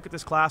think when you look at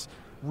this class,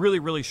 really,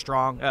 really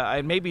strong,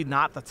 and maybe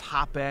not the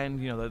top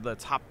end, the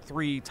top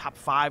 3, top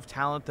 5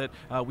 talent that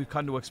we've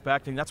come to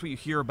expect, and that's what you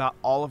hear about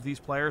all of these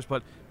players,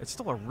 but it's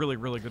still a really,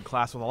 really good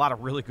class with a lot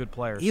of really good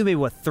players. You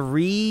mean,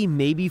 3,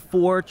 maybe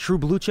 4 true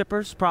blue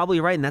chippers, probably,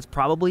 right? And that's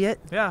probably it?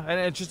 Yeah, and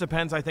it just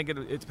depends. I think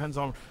it depends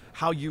on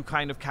how you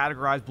kind of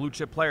categorize blue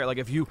chip player. Like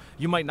if you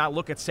might not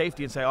look at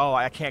safety and say, oh,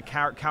 I can't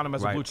count him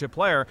as a blue chip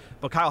player,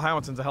 but Kyle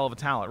Hamilton's a hell of a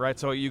talent, right?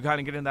 So you kind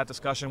of get in that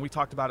discussion. We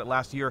talked about it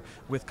last year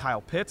with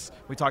Kyle Pitts.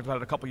 We talked about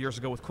it a couple years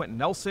ago with Quentin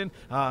Nelson.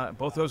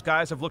 Both those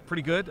guys have looked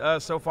pretty good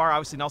so far.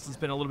 Obviously, Nelson's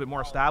been a little bit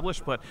more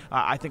established, but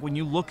I think when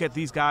you look at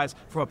these guys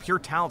from a pure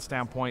talent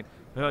standpoint,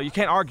 you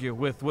can't argue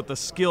with the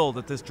skill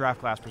that this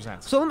draft class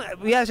presents. So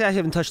we actually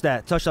haven't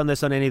touched on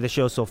this on any of the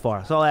shows so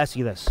far. So I'll ask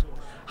you this.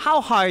 How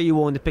high are you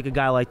willing to pick a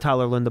guy like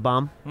Tyler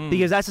Linderbaum?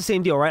 Because that's the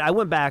same deal, right? I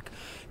went back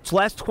to the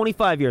last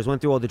 25 years, went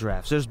through all the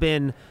drafts. There's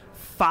been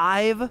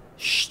 5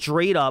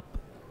 straight up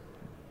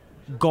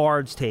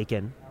guards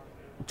taken,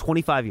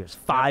 25 years,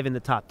 5 in the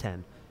top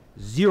 10,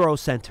 0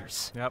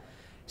 centers. Yep.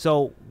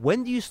 So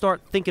when do you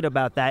start thinking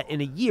about that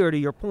in a year, to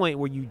your point,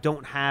 where you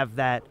don't have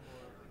that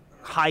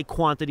high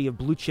quantity of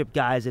blue chip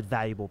guys at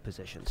valuable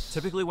positions?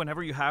 Typically,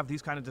 whenever you have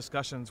these kind of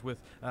discussions with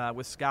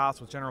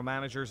scouts, with general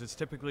managers, it's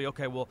typically,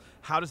 okay, well,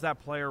 how does that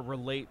player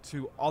relate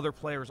to other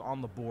players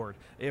on the board?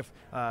 If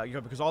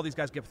because all these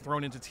guys get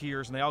thrown into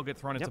tiers and they all get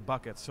thrown into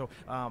buckets. So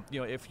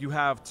if you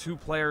have 2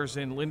 players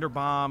in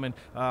Linderbaum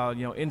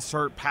and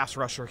insert pass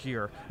rusher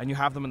here, and you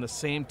have them in the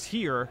same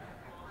tier,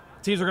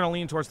 teams are going to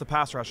lean towards the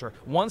pass rusher.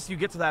 Once you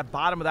get to that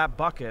bottom of that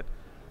bucket,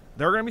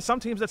 there are going to be some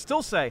teams that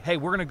still say, hey,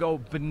 we're going to go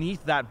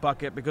beneath that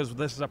bucket because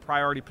this is a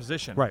priority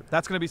position. Right.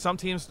 That's going to be some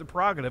teams'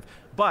 prerogative,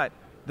 but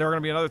there's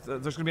going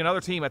to be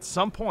another team at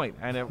some point,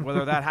 and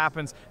whether that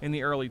happens in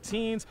the early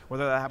teens,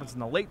 whether that happens in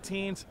the late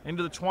teens,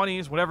 into the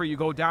 20s, whatever, you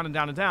go down and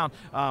down and down.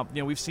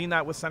 We've seen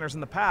that with centers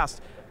in the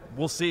past.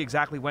 We'll see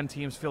exactly when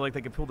teams feel like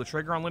they can pull the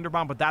trigger on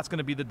Linderbaum, but that's going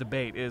to be the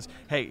debate is,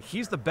 hey,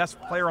 he's the best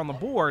player on the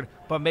board,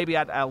 but maybe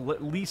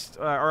at least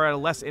or at a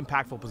less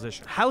impactful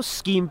position. How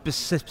scheme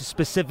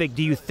specific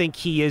do you think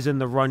he is in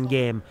the run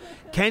game?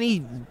 Can he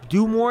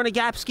do more in a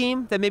gap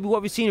scheme than maybe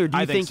what we've seen, or do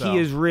you think he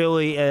is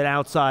really an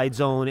outside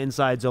zone,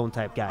 inside zone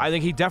type guy? I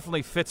think he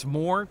definitely fits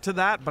more to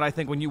that, but I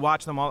think when you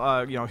watch them,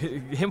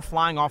 him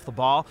flying off the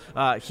ball,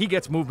 he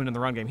gets movement in the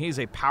run game. He's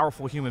a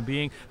powerful human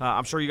being.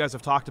 I'm sure you guys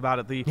have talked about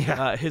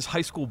it. His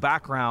high school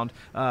background,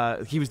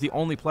 he was the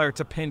only player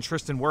to pin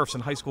Tristan Wirfs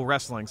in high school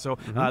wrestling. So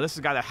this is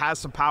a guy that has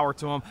some power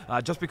to him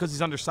just because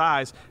he's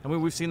undersized.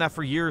 And we've seen that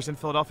for years in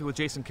Philadelphia with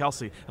Jason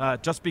Kelsey.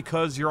 Just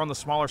because you're on the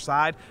smaller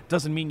side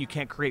doesn't mean you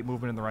can't create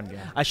movement in the run game.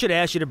 I should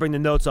ask you to bring the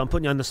notes. I'm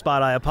putting you on the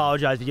spot. I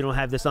apologize if you don't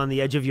have this on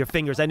the edge of your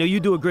fingers. I know you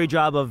do a great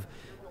job of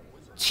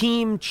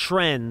team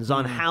trends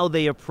on how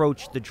they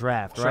approach the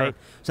draft, right?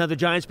 So now the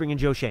Giants bring in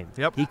Joe Schoen.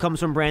 Yep. He comes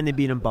from Brandon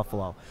Beane in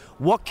Buffalo.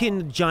 What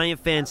can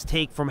Giant fans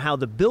take from how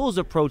the Bills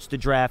approach the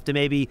draft to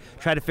maybe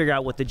try to figure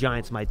out what the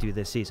Giants might do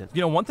this season?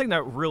 One thing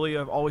that really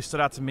always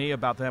stood out to me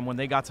about them when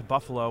they got to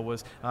Buffalo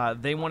was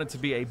they wanted to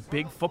be a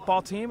big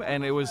football team,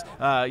 and it was,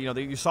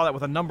 you saw that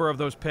with a number of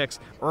those picks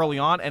early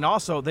on, and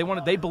also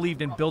they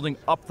believed in building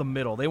up the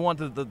middle. They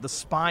wanted the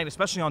spine,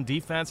 especially on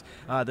defense,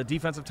 the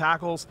defensive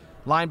tackles,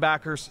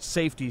 linebackers,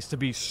 safeties to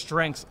be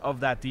strengths of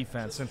that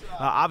defense. And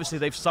obviously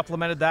they've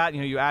supplemented that.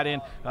 You add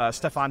in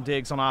Stephon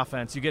Diggs on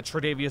offense. You get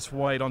Tre'Davious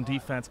White on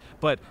defense.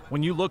 But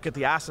when you look at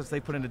the assets they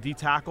put into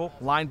D-tackle,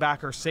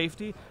 linebacker,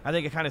 safety, I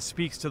think it kind of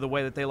speaks to the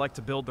way that they like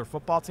to build their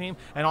football team.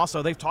 And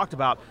also they've talked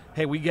about,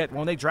 hey,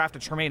 when they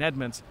drafted Tremaine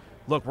Edmunds,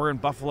 look, we're in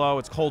Buffalo,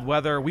 it's cold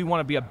weather, we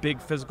want to be a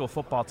big physical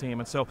football team.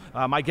 And so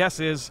my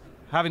guess is,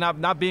 having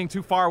not being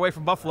too far away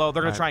from Buffalo,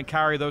 they're going to try and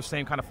carry those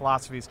same kind of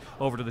philosophies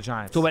over to the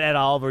Giants. So what Ed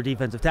Oliver,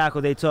 defensive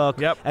tackle, they took.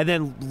 Yep. And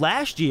then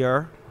last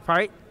year,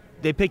 right,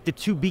 they picked the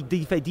 2 big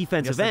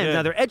defensive ends.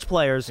 Now they're edge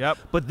players,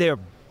 but they're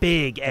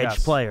big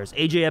edge players.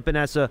 A.J.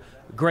 Epinesa,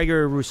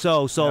 Gregory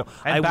Rousseau. So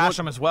and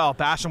Basham as well.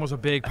 Basham was a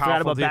big,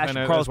 powerful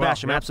defender. Carlos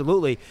Basham,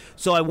 absolutely.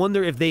 So I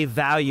wonder if they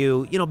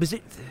value, because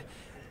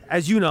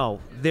as you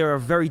know, there are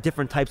very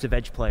different types of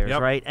edge players,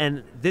 right?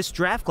 And this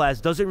draft class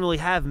doesn't really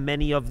have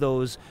many of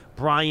those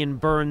Brian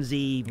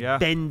Burnsy,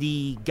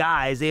 bendy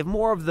guys. They have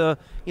more of the,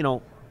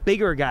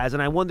 bigger guys.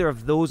 And I wonder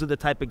if those are the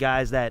type of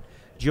guys that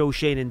Joe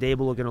Shane and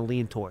Dable are going to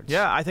lean towards.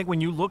 Yeah, I think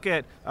when you look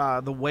at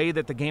the way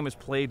that the game is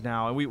played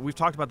now, and we've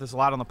talked about this a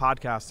lot on the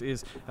podcast,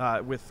 is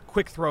with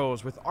quick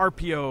throws, with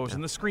RPOs,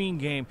 and the screen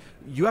game,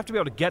 you have to be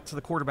able to get to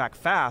the quarterback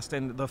fast,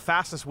 and the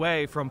fastest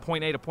way from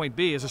point A to point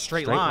B is a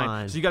straight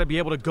line. So you got to be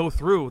able to go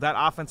through that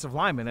offensive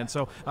lineman. And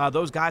so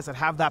those guys that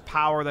have that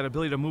power, that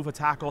ability to move a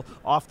tackle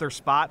off their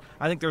spot,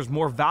 I think there's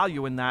more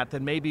value in that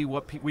than maybe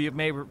what we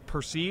may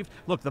perceive.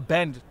 Look, the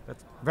bend,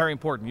 that's very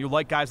important. You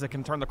like guys that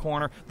can turn the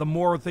corner. The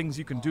more things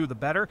you can do, the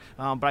better.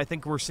 But I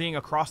think we're seeing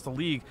across the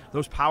league,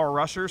 those power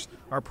rushers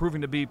are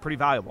proving to be pretty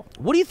valuable.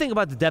 What do you think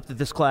about the depth of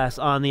this class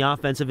on the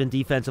offensive and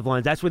defensive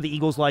lines? That's where the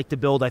Eagles like to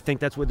build. I think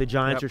that's where the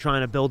Giants are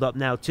trying to build up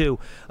now, too.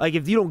 Like,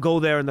 if you don't go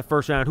there in the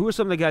first round, who are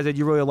some of the guys that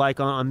you really like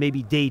on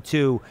maybe day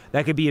 2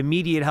 that could be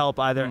immediate help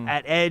either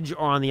at edge or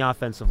on the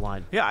offensive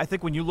line? Yeah, I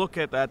think when you look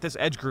at this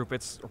edge group,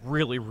 it's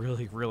really,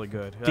 really, really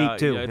good. Deep,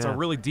 too. It's a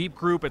really deep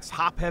group. It's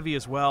top-heavy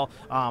as well.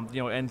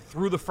 And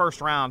through the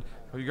first round,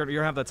 you're going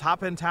to have the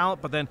top-end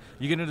talent, but then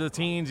you get into the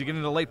teens, you get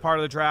into the late part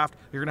of the draft,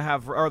 you're going to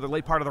have, or the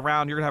late part of the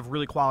round, you're going to have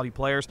really quality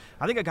players.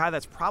 I think a guy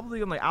that's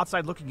probably on the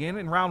outside looking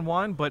in round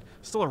 1, but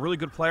still a really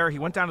good player. He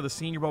went down to the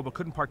Senior Bowl but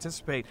couldn't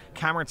participate.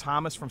 Cameron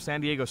Thomas from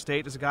San Diego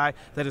State is a guy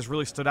that has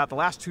really stood out. The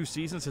last 2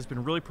 seasons has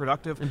been really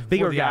productive for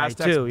the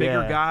Aztecs.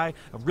 Bigger guy,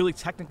 really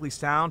technically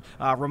sound.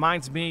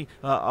 Reminds me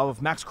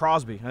of Max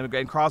Crosby.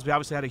 And Crosby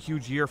obviously had a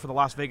huge year for the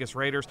Las Vegas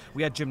Raiders.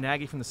 We had Jim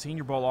Nagy from the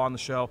Senior Bowl on the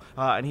show,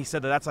 and he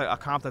said that's a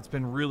comp that's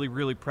been really,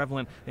 really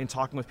prevalent in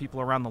talking with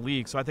people around the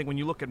league. So I think when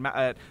you look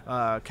at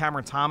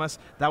Cameron Thomas,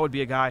 that would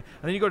be a guy. And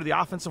then you go to the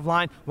offensive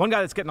line. One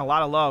guy that's getting a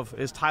lot of love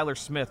is Tyler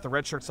Smith, the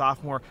redshirt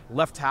sophomore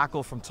left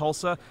tackle from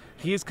Tulsa.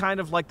 He is kind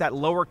of like that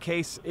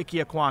lowercase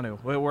Ike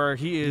Ekwonu, where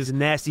he's a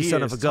nasty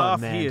son of a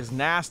gun, man. He is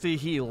nasty.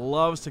 He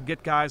loves to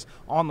get guys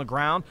on the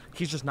ground.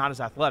 He's just not as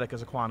athletic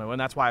as Ekwonu, and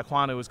that's why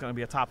Ekwonu is going to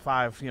be a top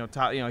 5. He's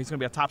going to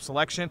be a top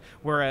selection.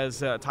 Whereas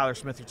Tyler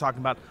Smith, you're talking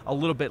about a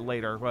little bit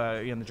later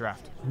in the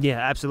draft. Yeah,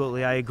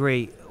 absolutely, I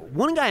agree.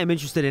 One guy I'm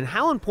interested in,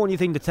 how important do you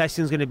think the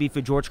testing is going to be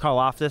for George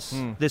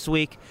Karlaftis this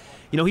week?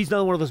 He's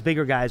another one of those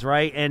bigger guys,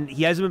 right? And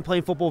he hasn't been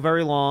playing football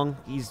very long.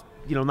 He's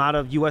not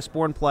a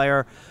U.S.-born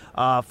player,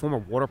 former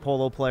water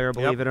polo player,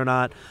 believe it or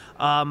not.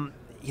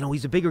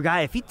 He's a bigger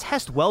guy. If he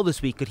tests well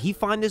this week, could he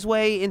find his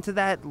way into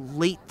that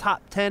late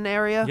top 10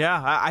 area?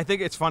 Yeah, I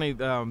think it's funny.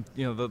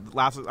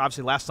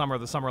 Obviously last summer,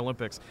 the Summer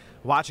Olympics,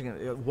 watching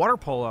it, water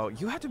polo,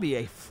 you have to be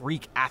a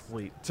freak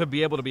athlete to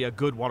be able to be a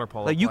good water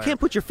polo player. You can't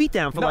put your feet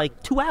down for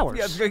 2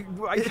 hours.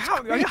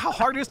 Yeah, how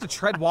hard it is to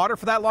tread water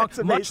for that long,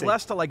 much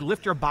less to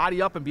lift your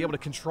body up and be able to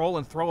control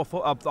and throw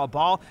a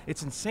ball.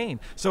 It's insane.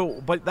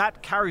 But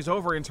that carries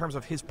over in terms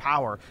of his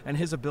power and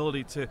his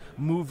ability to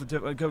move,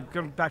 go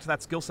back to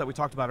that skill set we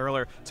talked about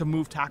earlier, to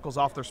move tackles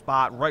off their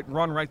spot,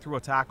 run right through a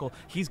tackle.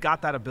 He's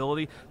got that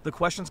ability. The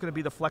question's going to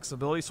be the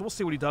flexibility, so we'll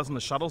see what he does in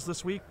the shuttles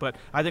this week. But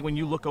I think when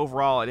you look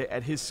overall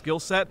at his skill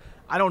set,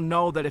 I don't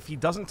know that if he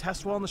doesn't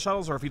test well in the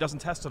shuttles or if he doesn't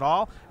test at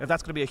all, if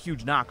that's going to be a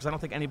huge knock, because I don't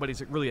think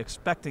anybody's really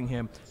expecting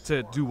him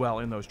to do well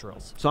in those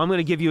drills. So I'm going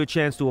to give you a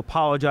chance to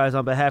apologize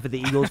on behalf of the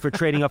Eagles for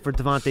trading up for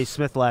Devontae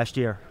Smith last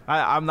year.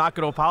 I'm not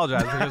going to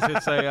apologize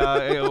because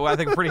I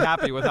think I'm pretty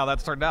happy with how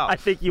that's turned out. I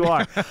think you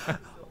are.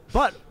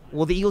 But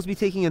will the Eagles be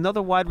taking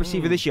another wide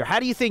receiver this year? How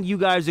do you think you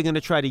guys are going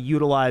to try to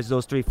utilize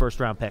those 3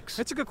 first-round picks?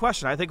 It's a good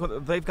question. I think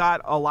they've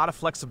got a lot of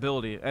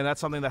flexibility, and that's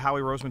something that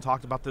Howie Roseman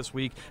talked about this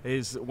week,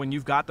 is when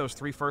you've got those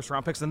 3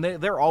 first-round picks, and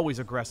they're always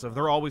aggressive.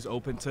 They're always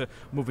open to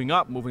moving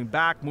up, moving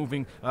back,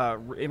 moving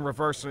in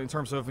reverse in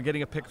terms of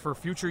getting a pick for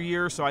future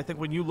years. So I think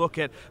when you look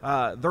at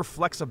their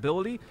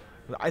flexibility,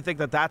 I think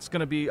that's going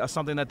to be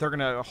something that they're going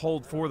to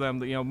hold for them,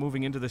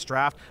 moving into this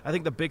draft. I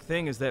think the big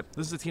thing is that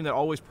this is a team that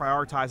always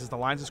prioritizes the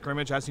lines of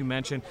scrimmage, as you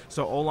mentioned,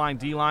 so O-line,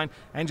 D-line,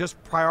 and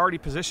just priority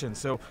positions.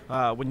 So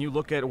when you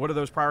look at what are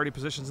those priority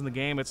positions in the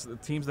game, it's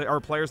teams that are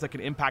players that can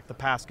impact the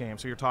pass game.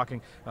 So you're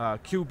talking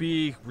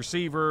QB,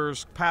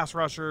 receivers, pass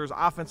rushers,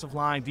 offensive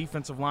line,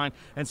 defensive line,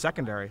 and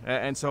secondary.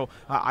 And so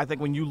I think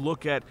when you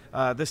look at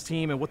this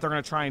team and what they're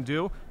going to try and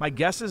do, my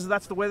guess is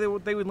that's the way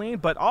they would lean.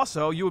 But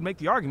also, you would make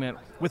the argument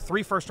with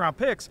 3 first-round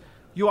picks,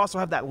 you also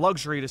have that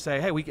luxury to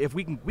say, hey, if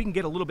we can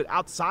get a little bit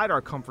outside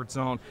our comfort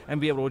zone and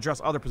be able to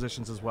address other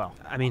positions as well.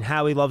 I mean,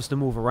 Howie loves to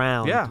move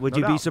around. Yeah, would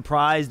you be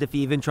surprised if he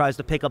even tries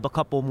to pick up a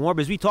couple more?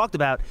 Because we talked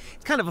about,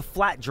 it's kind of a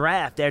flat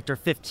draft after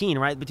 15,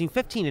 right? Between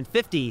 15 and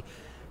 50,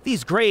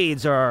 these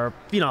grades are,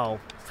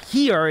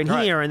 here and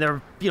here, and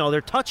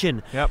they're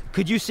touching. Yep.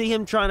 Could you see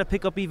him trying to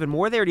pick up even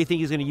more there, or do you think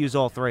he's going to use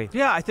all 3?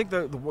 Yeah, I think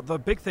the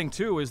big thing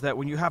too is that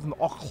when you have them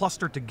all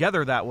clustered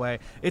together that way,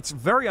 it's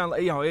very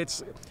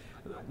it's.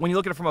 When you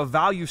look at it from a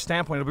value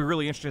standpoint, it'll be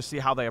really interesting to see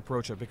how they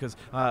approach it because,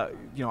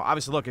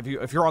 obviously, look,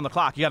 if you're on the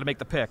clock, you got to make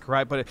the pick,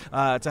 right? But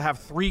to have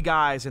 3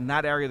 guys in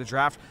that area of the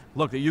draft,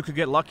 look, that you could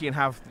get lucky and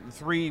have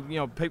 3,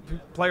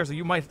 players that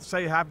you might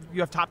say you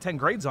have top 10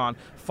 grades on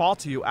fall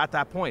to you at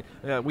that point.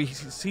 We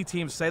see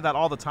teams say that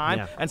all the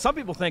time, and some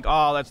people think,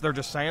 they're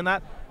just saying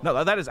that.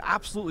 No, that is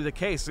absolutely the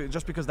case.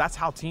 Just because that's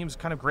how teams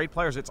kind of grade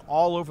players, it's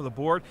all over the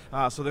board.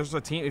 So there's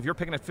a team. If you're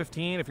picking at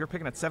 15, if you're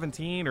picking at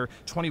 17 or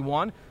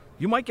 21.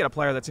 you might get a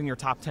player that's in your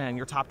top 10,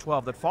 your top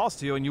 12 that falls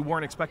to you, and you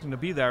weren't expecting to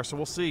be there. So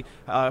we'll see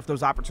if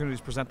those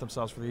opportunities present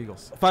themselves for the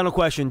Eagles. Final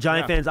question.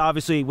 Giant fans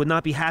obviously would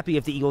not be happy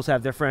if the Eagles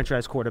have their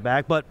franchise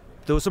quarterback, but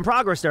there was some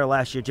progress there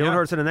last year. Jalen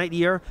Hurts had a nice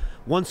year,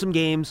 won some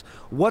games.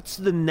 What's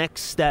the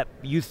next step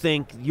you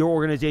think your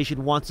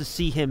organization wants to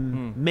see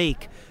him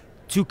make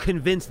to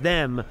convince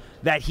them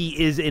that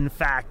he is, in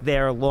fact,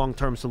 their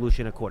long-term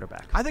solution at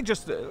quarterback? I think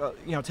just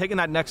taking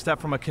that next step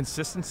from a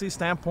consistency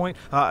standpoint,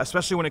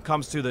 especially when it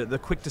comes to the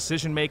quick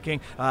decision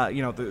making.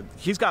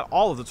 He's got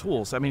all of the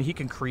tools. I mean, he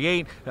can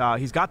create.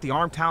 He's got the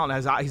arm talent.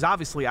 He's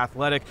obviously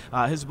athletic.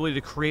 His ability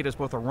to create as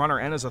both a runner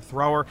and as a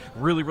thrower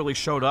really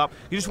showed up.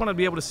 You just want to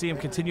be able to see him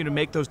continue to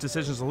make those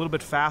decisions a little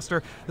bit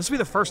faster. This will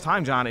be the first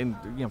time, John, in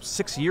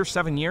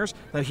 7 years,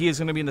 that he is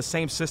going to be in the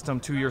same system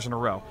 2 years in a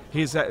row.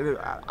 He's at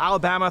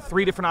Alabama,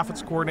 3 different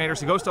offensive coordinators.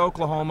 He goes to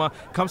Oklahoma,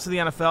 comes to the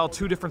NFL,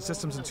 2 different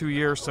systems in 2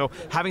 years. So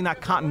having that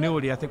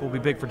continuity, I think, will be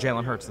big for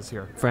Jalen Hurts this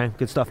year. Fran,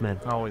 good stuff, man.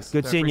 Always.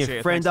 Good seeing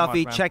you. Fran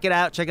Duffy, check it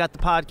out. Check out the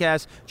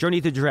podcast,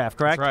 Journey to the Draft,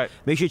 correct? That's right.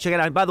 Make sure you check it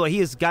out. And by the way,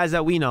 he is guys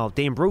that we know.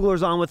 Dane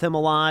Brugler's on with him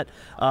a lot.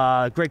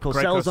 Greg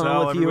Cosell's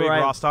on with you,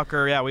 right? Ross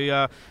Tucker. Yeah, we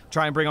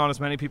try and bring on as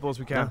many people as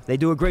we can. Yeah, they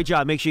do a great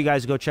job. Make sure you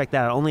guys go check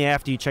that out. Only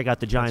after you check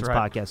out the Giants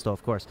podcast, though,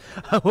 of course.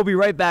 We'll be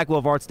right back. We'll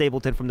have Art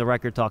Stapleton from The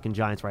Record talking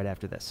Giants right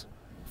after this.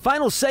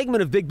 Final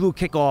segment of Big Blue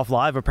Kickoff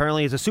Live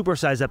apparently is a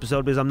supersized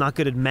episode because I'm not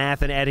good at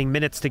math and adding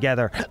minutes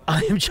together.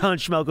 I am John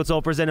Schmelk. It's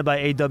all presented by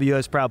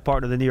AWS, proud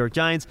partner of the New York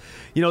Giants.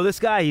 You know, this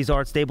guy, he's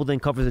Art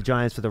Stapleton, covers the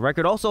Giants for The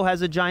Record, also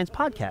has a Giants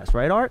podcast,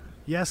 right, Art?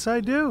 Yes,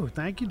 I do.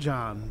 Thank you,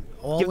 John.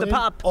 Give the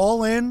pop.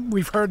 All in.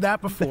 We've heard that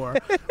before.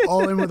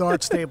 All in with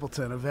Art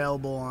Stapleton,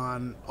 available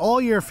on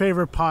all your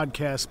favorite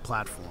podcast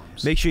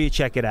platforms. Make sure you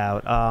check it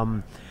out.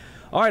 All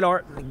right,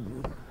 Art.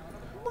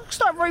 We'll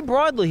start very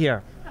broadly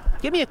here.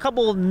 Give me a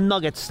couple of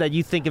nuggets that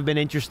you think have been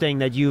interesting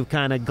that you've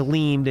kind of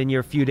gleaned in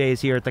your few days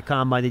here at the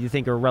Combine that you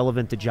think are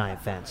relevant to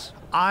Giant fans.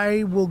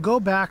 I will go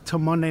back to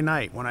Monday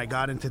night when I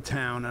got into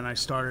town and I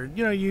started,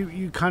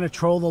 you kind of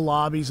troll the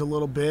lobbies a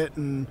little bit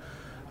and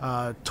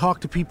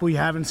talk to people you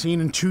haven't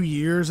seen in 2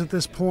 years at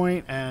this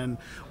point, and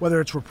whether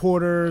it's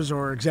reporters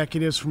or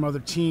executives from other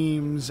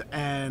teams.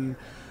 And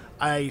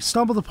I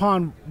stumbled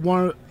upon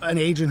an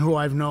agent who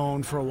I've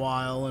known for a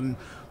while, and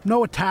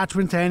no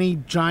attachment to any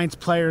Giants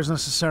players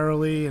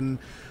necessarily. And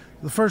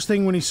the first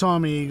thing when he saw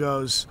me, he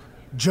goes,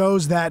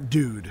 "Joe's that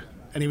dude."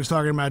 And he was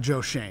talking about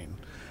Joe Schoen.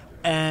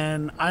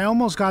 And I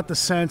almost got the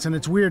sense, and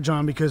it's weird,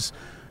 John, because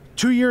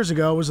 2 years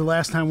ago was the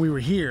last time we were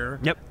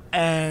here. Yep.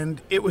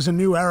 And it was a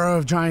new era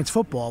of Giants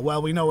football.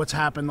 Well, we know what's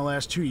happened the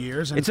last 2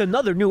 years. And it's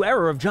another new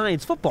era of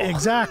Giants football.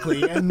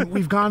 Exactly. And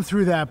we've gone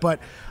through that. But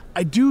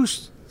I do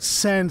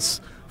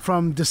sense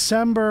from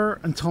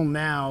December until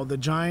now, the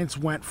Giants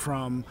went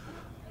from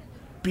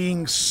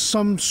being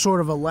some sort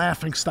of a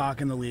laughing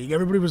stock in the league.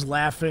 Everybody was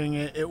laughing.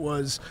 It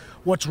was,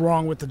 what's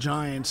wrong with the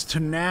Giants?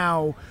 To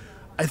now,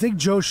 I think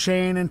Joe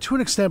Schoen and to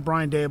an extent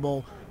Brian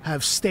Daboll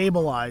have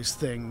stabilized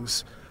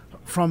things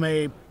from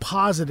a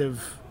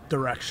positive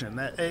direction.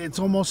 It's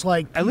almost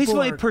like at least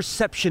from a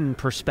perception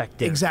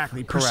perspective.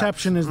 Exactly. Correct.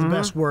 Perception is the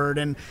best word.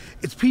 And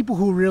it's people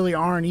who really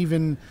aren't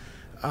even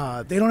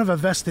they don't have a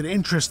vested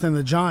interest in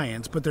the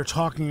Giants, but they're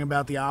talking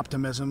about the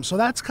optimism. So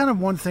that's kind of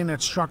one thing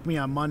that struck me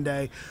on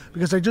Monday,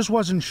 because I just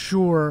wasn't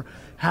sure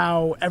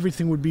how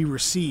everything would be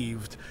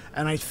received.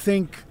 And I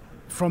think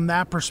from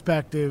that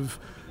perspective,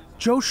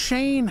 Joe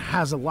Schoen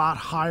has a lot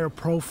higher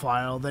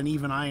profile than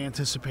even I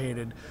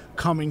anticipated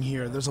coming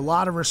here. There's a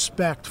lot of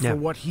respect for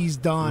what he's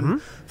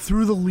done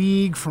through the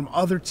league, from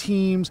other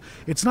teams.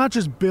 It's not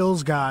just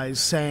Bills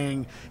guys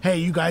saying, hey,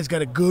 you guys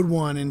got a good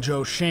one in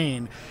Joe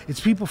Schoen. It's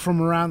people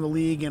from around the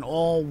league in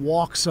all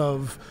walks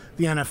of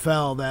the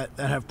NFL that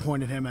have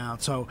pointed him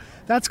out. So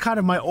that's kind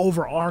of my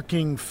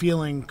overarching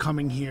feeling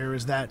coming here,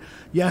 is that,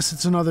 yes,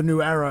 it's another new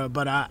era,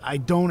 but I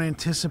don't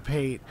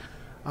anticipate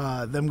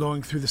them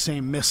going through the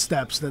same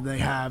missteps that they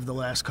have the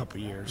last couple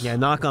of years. Yeah,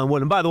 knock on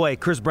wood. And by the way,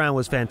 Chris Brown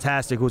was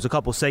fantastic. It was a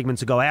couple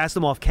segments ago. I asked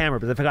him off camera,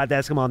 but I forgot to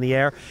ask him on the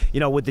air.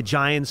 Would the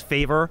Giants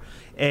favor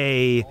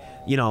a,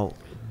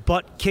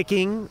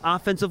 butt-kicking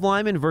offensive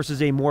lineman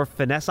versus a more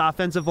finesse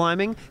offensive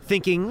lineman?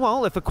 Thinking,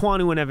 well, if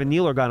Ekwonu and Evan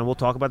Neal are gone, and we'll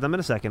talk about them in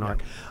a second,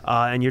 Art,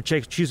 and you're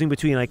choosing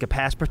between like a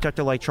pass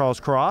protector like Charles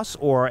Cross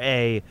or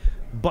a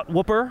butt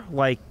whooper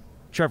like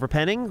Trevor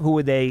Penning, who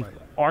would they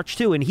arch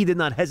to? And he did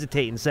not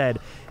hesitate and said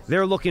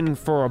they're looking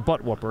for a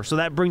butt whooper. So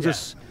that brings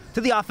us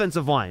to the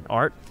offensive line.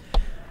 Art,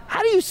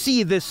 how do you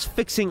see this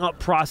fixing up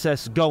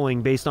process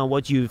going based on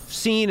what you've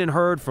seen and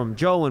heard from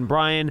Joe and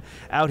Brian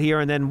out here,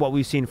 and then what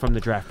we've seen from the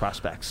draft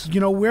prospects?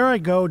 Where I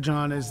go,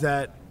 John, is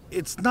that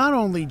it's not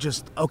only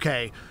just,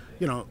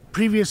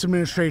 previous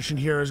administration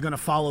here is going to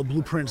follow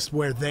blueprints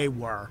where they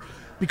were,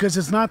 because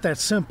it's not that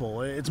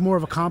simple. It's more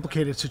of a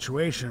complicated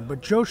situation.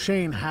 But Joe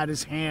Schoen had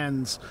his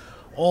hands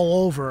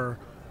all over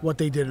what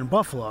they did in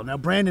Buffalo. Now,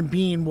 Brandon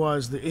Beane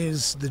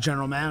is the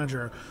general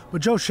manager, but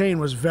Joe Schoen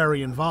was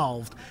very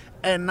involved.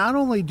 And not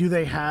only do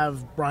they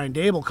have Brian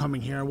Daboll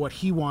coming here and what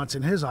he wants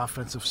in his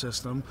offensive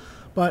system,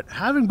 but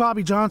having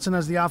Bobby Johnson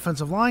as the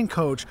offensive line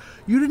coach,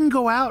 you didn't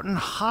go out and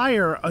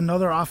hire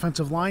another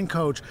offensive line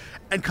coach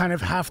and kind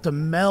of have to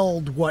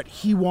meld what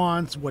he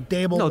wants, what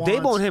Daboll wants. No,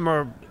 Daboll and him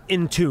are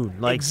in tune.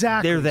 Like,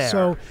 exactly. They're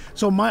there.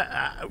 So my,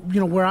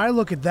 where I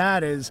look at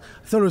that is,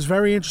 I thought it was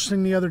very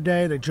interesting the other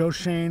day that Joe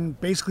Schoen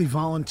basically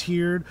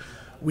volunteered.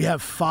 We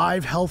have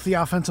 5 healthy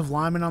offensive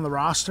linemen on the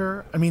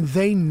roster. I mean,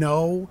 they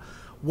know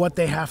what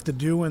they have to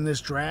do in this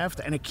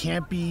draft, and it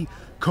can't be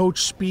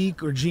coach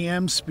speak or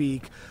GM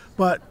speak.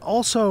 But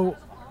also,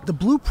 the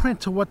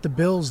blueprint to what the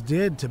Bills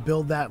did to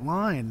build that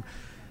line,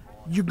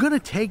 you're going to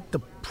take the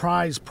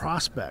prize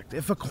prospect.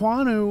 If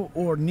Ekwonu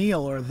or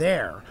Neal are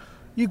there,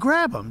 you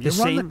grab them. You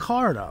run the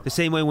card up. The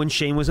same way when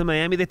Shane was in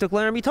Miami, they took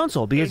Laramie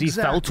Tunsil because he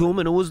fell to him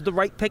and it was the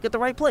right pick at the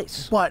right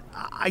place. But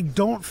I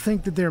don't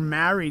think that they're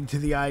married to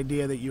the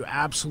idea that you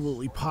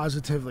absolutely,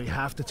 positively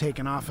have to take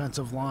an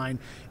offensive line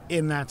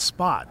in that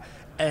spot.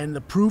 And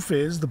the proof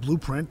is the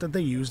blueprint that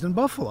they used in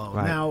Buffalo.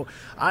 Right. Now,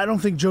 I don't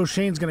think Joe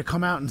Schoen's going to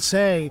come out and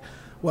say,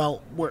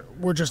 well,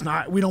 we're just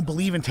not, we don't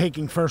believe in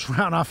taking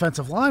first-round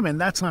offensive linemen.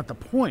 That's not the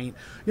point.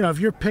 If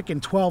you're picking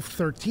 12th,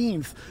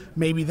 13th,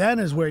 maybe then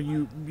is where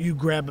you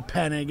grab a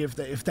Penning if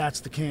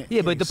that's the case.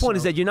 Yeah, but the point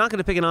is that you're not going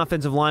to pick an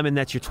offensive lineman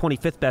that's your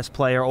 25th best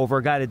player over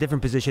a guy at a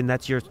different position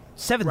that's your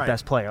 7th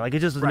best player. Like, it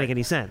just doesn't make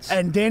any sense.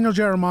 And Daniel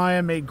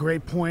Jeremiah made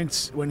great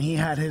points when he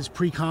had his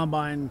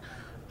pre-combine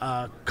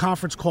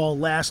conference call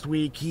last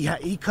week.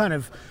 He kind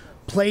of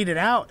played it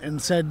out and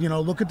said,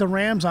 look at the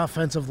Rams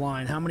offensive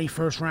line, how many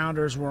first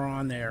rounders were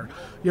on there.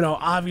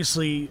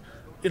 Obviously,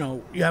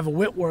 you have a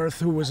Whitworth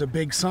who was a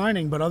big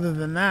signing, but other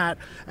than that,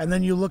 and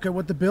then you look at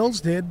what the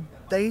Bills did,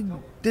 they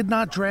did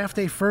not draft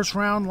a first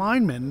round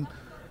lineman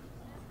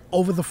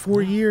over the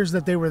 4 years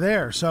that they were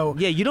there. So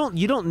yeah, you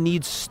don't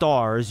need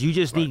stars, you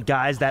just need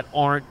guys that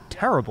aren't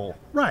terrible.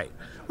 Right.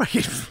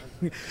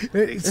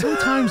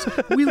 Sometimes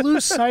we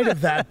lose sight of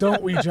that,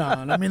 don't we,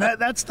 John? I mean,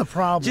 that's the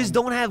problem. Just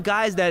don't have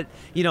guys that,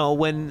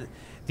 when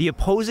the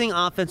opposing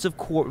defensive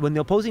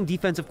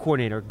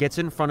coordinator gets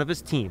in front of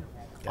his team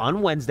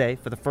on Wednesday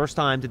for the first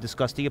time to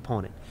discuss the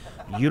opponent,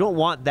 you don't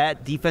want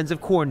that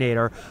defensive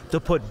coordinator to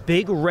put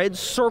big red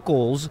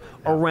circles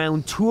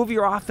around 2 of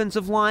your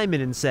offensive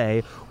linemen and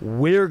say,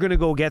 we're going to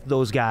go get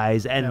those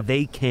guys, and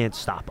they can't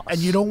stop us. And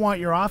you don't want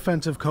your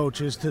offensive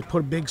coaches to put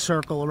a big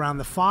circle around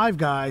the 5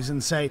 guys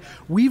and say,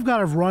 we've got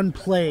to run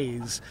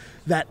plays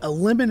that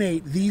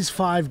eliminate these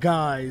 5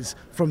 guys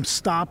from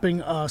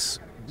stopping us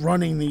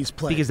running these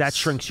plays. Because that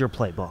shrinks your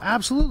playbook.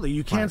 Absolutely.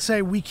 You can't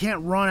say we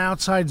can't run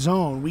outside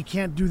zone. We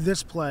can't do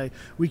this play.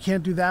 We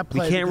can't do that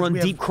play. We can't run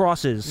deep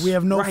crosses. We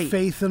have no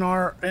faith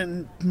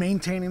in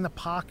maintaining the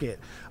pocket.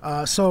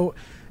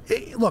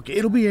 Look,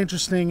 it'll be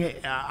interesting.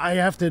 I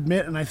have to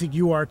admit, and I think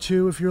you are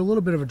too, if you're a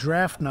little bit of a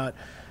draft nut,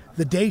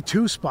 the day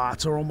 2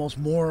 spots are almost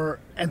more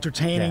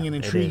entertaining and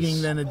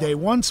intriguing than the day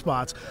 1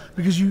 spots,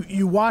 because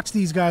you watch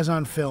these guys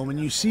on film and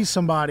you see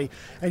somebody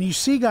and you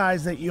see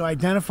guys that you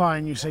identify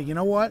and you say, you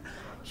know what?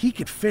 He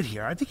could fit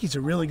here. I think he's a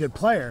really good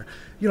player.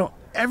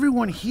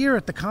 Everyone here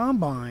at the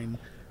Combine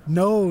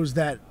knows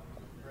that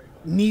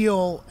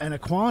Neal and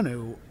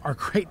Ekwonu are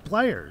great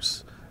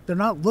players. They're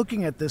not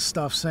looking at this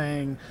stuff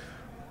saying,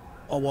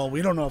 oh, well,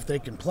 we don't know if they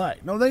can play.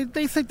 No,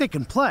 they think they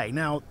can play.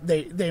 Now,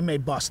 they may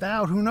bust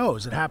out. Who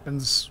knows? It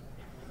happens,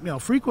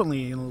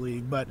 frequently in the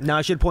league. But now,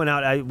 I should point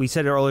out, we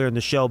said it earlier in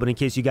the show, but in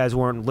case you guys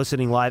weren't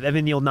listening live,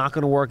 Evan Neal not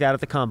going to work out at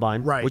the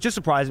Combine, right? Which is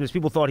surprising because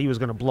people thought he was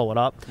going to blow it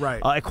up.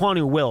 Right.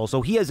 Ekwonu will,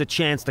 so he has a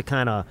chance to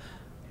kind of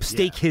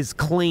stake his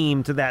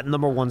claim to that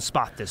number 1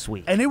 spot this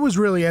week. And it was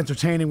really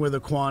entertaining with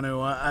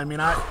Ekwonu. I mean,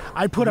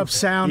 I put up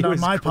sound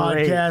on my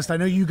podcast. I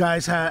know you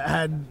guys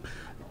had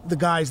the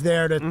guys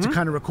there to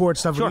kind of record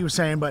stuff what he was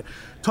saying, but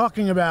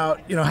talking about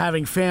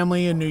having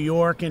family in New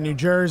York and New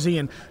Jersey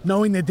and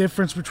knowing the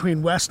difference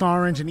between West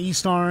Orange and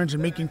East Orange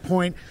and make a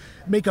point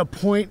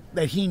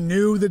that he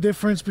knew the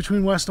difference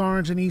between West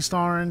Orange and East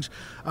Orange,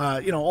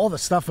 all the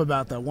stuff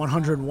about the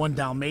 101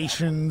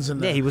 Dalmatians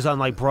and he was on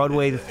like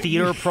Broadway the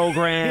theater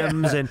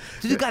programs and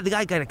the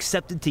guy got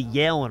accepted to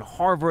Yale and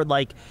Harvard.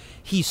 Like,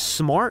 he's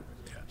smart.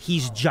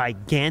 He's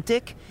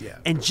gigantic,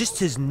 and just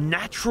his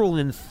natural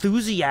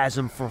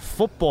enthusiasm for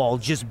football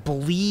just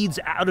bleeds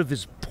out of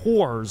his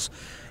pores.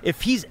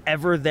 If he's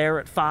ever there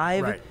at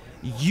 5,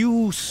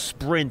 you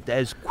sprint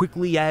as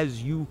quickly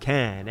as you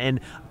can. And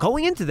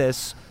going into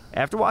this,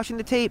 after watching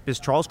the tape, is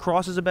Charles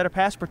Cross is a better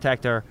pass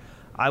protector,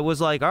 I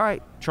was like, all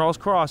right, Charles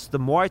Cross, the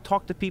more I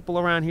talk to people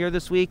around here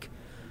this week,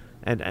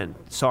 and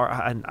sorry,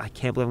 I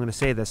can't believe I'm going to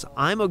say this,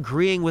 I'm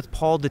agreeing with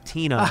Paul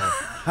Dottino.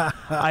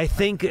 I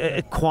think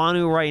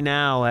Ekwonu right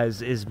now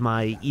is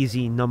my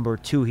easy number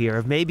 2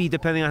 here. Maybe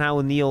depending on how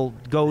Neal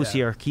goes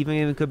here, keeping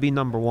him could be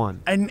number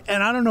 1. And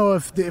I don't know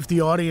if the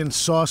audience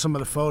saw some of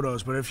the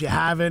photos, but if you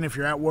haven't, if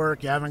you're at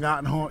work, you haven't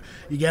gotten home,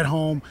 you get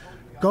home,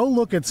 go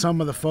look at some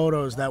of the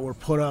photos that were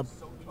put up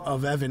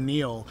of Evan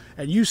Neal,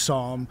 and you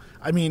saw him.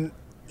 I mean,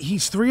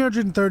 he's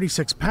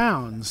 336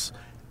 pounds.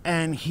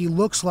 And he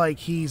looks like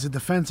he's a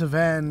defensive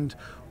end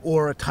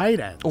or a tight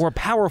end. Or a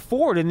power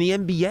forward in the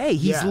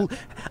NBA.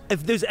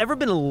 If there's ever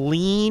been a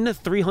lean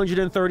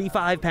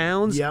 335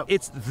 pounds,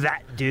 it's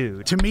that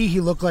dude. To me,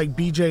 he looked like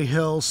B.J.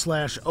 Hill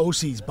 /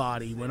 OC's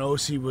body when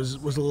OC was a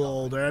little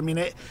older. I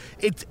mean,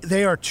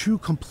 they are two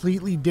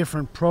completely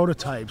different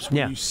prototypes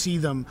when you see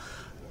them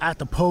at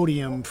the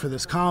podium for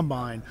this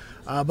combine.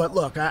 But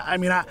look,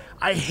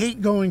 I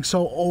hate going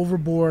so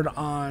overboard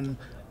on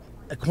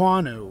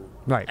Ekwonu.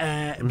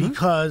 Right.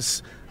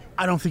 Because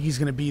I don't think he's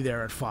going to be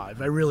there at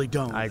 5. I really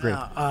don't. I agree.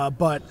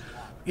 But,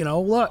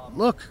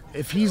 look,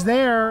 if he's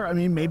there, I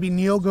mean, maybe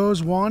Neal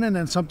goes 1 and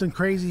then something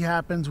crazy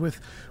happens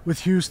with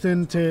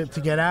Houston to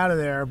get out of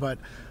there. But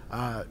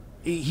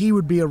he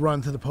would be a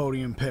run to the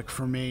podium pick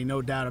for me,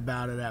 no doubt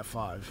about it, at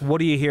 5. What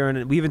are you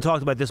hearing? We haven't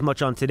talked about this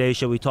much on today's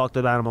show. We talked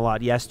about him a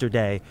lot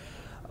yesterday.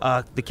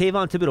 The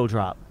Kayvon Thibodeau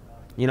drop.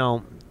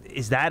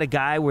 Is that a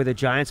guy where the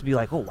Giants would be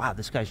like, oh, wow,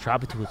 this guy's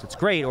dropping to us, it's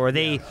great? Or are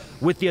they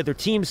with the other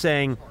team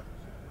saying,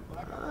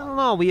 I don't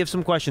know, we have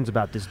some questions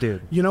about this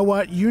dude? You know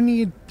what? You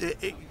need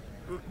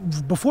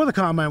before the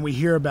combine, we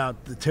hear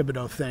about the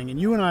Thibodeau thing,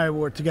 and you and I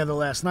were together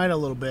last night a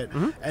little bit,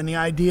 and the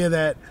idea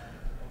that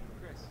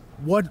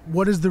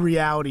what is the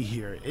reality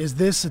here? Is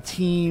this a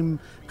team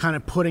kind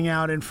of putting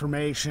out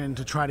information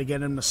to try to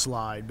get him to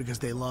slide because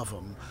they love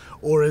him,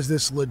 or is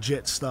this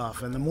legit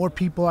stuff? And the more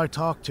people I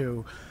talk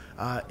to,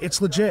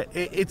 it's legit.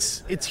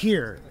 It's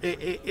here.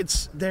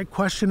 They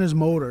question his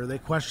motor. They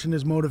question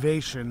his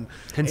motivation.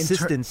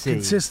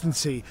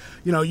 Consistency.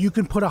 You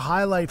can put a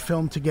highlight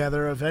film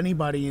together of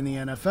anybody in the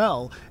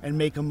NFL and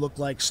make them look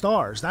like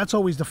stars. That's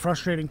always the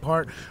frustrating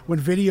part when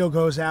video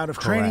goes out of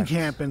training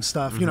camp and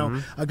stuff.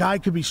 A guy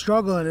could be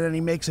struggling and then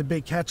he makes a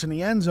big catch in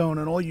the end zone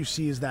and all you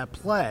see is that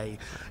play.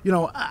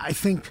 I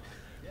think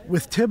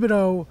with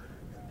Thibodeau,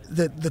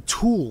 the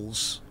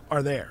tools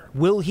are there.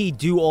 Will he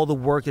do all the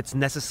work that's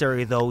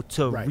necessary, though,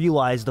 to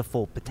realize the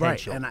full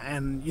potential? Right,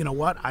 and you know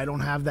what? I don't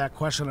have that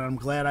question, and I'm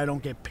glad I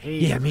don't get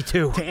paid me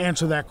too. to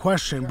answer that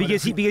question.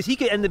 Because he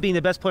could end up being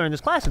the best player in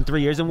this class in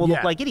 3 years, and we'll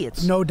look like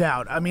idiots. No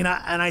doubt.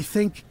 I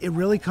think it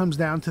really comes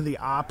down to the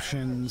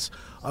options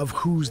of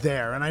who's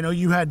there. And I know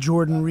you had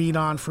Jordan Reed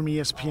on from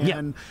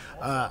ESPN,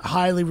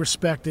 highly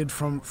respected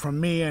from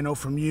me, I know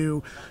from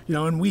you,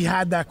 and we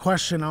had that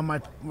question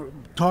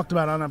talked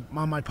about on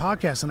my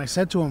podcast, and I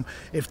said to him,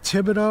 if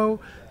Thibodeau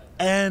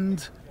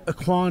and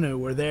Ekwonu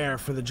were there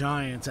for the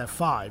Giants at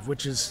 5,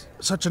 which is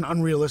such an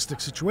unrealistic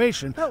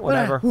situation.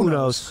 Whatever, who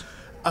knows?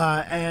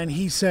 And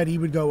he said he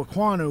would go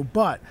Ekwonu,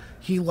 but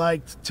he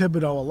liked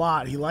Thibodeau a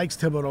lot. He likes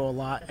Thibodeau a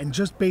lot, and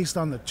just based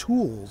on the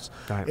tools,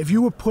 if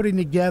you were putting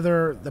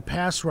together the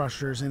pass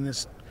rushers in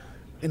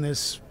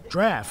this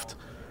draft,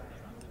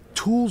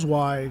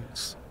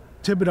 tools-wise,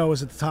 Thibodeau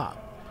is at the top.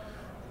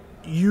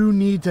 You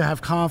need to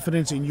have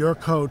confidence in your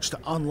coach to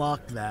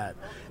unlock that,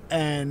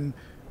 and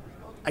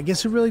I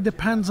guess it really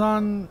depends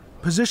on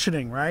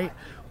positioning, right?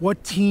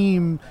 What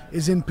team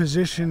is in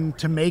position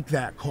to make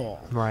that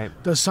call? Right.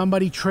 Does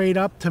somebody trade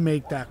up to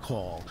make that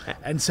call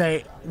and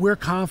say, we're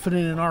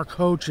confident in our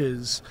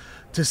coaches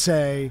to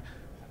say,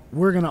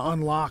 we're going to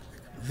unlock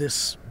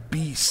this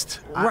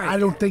beast? Right. I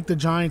don't think the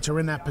Giants are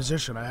in that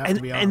position, I have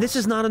to be honest. And this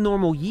is not a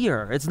normal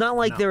year. It's not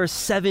like there are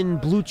 7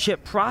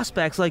 blue-chip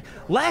prospects. Like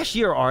last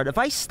year, Art, if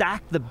I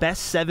stack the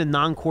best 7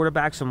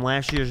 non-quarterbacks from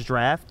last year's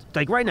draft,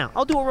 like right now,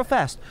 I'll do it real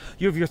fast.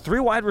 You have your 3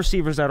 wide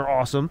receivers that are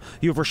awesome.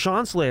 You have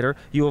Rashawn Slater.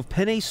 You have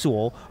Penei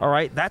Sewell. All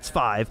right, that's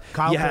 5.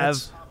 Kyle Pitts.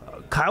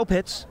 Have Kyle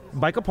Pitts,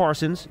 Micah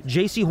Parsons,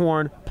 J.C.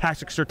 Horn,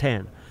 Patrick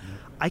Surtain.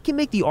 I can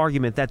make the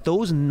argument that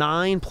those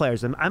 9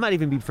 players, and I might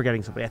even be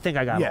forgetting somebody. I think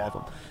I got all of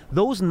them.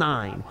 Those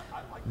 9,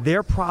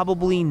 they're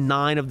probably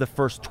 9 of the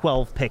first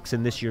 12 picks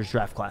in this year's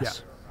draft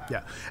class.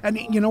 Yeah. And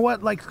you know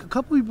what? Like a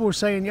couple people were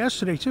saying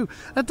yesterday, too,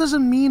 that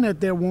doesn't mean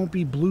that there won't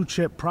be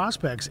blue-chip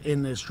prospects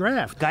in this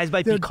draft. Guys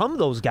might become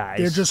those guys.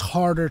 They're just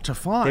harder to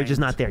find. They're just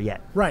not there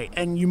yet. Right.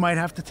 And you might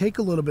have to take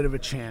a little bit of a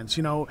chance.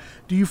 Do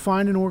you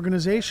find an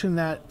organization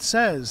that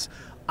says,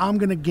 I'm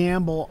going to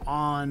gamble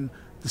on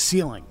the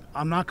ceiling?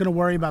 I'm not going to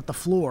worry about the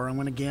floor. I'm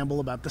going to gamble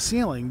about the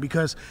ceiling,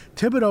 because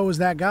Thibodeau is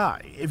that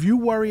guy. If you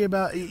worry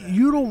about,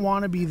 you don't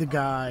want to be the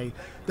guy,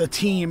 the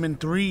team in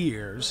 3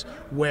 years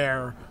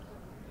where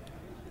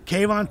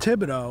Kayvon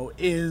Thibodeau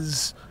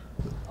is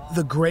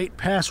the great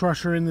pass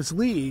rusher in this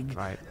league,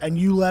 and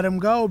you let him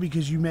go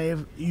because you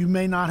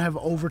may not have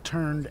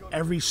overturned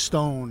every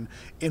stone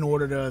in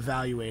order to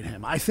evaluate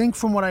him. I think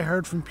from what I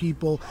heard from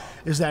people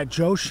is that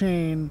Joe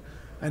Schoen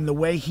and the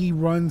way he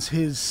runs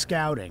his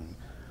scouting,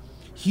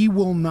 he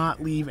will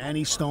not leave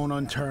any stone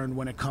unturned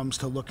when it comes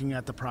to looking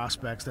at the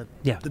prospects that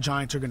the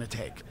Giants are going to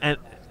take.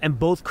 And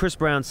both Chris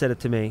Brown said it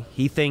to me.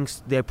 He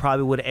thinks they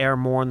probably would err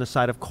more on the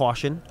side of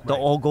caution. The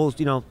all goes,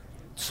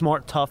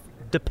 smart, tough,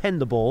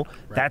 dependable.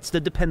 That's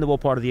the dependable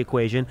part of the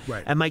equation.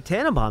 And Mike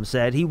Tannenbaum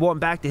said he went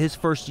back to his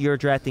first year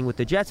drafting with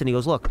the Jets, and he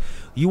goes, look,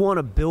 you want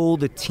to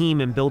build a team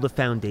and build a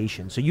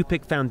foundation. So you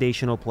pick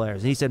foundational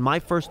players. And he said, my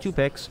first 2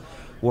 picks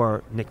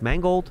were Nick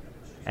Mangold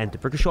and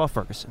D'Brickashaw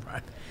Ferguson.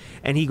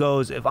 And he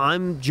goes, if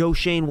I'm Joe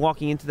Schoen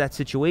walking into that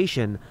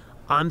situation,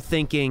 I'm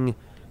thinking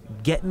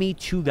get me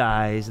 2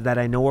 guys that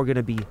I know are going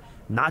to be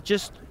not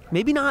just,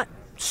 maybe not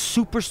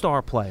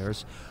superstar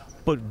players,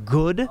 but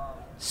good,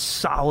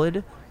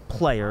 solid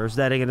players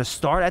that are going to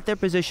start at their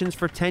positions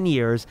for 10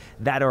 years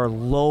that are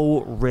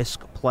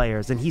low-risk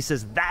players. And he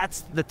says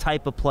that's the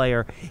type of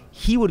player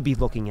he would be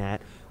looking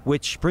at,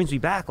 which brings me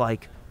back,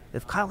 like,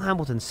 if Kyle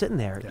Hamilton's sitting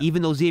there,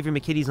 even though Xavier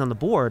McKinney's on the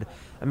board,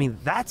 I mean,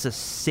 that's a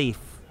safe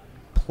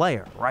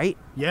player, right?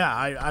 Yeah,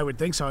 I would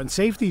think so. And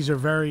safeties are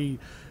very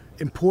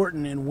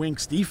important in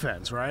Wink's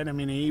defense, right? I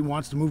mean, he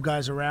wants to move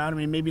guys around. I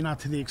mean, maybe not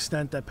to the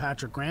extent that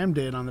Patrick Graham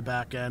did on the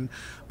back end,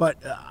 but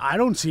I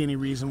don't see any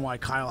reason why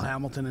Kyle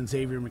Hamilton and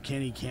Xavier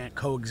McKinney can't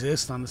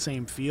coexist on the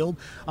same field.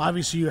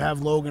 Obviously, you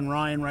have Logan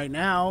Ryan right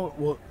now.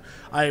 Well,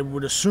 I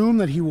would assume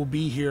that he will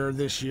be here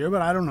this year,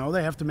 but I don't know.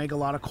 They have to make a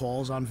lot of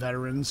calls on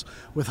veterans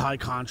with high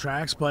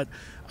contracts, but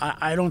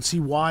I don't see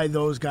why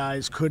those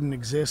guys couldn't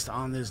exist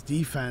on this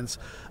defense.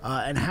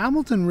 And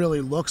Hamilton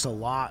really looks a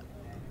lot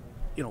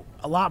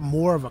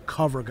more of a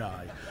cover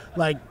guy.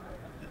 Like,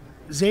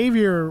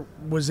 Xavier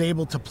was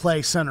able to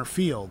play center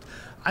field.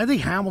 I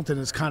think Hamilton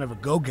is kind of a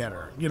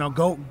go-getter.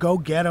 Go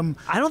get him.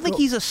 I don't think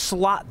he's a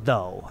slot,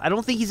 though. I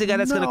don't think he's a guy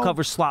that's going to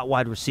cover slot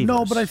wide receivers.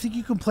 No, but I think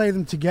you can play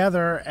them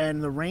together,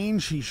 and the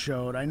range he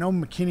showed, I know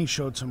McKinney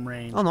showed some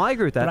range. Oh, no, I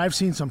agree with that. But I've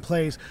seen some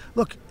plays.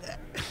 Look,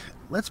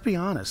 let's be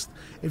honest.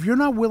 If you're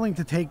not willing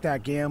to take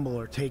that gamble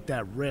or take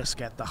that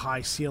risk at the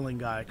high ceiling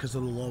guy because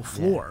of the low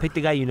floor, pick the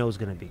guy you know is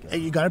going to be good.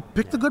 You got to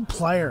pick the good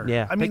player.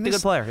 Yeah, pick the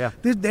good player. Yeah,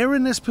 they're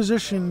in this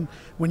position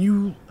when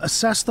you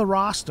assess the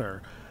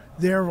roster.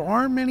 There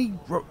aren't many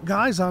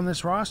guys on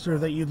this roster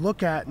that you'd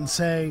look at and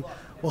say,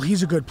 well,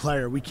 he's a good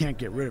player. We can't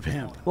get rid of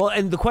him. Well,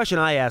 and the question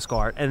I ask,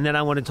 Art, and then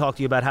I want to talk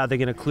to you about how they're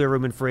going to clear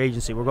room in free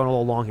agency. We're going a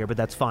little long here, but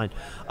that's fine.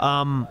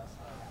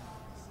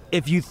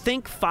 If you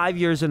think 5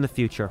 years in the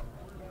future,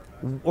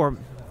 or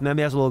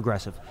maybe that's a little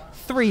aggressive,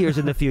 3 years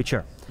in the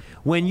future,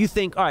 when you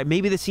think, all right,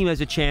 maybe this team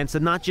has a chance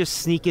to not just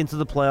sneak into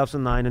the playoffs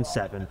in 9 and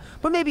 7,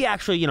 but maybe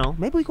actually,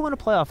 maybe we can win a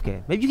playoff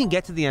game. Maybe you can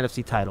get to the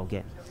NFC title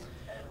game.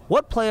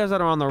 What players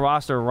that are on the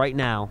roster right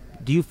now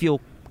do you feel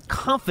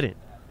confident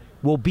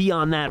will be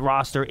on that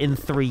roster in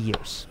 3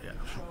 years?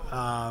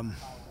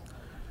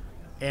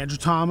 Andrew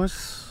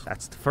Thomas.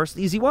 That's the first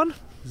easy one.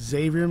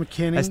 Xavier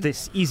McKinney. That's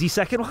the easy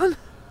second one.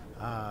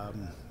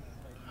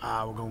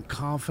 We're going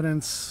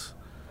confidence.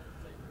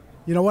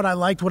 You know what? I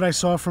liked what I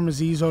saw from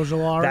Azeez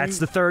Ojulari. That's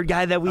the third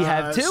guy that we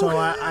have, too. So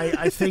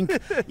I think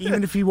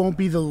even if he won't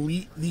be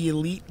the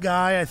elite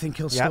guy, I think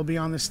he'll still be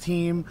on this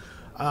team.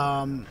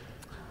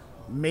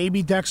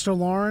 Maybe Dexter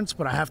Lawrence,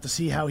 but I have to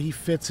see how he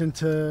fits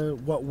into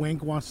what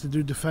Wink wants to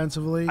do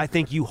defensively. I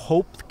think you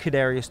hope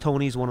Kadarius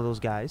Toney is one of those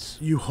guys.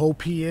 You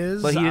hope he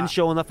is. But he didn't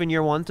show enough in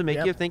year one to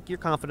make you think you're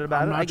confident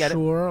about it. I get it.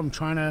 I'm not sure. I'm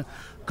trying to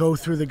go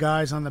through the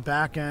guys on the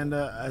back end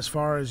as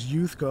far as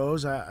youth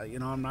goes.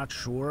 I'm not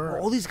sure.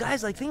 All these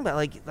guys, think about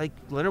like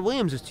Leonard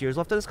Williams is 2 years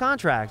left on his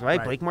contract,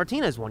 right? Blake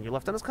Martinez 1 year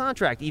left on his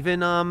contract.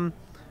 Even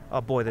oh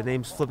boy, the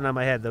name's flipping out of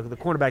my head. The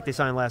cornerback they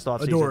signed last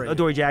offseason,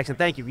 Adoree Jackson.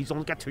 Thank you. He's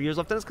only got 2 years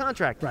left on his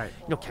contract. Right.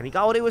 Kenny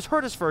Golladay was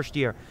hurt his first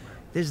year.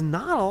 There's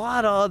not a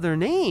lot of other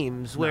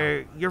names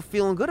where you're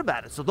feeling good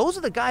about it. So those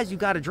are the guys you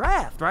got to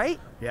draft,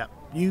 right? Yeah.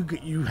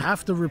 You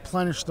have to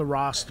replenish the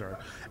roster,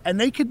 and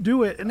they could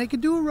do it, and they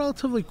could do it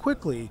relatively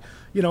quickly.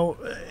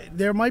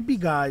 There might be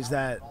guys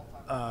that,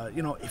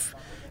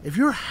 if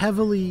you're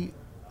heavily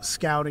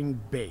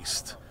scouting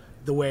based,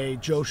 the way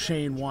Joe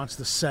Schoen wants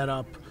to set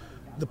up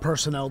the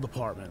personnel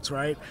departments,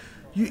 right?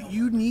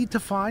 You need to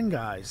find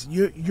guys.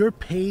 You're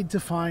paid to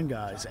find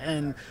guys.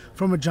 And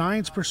from a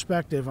Giants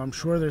perspective, I'm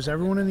sure there's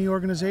everyone in the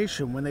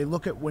organization, when they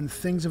look at when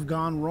things have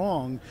gone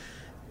wrong,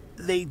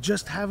 they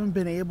just haven't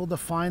been able to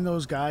find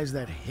those guys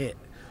that hit.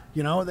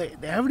 They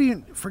haven't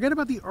even, forget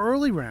about the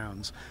early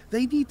rounds.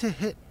 They need to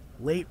hit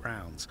late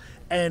rounds.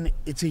 And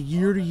it's a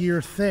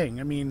year-to-year thing.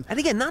 And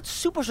again, not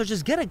superstar.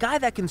 Just get a guy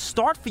that can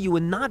start for you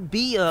and not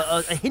be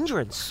a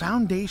hindrance.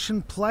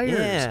 Foundation players.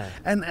 Yeah.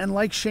 And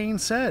like Shane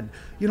said,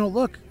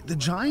 look, the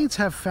Giants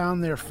have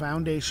found their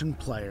foundation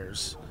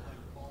players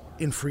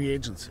in free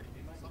agency.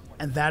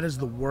 And that is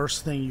the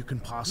worst thing you can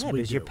possibly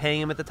because do. You're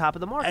paying them at the top of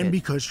the market. And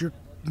because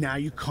now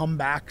you come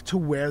back to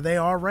where they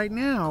are right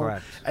now.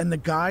 Correct. And the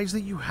guys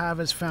that you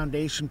have as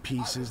foundation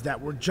pieces that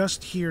were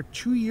just here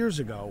 2 years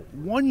ago,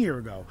 1 year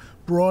ago,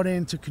 brought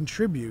in to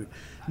contribute,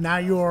 now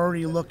you're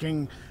already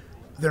looking,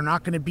 they're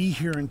not going to be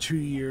here in 2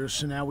 years,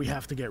 so now we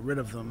have to get rid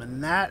of them.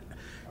 And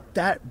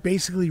that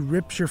basically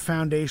rips your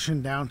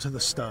foundation down to the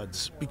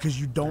studs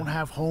because you don't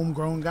have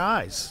homegrown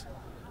guys.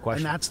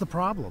 Question. And that's the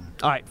problem.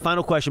 All right,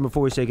 final question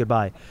before we say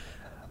goodbye.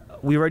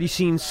 We've already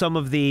seen some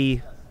of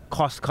the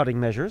cost-cutting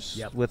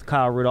measures with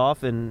Kyle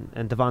Rudolph and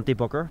Devontae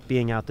Booker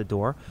being out the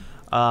door.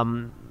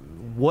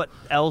 What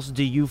else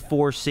do you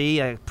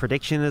foresee?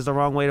 Prediction is the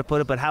wrong way to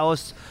put it, but how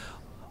else?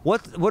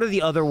 What are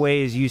the other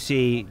ways you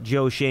see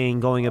Joe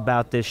Schoen going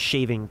about this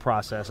shaving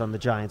process on the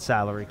Giants'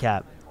 salary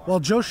cap? Well,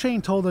 Joe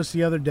Shane told us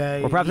the other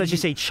day. Or perhaps I should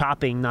say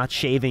chopping, not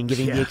shaving,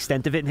 giving the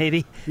extent of it,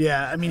 maybe.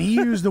 Yeah, I mean, he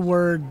used the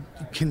word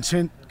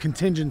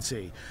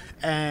contingency,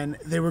 and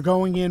they were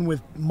going in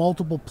with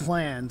multiple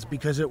plans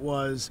because it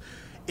was,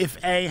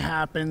 if A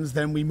happens,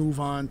 then we move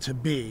on to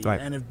B, right.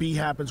 And if B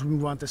happens, we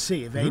move on to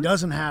C. If A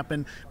doesn't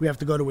happen, we have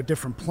to go to a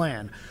different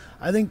plan.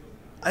 I think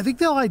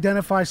they'll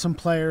identify some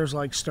players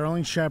like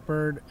Sterling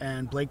Shepard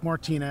and Blake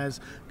Martinez,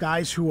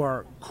 guys who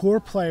are core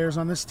players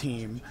on this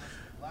team,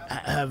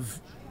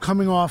 have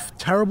coming off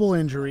terrible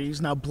injuries.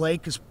 Now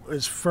Blake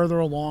is further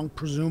along,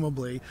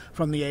 presumably,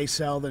 from the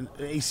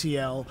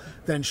ACL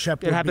than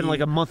Shepard. It happened like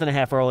a month and a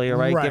half earlier,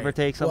 right? Give or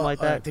take, something like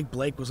that. I think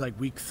Blake was like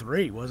week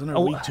 3, wasn't it?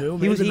 Or week 2?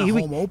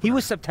 He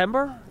was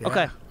September? Yeah,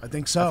 okay. I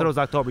think so. I thought it was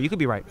October. You could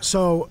be right.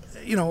 So,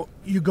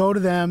 you go to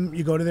them,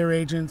 you go to their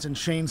agents, and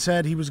Shane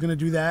said he was going to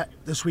do that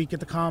this week at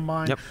the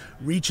Combine. Yep.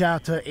 Reach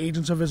out to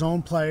agents of his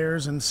own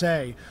players and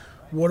say,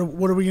 what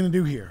are we going to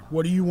do here?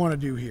 What do you want to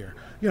do here?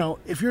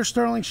 If you're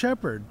Sterling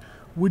Shepard,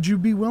 would you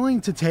be willing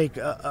to take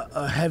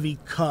a heavy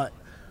cut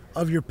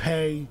of your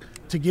pay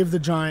to give the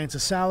Giants a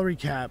salary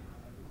cap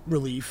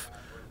relief,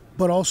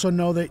 but also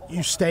know that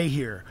you stay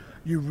here,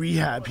 you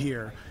rehab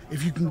here?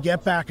 If you can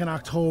get back in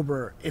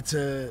October, it's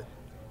a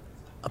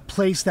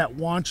place that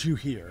wants you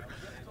here.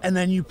 And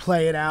then you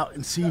play it out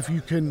and see if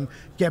you can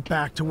get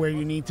back to where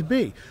you need to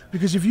be.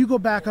 Because if you go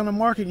back on the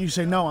market and you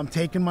say, no, I'm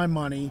taking my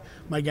money,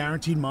 my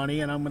guaranteed money,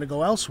 and I'm going to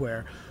go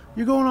elsewhere,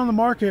 you're going on the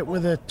market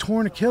with a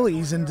torn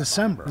Achilles in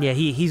December. Yeah,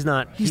 he's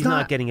not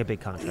getting a big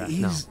contract.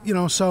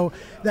 So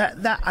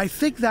that I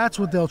think that's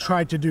what they'll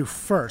try to do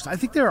first. I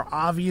think there are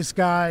obvious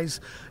guys.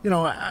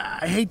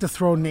 I hate to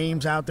throw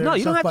names out there. No,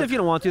 you don't have to if you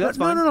don't want to. That's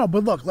fine. No.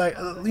 But look,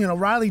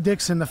 Riley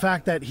Dixon, the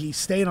fact that he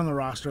stayed on the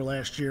roster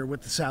last year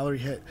with the salary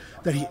hit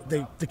that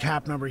the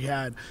cap number he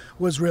had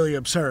was really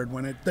absurd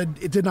when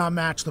it did not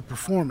match the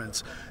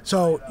performance.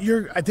 So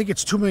I think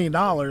it's $2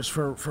 million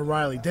for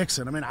Riley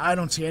Dixon. I mean, I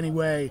don't see any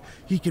way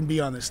he can be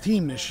on this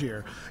team this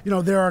year.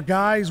 There are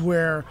guys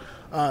where,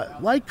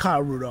 like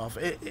Kyle Rudolph,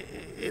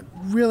 it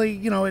really,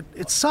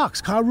 it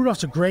sucks. Kyle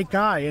Rudolph's a great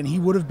guy, and he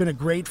would have been a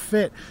great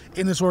fit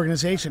in this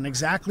organization,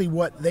 exactly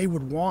what they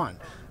would want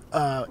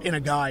in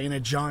a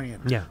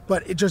Giant. Yeah.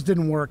 But it just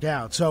didn't work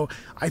out. So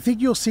I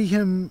think you'll see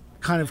him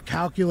kind of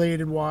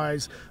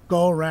calculated-wise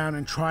go around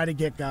and try to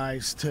get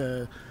guys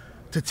to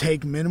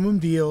take minimum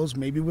deals,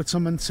 maybe with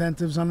some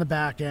incentives on the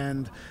back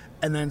end,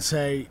 and then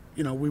say,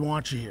 we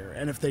want you here.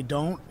 And if they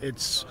don't,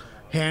 it's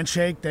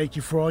handshake, thank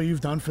you for all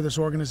you've done for this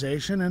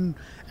organization,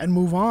 and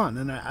move on.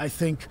 And I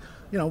think,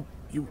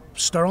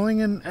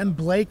 Sterling and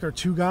Blake are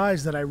two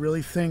guys that I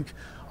really think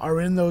are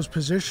in those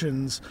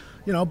positions.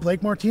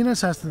 Blake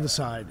Martinez has to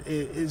decide.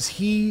 Is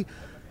he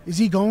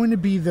going to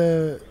be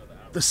the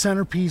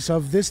centerpiece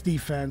of this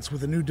defense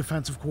with a new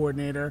defensive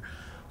coordinator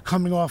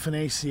coming off an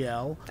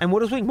ACL? And what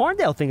does Wink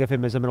Martindale think of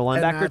him as a middle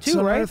linebacker too,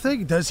 right?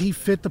 Thing. Does he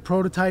fit the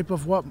prototype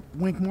of what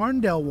Wink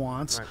Martindale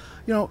wants?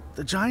 Right.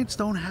 The Giants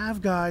don't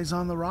have guys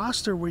on the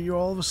roster where you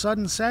all of a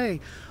sudden say,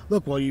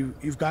 look, well,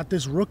 you've got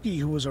this rookie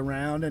who was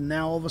around, and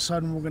now all of a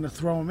sudden we're going to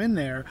throw him in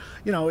there.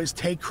 Is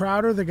Tate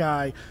Crowder the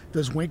guy?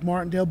 Does Wink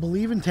Martindale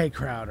believe in Tate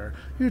Crowder?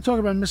 You're talking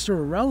about Mr.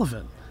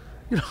 Irrelevant.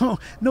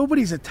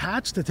 Nobody's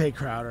attached to Tate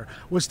Crowder.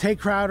 Was Tate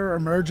Crowder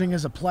emerging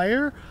as a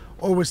player,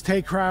 or was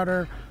Tate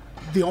Crowder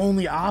the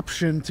only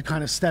option to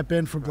kind of step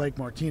in for Blake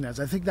Martinez?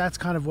 I think that's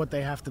kind of what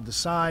they have to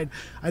decide.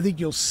 I think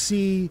you'll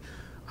see,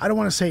 I don't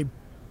want to say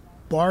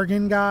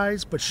bargain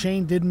guys, but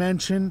Shane did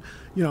mention,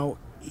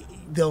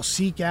 they'll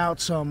seek out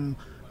some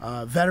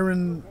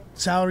veteran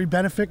salary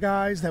benefit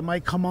guys that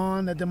might come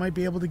on, that they might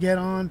be able to get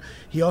on.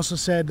 He also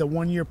said the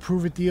 1-year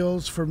prove-it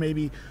deals for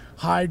maybe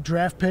high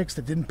draft picks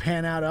that didn't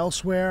pan out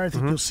elsewhere. I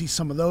think you'll see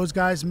some of those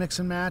guys mix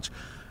and match.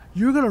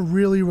 You're going to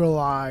really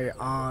rely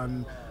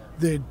on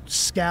the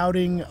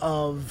scouting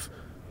of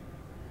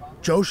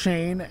Joe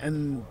Shane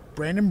and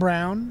Brandon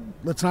Brown.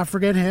 Let's not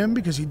forget him,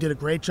 because he did a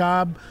great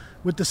job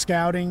with the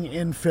scouting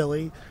in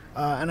Philly.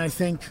 And I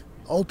think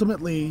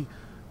ultimately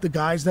the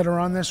guys that are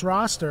on this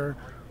roster,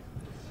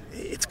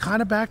 it's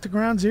kind of back to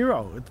ground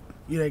zero.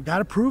 You got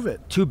to prove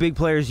it. Two big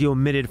players you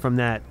omitted from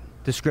that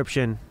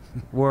description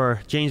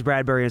were James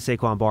Bradberry and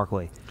Saquon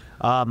Barkley.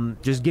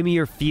 Just give me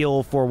your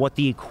feel for what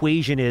the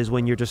equation is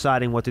when you're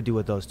deciding what to do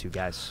with those two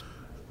guys.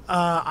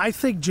 I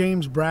think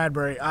James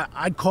Bradberry,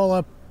 I'd call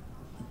up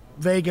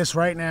Vegas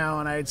right now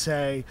and I'd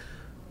say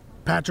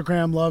Patrick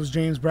Graham loves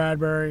James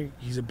Bradberry.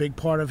 He's a big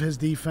part of his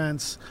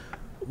defense.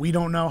 We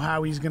don't know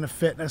how he's going to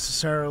fit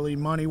necessarily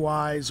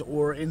money-wise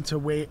or into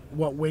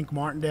what Wink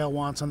Martindale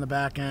wants on the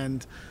back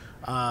end.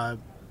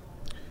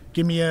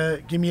 Give me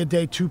a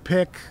day 2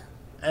 pick,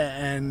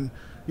 and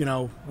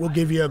we'll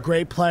give you a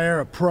great player,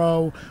 a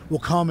pro. We'll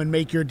come and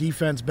make your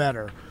defense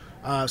better.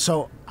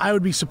 So I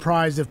would be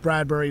surprised if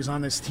Bradbury's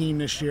on this team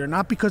this year,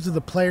 not because of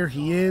the player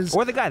he is,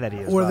 or the guy that he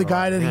is,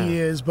 he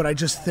is, but I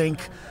just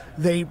think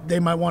they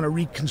might want to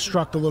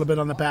reconstruct a little bit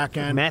on the back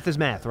end. Math is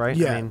math, right?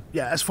 Yeah,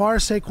 yeah. As far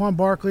as Saquon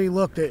Barkley,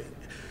 look,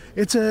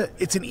 it's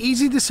an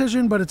easy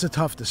decision, but it's a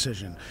tough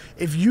decision.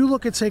 If you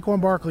look at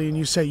Saquon Barkley and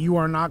you say you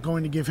are not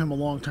going to give him a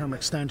long-term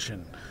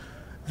extension,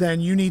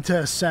 then you need to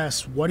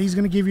assess what he's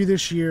going to give you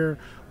this year,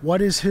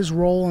 what is his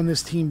role on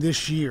this team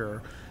this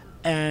year,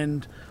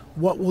 and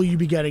what will you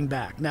be getting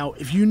back. Now,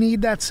 if you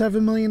need that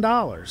 $7 million,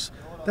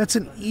 that's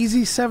an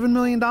easy $7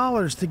 million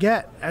to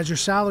get as your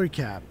salary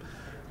cap.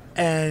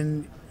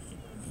 And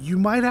you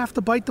might have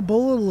to bite the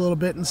bullet a little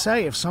bit and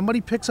say, if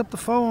somebody picks up the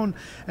phone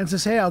and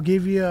says, hey, I'll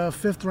give you a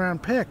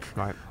 5th-round pick,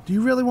 right, do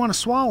you really want to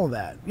swallow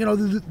that? You know,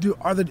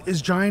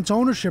 is Giants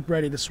ownership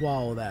ready to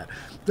swallow that?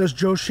 Does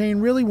Joe Schoen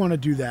really want to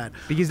do that?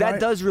 Because that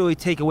does really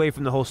take away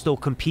from the whole still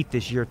compete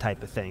this year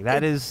type of thing.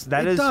 That is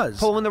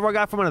pulling the rug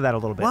out from under that a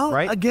little bit,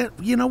 right? Well, again,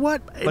 you know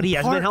what? But he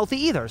hasn't been healthy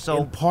either.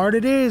 So in part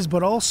it is,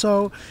 but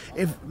also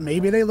if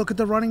maybe they look at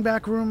the running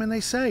back room and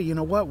they say, you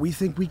know what, we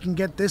think we can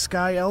get this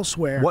guy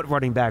elsewhere. What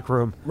running back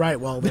room? Right,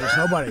 well, there's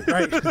nobody,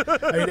 right?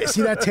 I mean,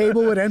 see that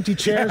table with empty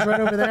chairs right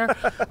over there?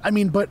 I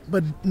mean, but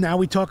now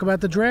we talk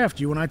about the draft.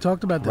 You and I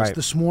talked about this. Right.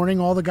 This morning,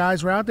 all the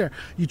guys were out there.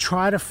 You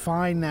try to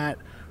find that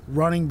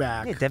running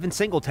back. Yeah, Devin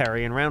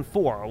Singletary in round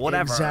 4 or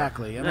whatever.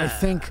 Exactly. And I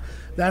think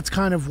that's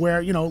kind of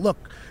where, you know,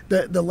 look,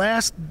 the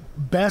last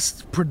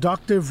best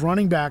productive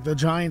running back the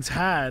Giants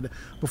had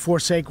before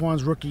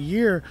Saquon's rookie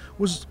year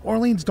was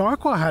Orleans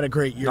Darkwa had a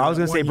great year. No, I was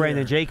going to say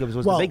Brandon Jacobs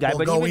was the big guy.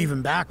 But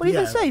even back. What are you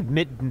going to say?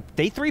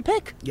 Day 3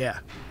 pick? Yeah.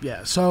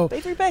 So day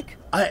 3 pick.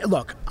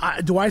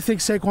 Do I think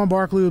Saquon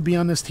Barkley would be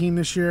on this team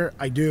this year?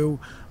 I do.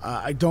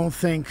 I don't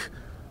think.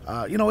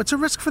 It's a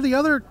risk for the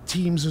other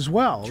teams as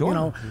well. Sure. You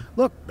know,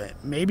 look,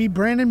 maybe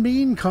Brandon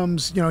Beane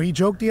comes. You know, he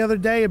joked the other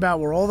day about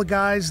where all the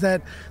guys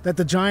that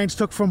the Giants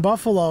took from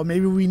Buffalo.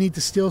 Maybe we need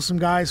to steal some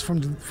guys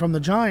from the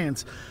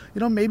Giants.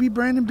 You know, maybe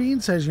Brandon Beane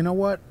says, you know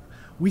what,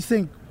 we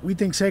think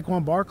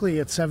Saquon Barkley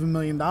at $7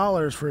 million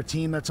for a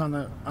team that's on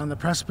the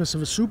precipice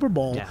of a Super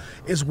Bowl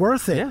is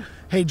worth it. Yeah.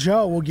 Hey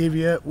Joe, we'll give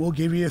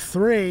you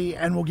 3,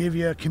 and we'll give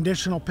you a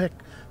conditional pick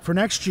for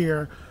next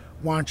year.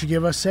 Why don't you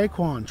give us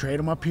Saquon? Trade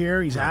him up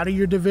here. He's out of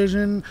your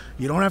division.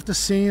 You don't have to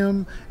see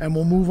him, and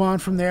we'll move on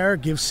from there.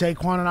 Give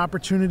Saquon an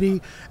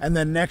opportunity, and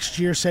then next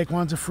year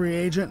Saquon's a free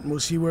agent, and we'll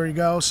see where he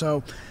goes.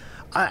 So,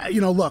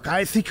 look,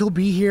 I think he'll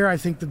be here. I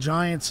think the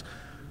Giants,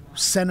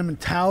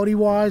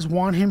 sentimentality-wise,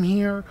 want him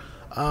here,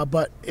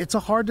 but it's a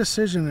hard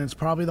decision, and it's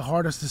probably the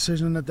hardest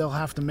decision that they'll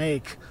have to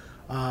make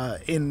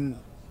from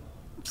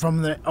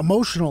the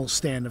emotional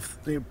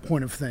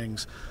point of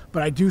things.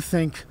 But I do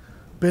think,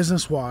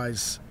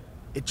 business-wise,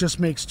 it just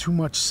makes too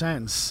much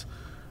sense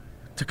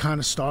to kind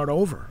of start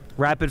over.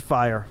 Rapid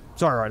fire.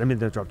 Sorry, I didn't mean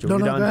to interrupt you. No,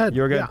 you done? Go ahead.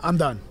 You're good? Yeah, I'm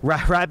done.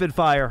 Rapid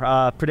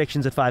fire.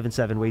 Predictions at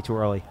 5-7. Way too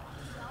early.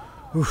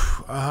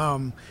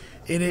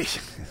 It is.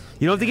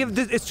 You don't have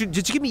to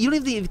just give me. You don't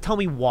have to even tell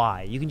me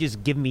why. You can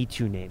just give me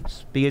 2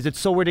 names because it's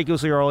so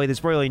ridiculously early.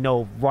 There's really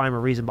no rime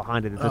or reason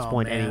behind it at this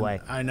point,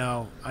 anyway. I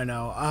know.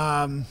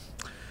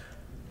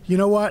 You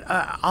know what?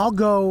 I'll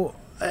go.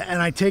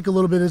 And I take a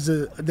little bit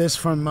of this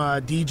from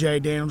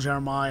DJ Daniel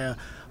Jeremiah.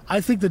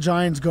 I think the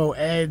Giants go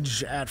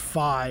edge at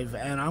 5,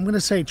 and I'm going to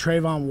say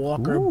Trayvon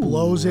Walker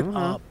blows it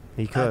up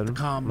at the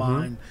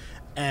Combine.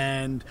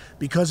 And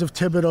because of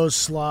Thibodeau's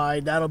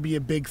slide, that'll be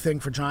a big thing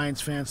for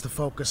Giants fans to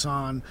focus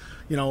on.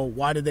 You know,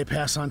 why did they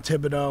pass on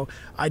Thibodeau?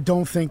 I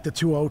don't think the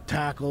 2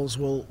 tackles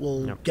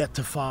will get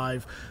to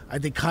 5. I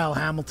think Kyle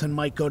Hamilton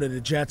might go to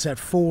the Jets at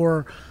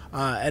 4.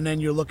 And then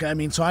you're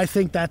looking, so I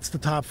think that's the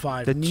top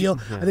 5. I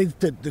think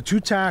the 2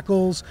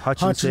 tackles,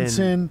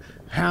 Hutchinson,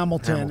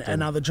 Hamilton, and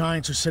now the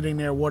Giants are sitting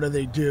there. What do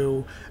they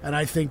do? And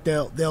I think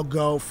they'll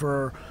go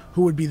for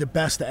who would be the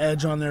best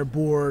edge on their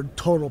board,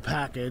 total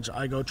package.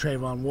 I go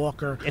Trayvon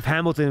Walker. If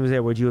Hamilton was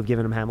there, would you have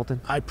given him Hamilton?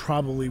 I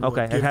probably would.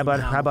 Okay, and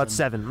how about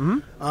 7?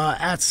 Mm-hmm.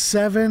 At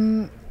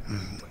 7,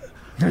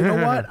 you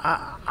know what?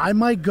 I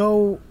might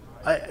go.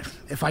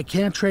 If I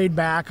can't trade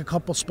back a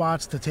couple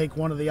spots to take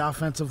one of the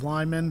offensive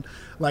linemen,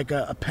 like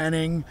a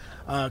Penning,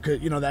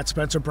 that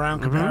Spencer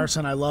Brown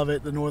comparison, I love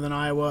it, the Northern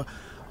Iowa,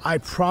 I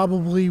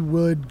probably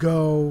would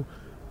go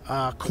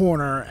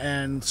corner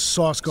and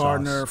Sauce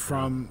Gardner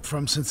from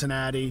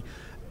Cincinnati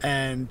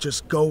and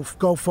just go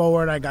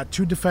forward. I got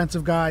 2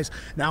 defensive guys.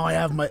 Now I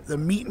have the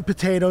meat and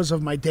potatoes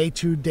of my day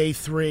 2, day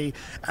 3,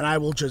 and I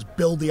will just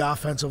build the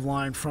offensive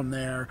line from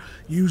there,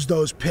 use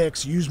those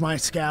picks, use my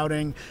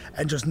scouting,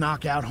 and just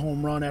knock out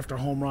home run after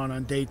home run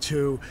on day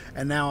 2.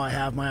 And now I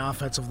have my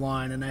offensive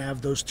line, and I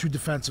have those 2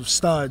 defensive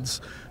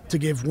studs to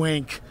give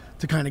Wink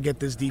to kind of get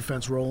this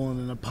defense rolling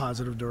in a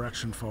positive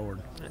direction forward.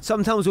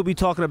 Sometimes we'll be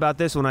talking about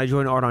this when I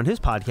join Art on his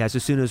podcast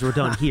as soon as we're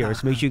done here.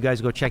 So make sure you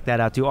guys go check that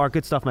out too. Art,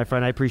 good stuff, my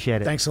friend. I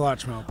appreciate it. Thanks a lot,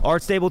 Schmo.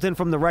 Art Stapleton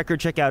from The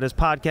Record. Check out his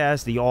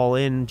podcast, the All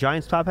In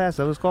Giants Podcast. Is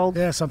that what it's called?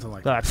 Yeah, something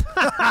like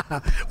that.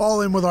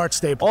 All in with Art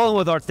Stapleton. All in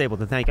with Art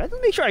Stapleton. Thank you. I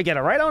make sure I get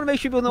it right. I want to make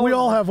sure people know. We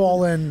all have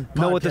All In.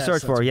 Know what to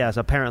search for. Yes,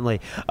 apparently.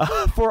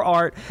 For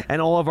Art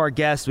and all of our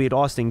guests, we had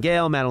Austin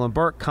Gale, Madeline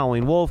Burke,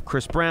 Colleen Wolfe,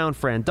 Chris Brown,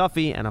 Fran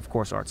Duffy, and of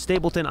course Art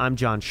Stapleton. I'm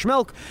John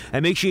Schmelk,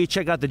 and make sure you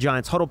check out the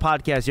Giants Huddle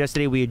podcast.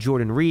 Yesterday we had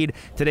Jordan Reed.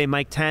 Today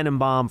Mike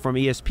Tannenbaum from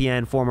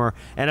ESPN, former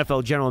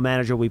NFL general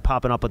manager, will be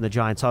popping up on the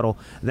Giants Huddle.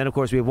 And then of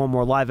course we have one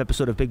more live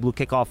episode of Big Blue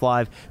Kickoff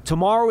Live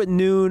tomorrow at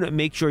noon.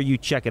 Make sure you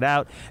check it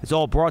out. It's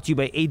all brought to you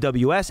by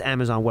AWS,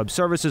 Amazon Web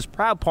Services,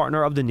 proud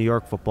partner of the New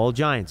York Football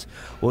Giants.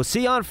 We'll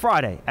see you on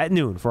Friday at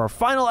noon for our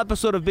final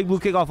episode of Big Blue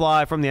Kickoff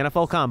Live from the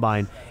NFL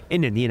Combine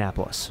in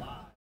Indianapolis.